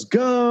did those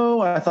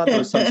go? I thought it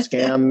was some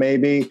scam,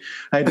 maybe.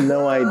 I had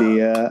no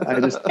idea.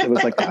 It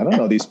was like, I don't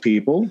know these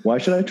people. Why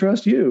should I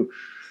trust you?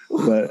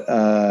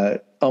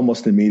 But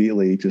almost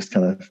immediately just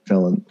kind of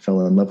fell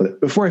in love with it.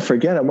 Before I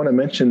forget, I want to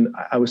mention,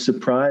 I was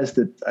surprised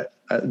that,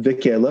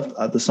 Vicky, I loved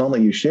the song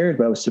that you shared,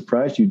 but I was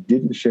surprised you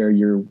didn't share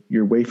your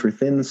Wafer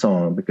Thin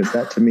song, because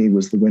that to me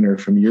was the winner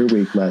from your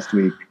week last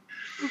week.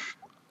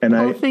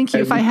 And thank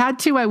you. If I had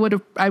to, I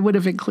would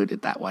have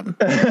included that one.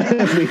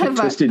 We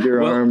twisted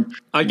your arm.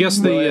 I guess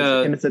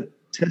and it's a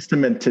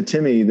testament to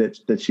Timmy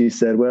that she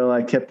said, well,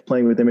 I kept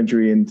playing with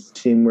imagery and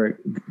seeing where it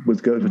was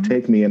going to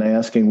take me, and I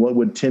asking what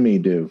would Timmy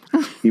do,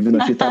 even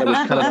though she thought it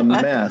was kind of a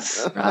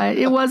mess. Right,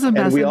 it was a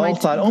mess. And we all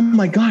thought, oh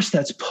my gosh,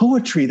 that's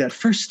poetry. That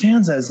first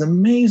stanza is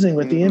amazing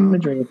with the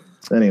imagery.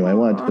 Anyway, I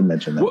wanted to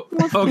mention that.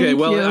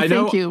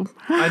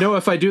 I know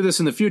if I do this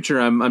in the future,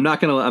 I'm not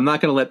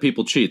gonna let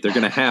people cheat. They're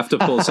gonna have to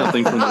pull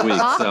something from the week.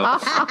 So,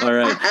 all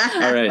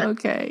right,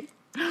 okay.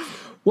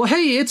 Well,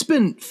 hey, it's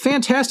been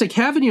fantastic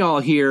having you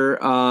all here.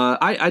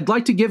 I'd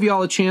like to give you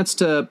all a chance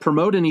to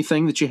promote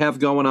anything that you have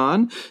going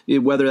on,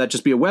 whether that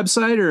just be a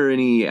website or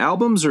any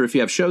albums, or if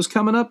you have shows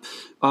coming up.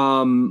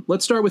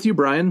 Let's start with you,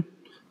 Brian.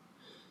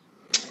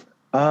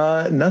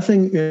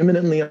 Nothing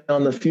imminently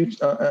on the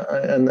future,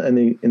 in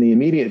the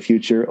immediate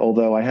future.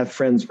 Although I have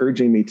friends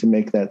urging me to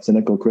make that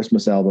Cynical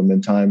Christmas album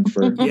in time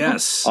for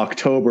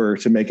October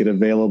to make it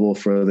available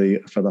for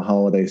the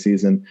holiday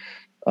season.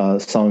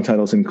 Song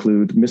titles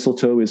include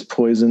 "Mistletoe is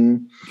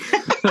Poison,"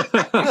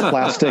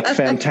 "Plastic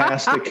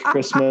Fantastic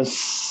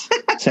Christmas,"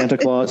 "Santa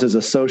Claus is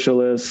a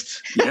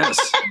Socialist," yes,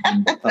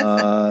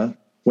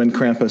 "When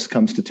Krampus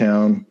Comes to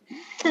Town."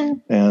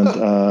 And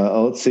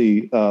let's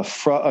see,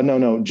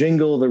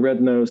 Jingle the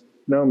Red-Nosed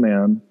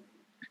Snowman,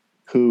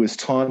 who is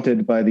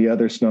taunted by the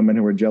other snowmen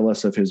who are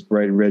jealous of his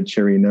bright red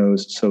cherry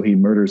nose, so he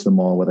murders them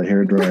all with a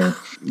hairdryer.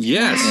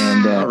 Yes,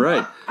 and, all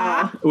right,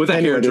 with a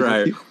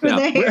hairdryer. With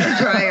a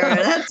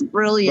hairdryer, that's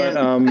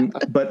brilliant.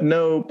 But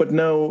no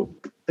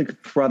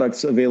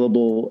products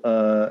available.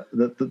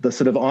 The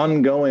sort of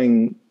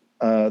ongoing.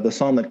 The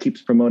song that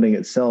keeps promoting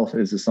itself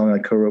is a song I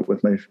co-wrote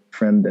with my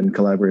friend and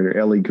collaborator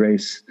Ellie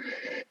Grace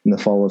in the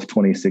fall of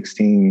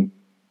 2016,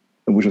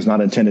 which was not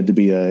intended to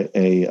be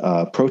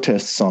a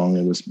protest song.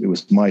 It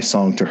was my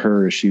song to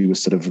her as she was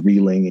sort of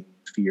reeling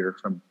fear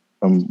from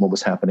what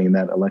was happening in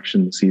that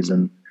election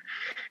season.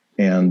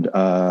 And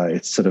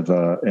it's sort of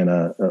in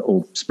a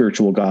old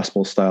spiritual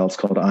gospel style. It's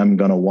called "I'm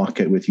Gonna Walk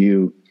It With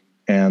You."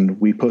 And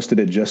we posted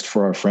it just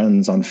for our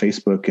friends on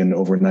Facebook, and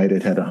overnight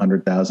it had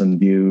 100,000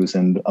 views.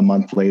 And a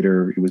month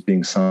later, it was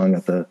being sung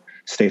at the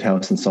State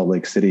House in Salt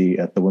Lake City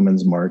at the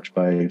Women's March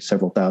by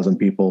several thousand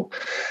people.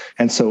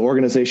 And so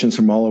organizations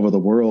from all over the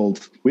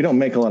world, we don't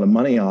make a lot of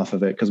money off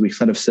of it because we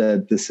kind of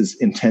said this is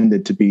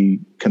intended to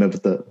be kind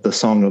of the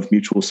song of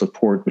mutual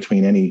support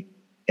between any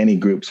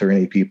groups or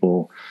any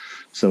people.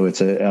 So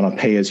it's on a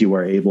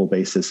pay-as-you-are-able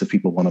basis if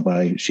people want to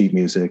buy sheet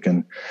music.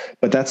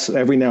 But that's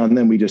every now and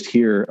then we just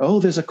hear, oh,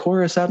 there's a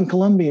chorus out in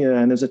Colombia,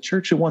 and there's a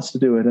church who wants to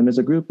do it, and there's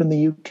a group in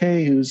the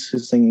UK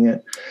who's singing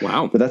it.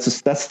 Wow! But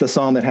that's the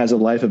song that has a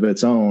life of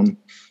its own.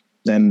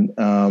 And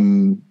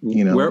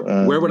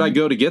where would I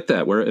go to get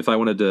that? Where if I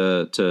wanted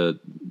to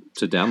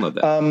download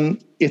that?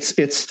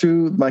 It's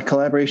through my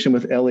collaboration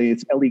with Ellie.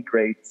 It's Ellie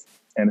Grace,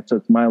 and so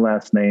it's my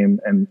last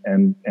name and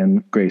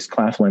Grace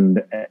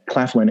Claflin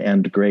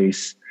and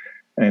Grace.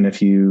 And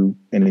if you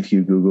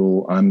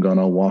Google "I'm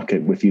gonna walk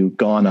it with you,"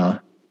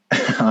 I'm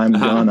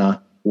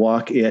gonna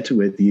walk it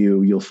with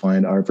you, you'll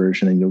find our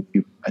version, and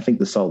I think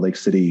the Salt Lake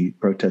City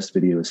protest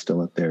video is still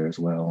up there as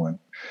well.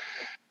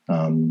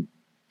 And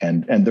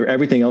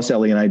everything else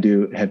Ellie and I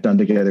have done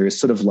together is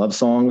sort of love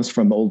songs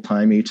from old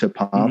timey to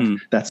pop. Mm-hmm.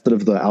 That's sort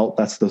of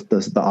that's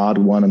the odd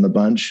one in the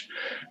bunch,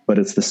 but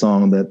it's the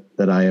song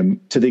that I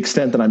am, to the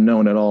extent that I'm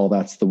known at all,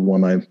 that's the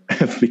one I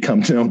have become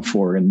known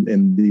for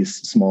in these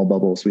small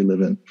bubbles we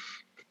live in.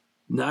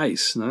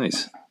 Nice.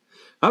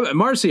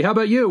 Marcy, how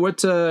about you? Where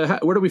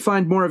do we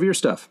find more of your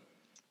stuff?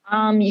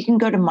 You can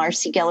go to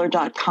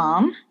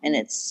marcygeller.com, and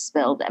it's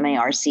spelled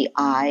MARCI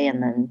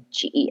and then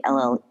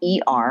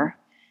GELLER.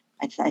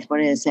 What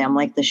did I say? I'm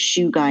like the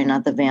shoe guy,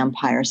 not the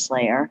vampire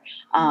slayer.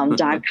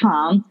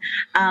 .com.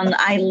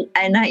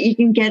 You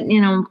can get,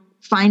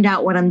 find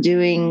out what I'm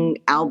doing,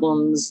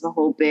 albums, the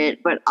whole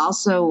bit. But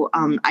also,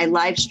 I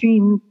live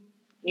stream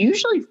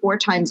usually 4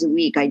 times a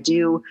week. I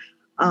do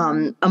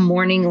a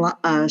morning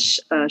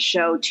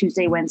show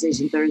Tuesday, Wednesdays,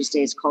 and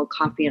Thursdays called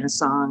Coffee and a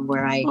Song,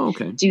 where I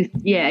do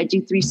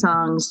 3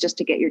 songs just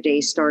to get your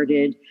day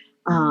started.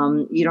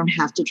 You don't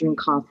have to drink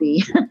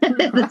coffee.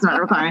 That's not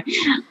a requirement.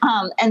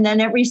 And then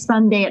every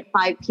Sunday at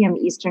 5 p.m.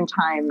 Eastern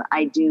time,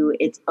 I do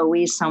It's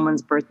Always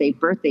Someone's Birthday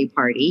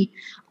party,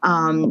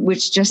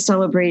 which just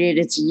celebrated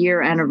its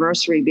year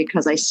anniversary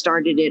because I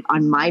started it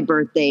on my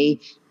birthday,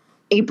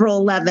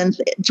 April 11th,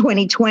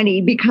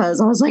 2020,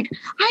 because I was like,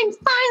 I'm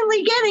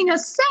finally getting a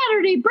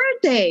Saturday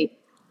birthday.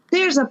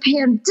 There's a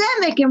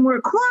pandemic and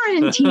we're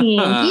quarantined.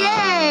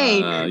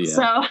 Yay. Yeah.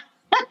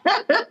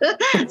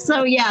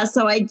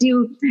 So I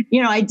do,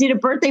 I did a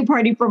birthday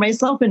party for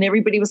myself and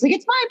everybody was like,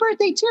 it's my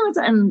birthday too.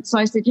 And so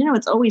I said,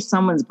 it's always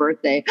someone's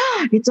birthday.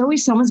 It's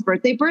always someone's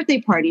birthday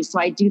party.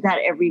 So I do that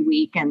every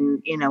week.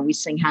 And, we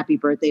sing happy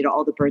birthday to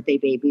all the birthday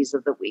babies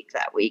of the week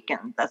that week.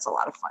 And that's a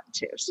lot of fun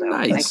too. So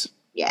nice.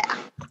 Yeah.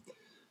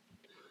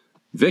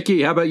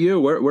 Vicki, how about you?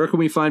 Where can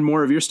we find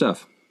more of your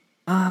stuff?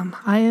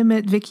 I am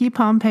at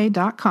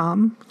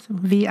VickiPompey.com. So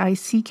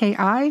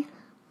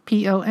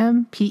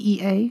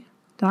VICKIPOMPEA.com.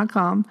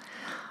 fearlesschild.com.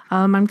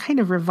 I'm kind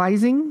of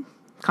revising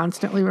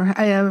constantly.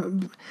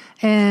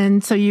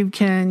 And so you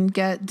can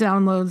get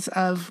downloads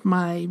of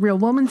my Real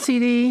Woman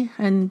CD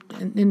and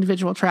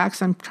individual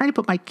tracks. I'm trying to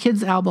put my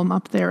kids' album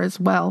up there as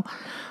well.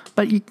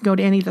 But you can go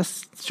to any of the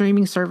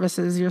streaming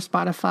services, your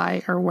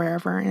Spotify or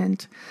wherever,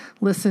 and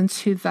listen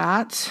to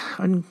that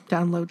and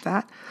download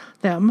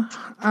them.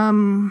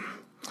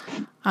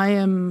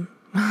 I'm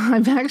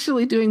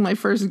actually doing my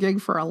first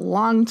gig for a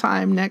long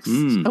time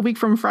a week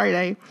from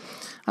Friday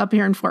up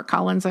here in Fort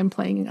Collins. I'm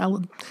playing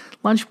a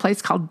lunch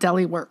place called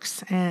Deli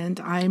Works, and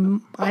I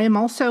am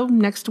also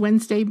next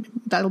Wednesday.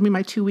 That'll be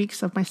my 2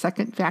 weeks of my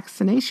second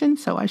vaccination,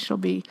 so I shall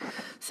be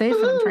safe.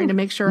 And I'm trying to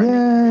make sure I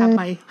have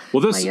my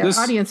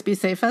audience be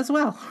safe as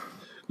well.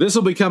 This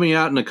will be coming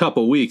out in a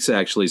couple weeks,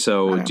 actually.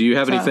 So, do you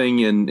have anything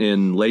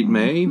in late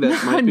May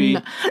that might be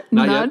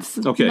not yet?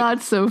 Okay,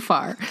 not so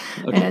far.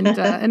 Okay.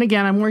 And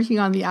again, I'm working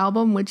on the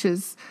album, which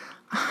is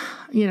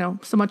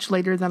so much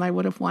later than I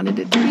would have wanted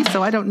it to be.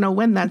 So I don't know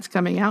when that's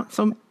coming out.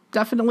 So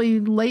definitely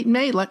late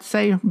May. Let's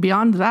say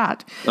beyond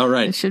that. All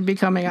right, it should be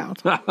coming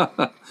out.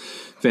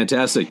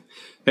 Fantastic.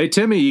 Hey,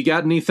 Timmy, you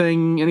got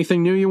anything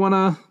new you want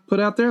to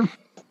put out there?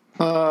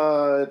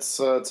 It's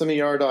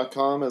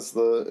timmyyar.com is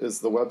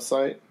the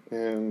website,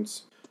 and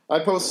I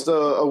post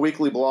a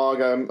weekly blog.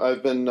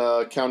 I've been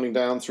counting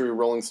down through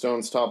Rolling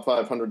Stone's top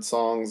 500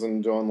 songs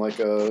and doing like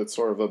a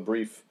sort of a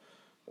brief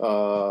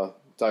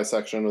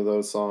dissection of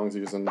those songs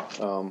using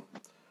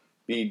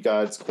Bead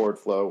Guide's chord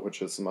flow,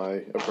 which is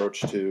my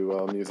approach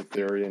to music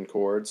theory and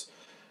chords.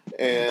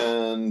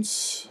 And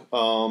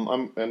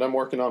I'm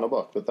working on a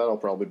book, but that'll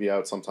probably be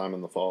out sometime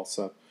in the fall.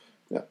 So,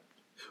 yeah.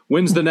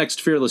 When's the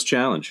next Fearless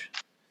Challenge?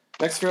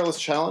 Next Fearless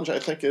Challenge, I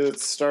think it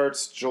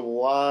starts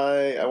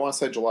July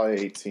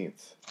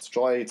 18th. It's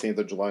July 18th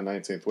or July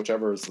 19th,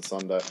 whichever is the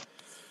Sunday.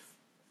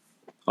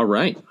 All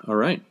right.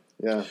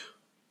 Yeah.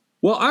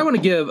 Well, I want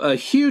to give a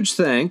huge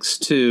thanks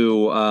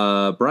to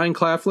Brian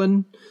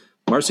Claflin,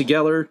 Marcy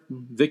Geller,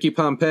 Vicky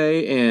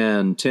Pompey,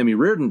 and Timmy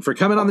Reardon for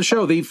coming on the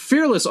show. The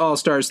Fearless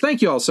All-Stars.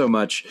 Thank you all so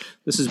much.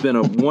 This has been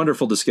a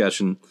wonderful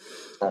discussion.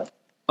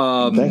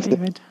 Thanks,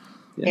 David.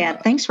 Yeah,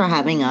 thanks for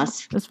having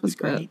us. This was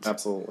great.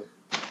 Absolutely.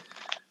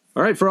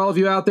 All right, for all of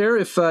you out there,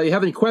 if you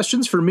have any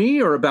questions for me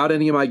or about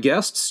any of my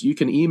guests, you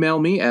can email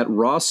me at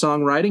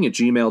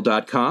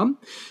rawsongwriting@gmail.com.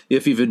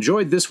 If you've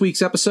enjoyed this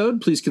week's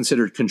episode, please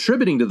consider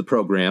contributing to the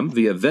program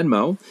via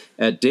Venmo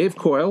at Dave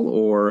Coyle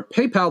or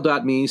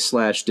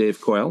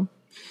paypal.me/Dave Coyle.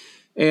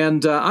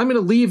 And I'm going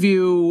to leave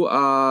you,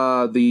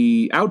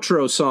 the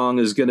outro song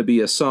is going to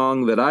be a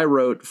song that I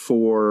wrote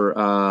for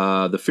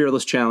the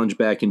Fearless Challenge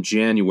back in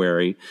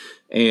January.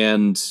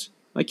 And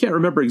I can't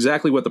remember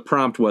exactly what the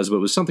prompt was, but it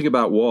was something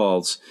about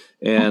walls.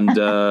 And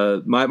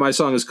my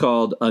song is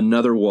called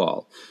Another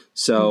Wall.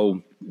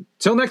 So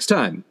till next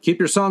time, keep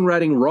your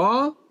songwriting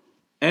raw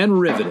and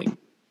riveting.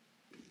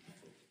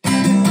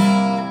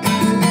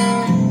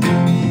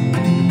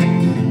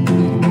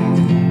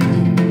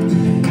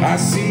 I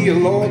see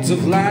lords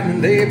of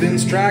lightning, they've been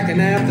striking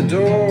at the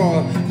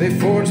door. They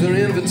forge their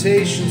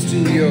invitations to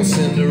your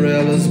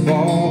Cinderella's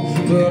ball.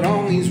 Put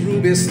on these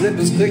ruby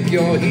slippers, click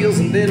your heels,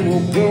 and then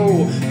we'll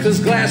go. 'Cause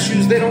glass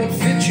shoes, they don't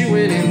fit you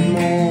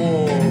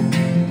anymore.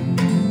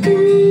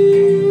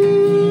 Ooh-wee.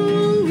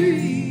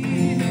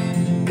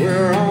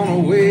 We're on our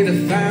way to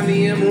find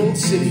the Emerald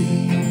City.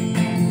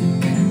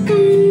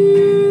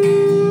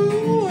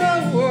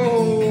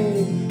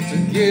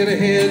 Get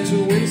ahead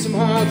to win some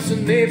hearts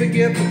and maybe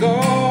get the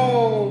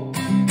goal.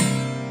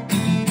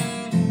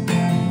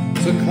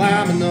 To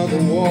climb another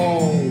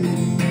wall.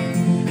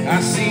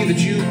 I see that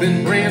you've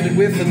been branded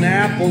with an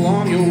apple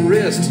on your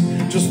wrist.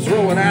 Just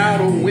throw it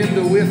out a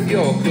window with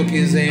your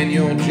cookies and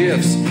your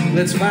gifs.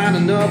 Let's find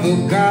another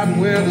garden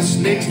where the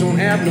snakes don't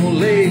have no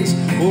legs.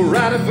 We'll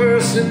write a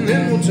verse and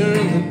then we'll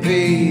turn the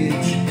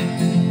page.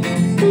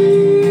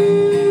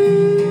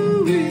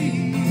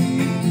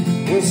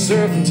 We'll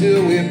surf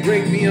until we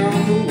break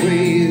beyond the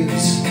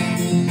waves.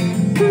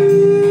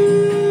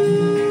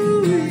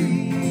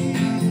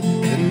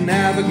 And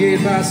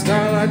navigate by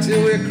starlight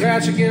till we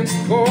crash against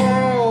the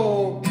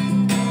coral.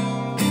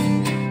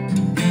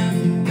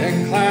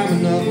 And climb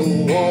another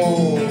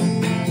wall.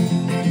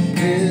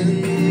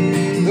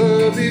 In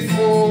the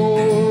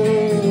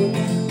before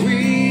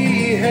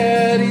we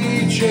had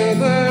each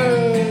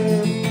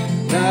other.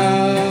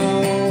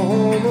 Now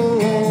home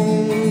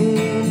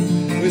alone.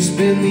 We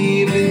spend the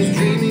evenings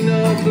dreaming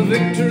of the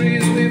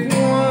victories we've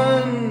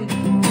won.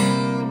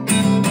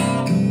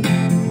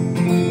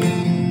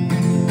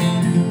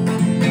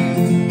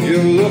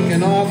 You're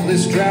looking awfully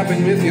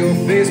strapping with your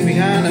face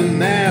behind a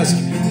mask.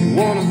 You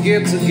wanna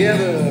get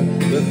together,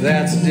 but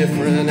that's a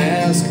different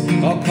ask.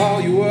 I'll call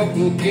you up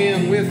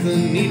again with a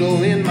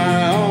needle in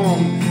my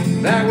arm.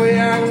 That way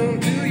I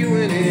won't do you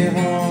any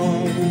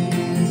harm.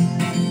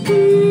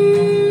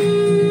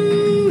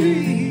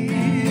 Ooh-wee.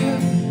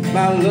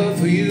 My love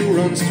for you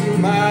runs through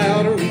my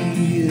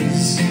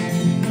arteries.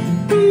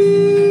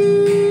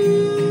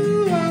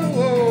 Ooh, oh,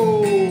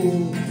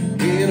 oh.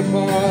 Being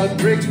apart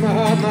breaks my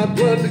heart, my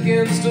blood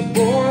begins to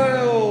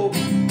boil.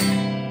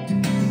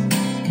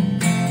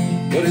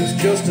 but it's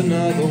just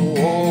another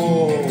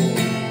war.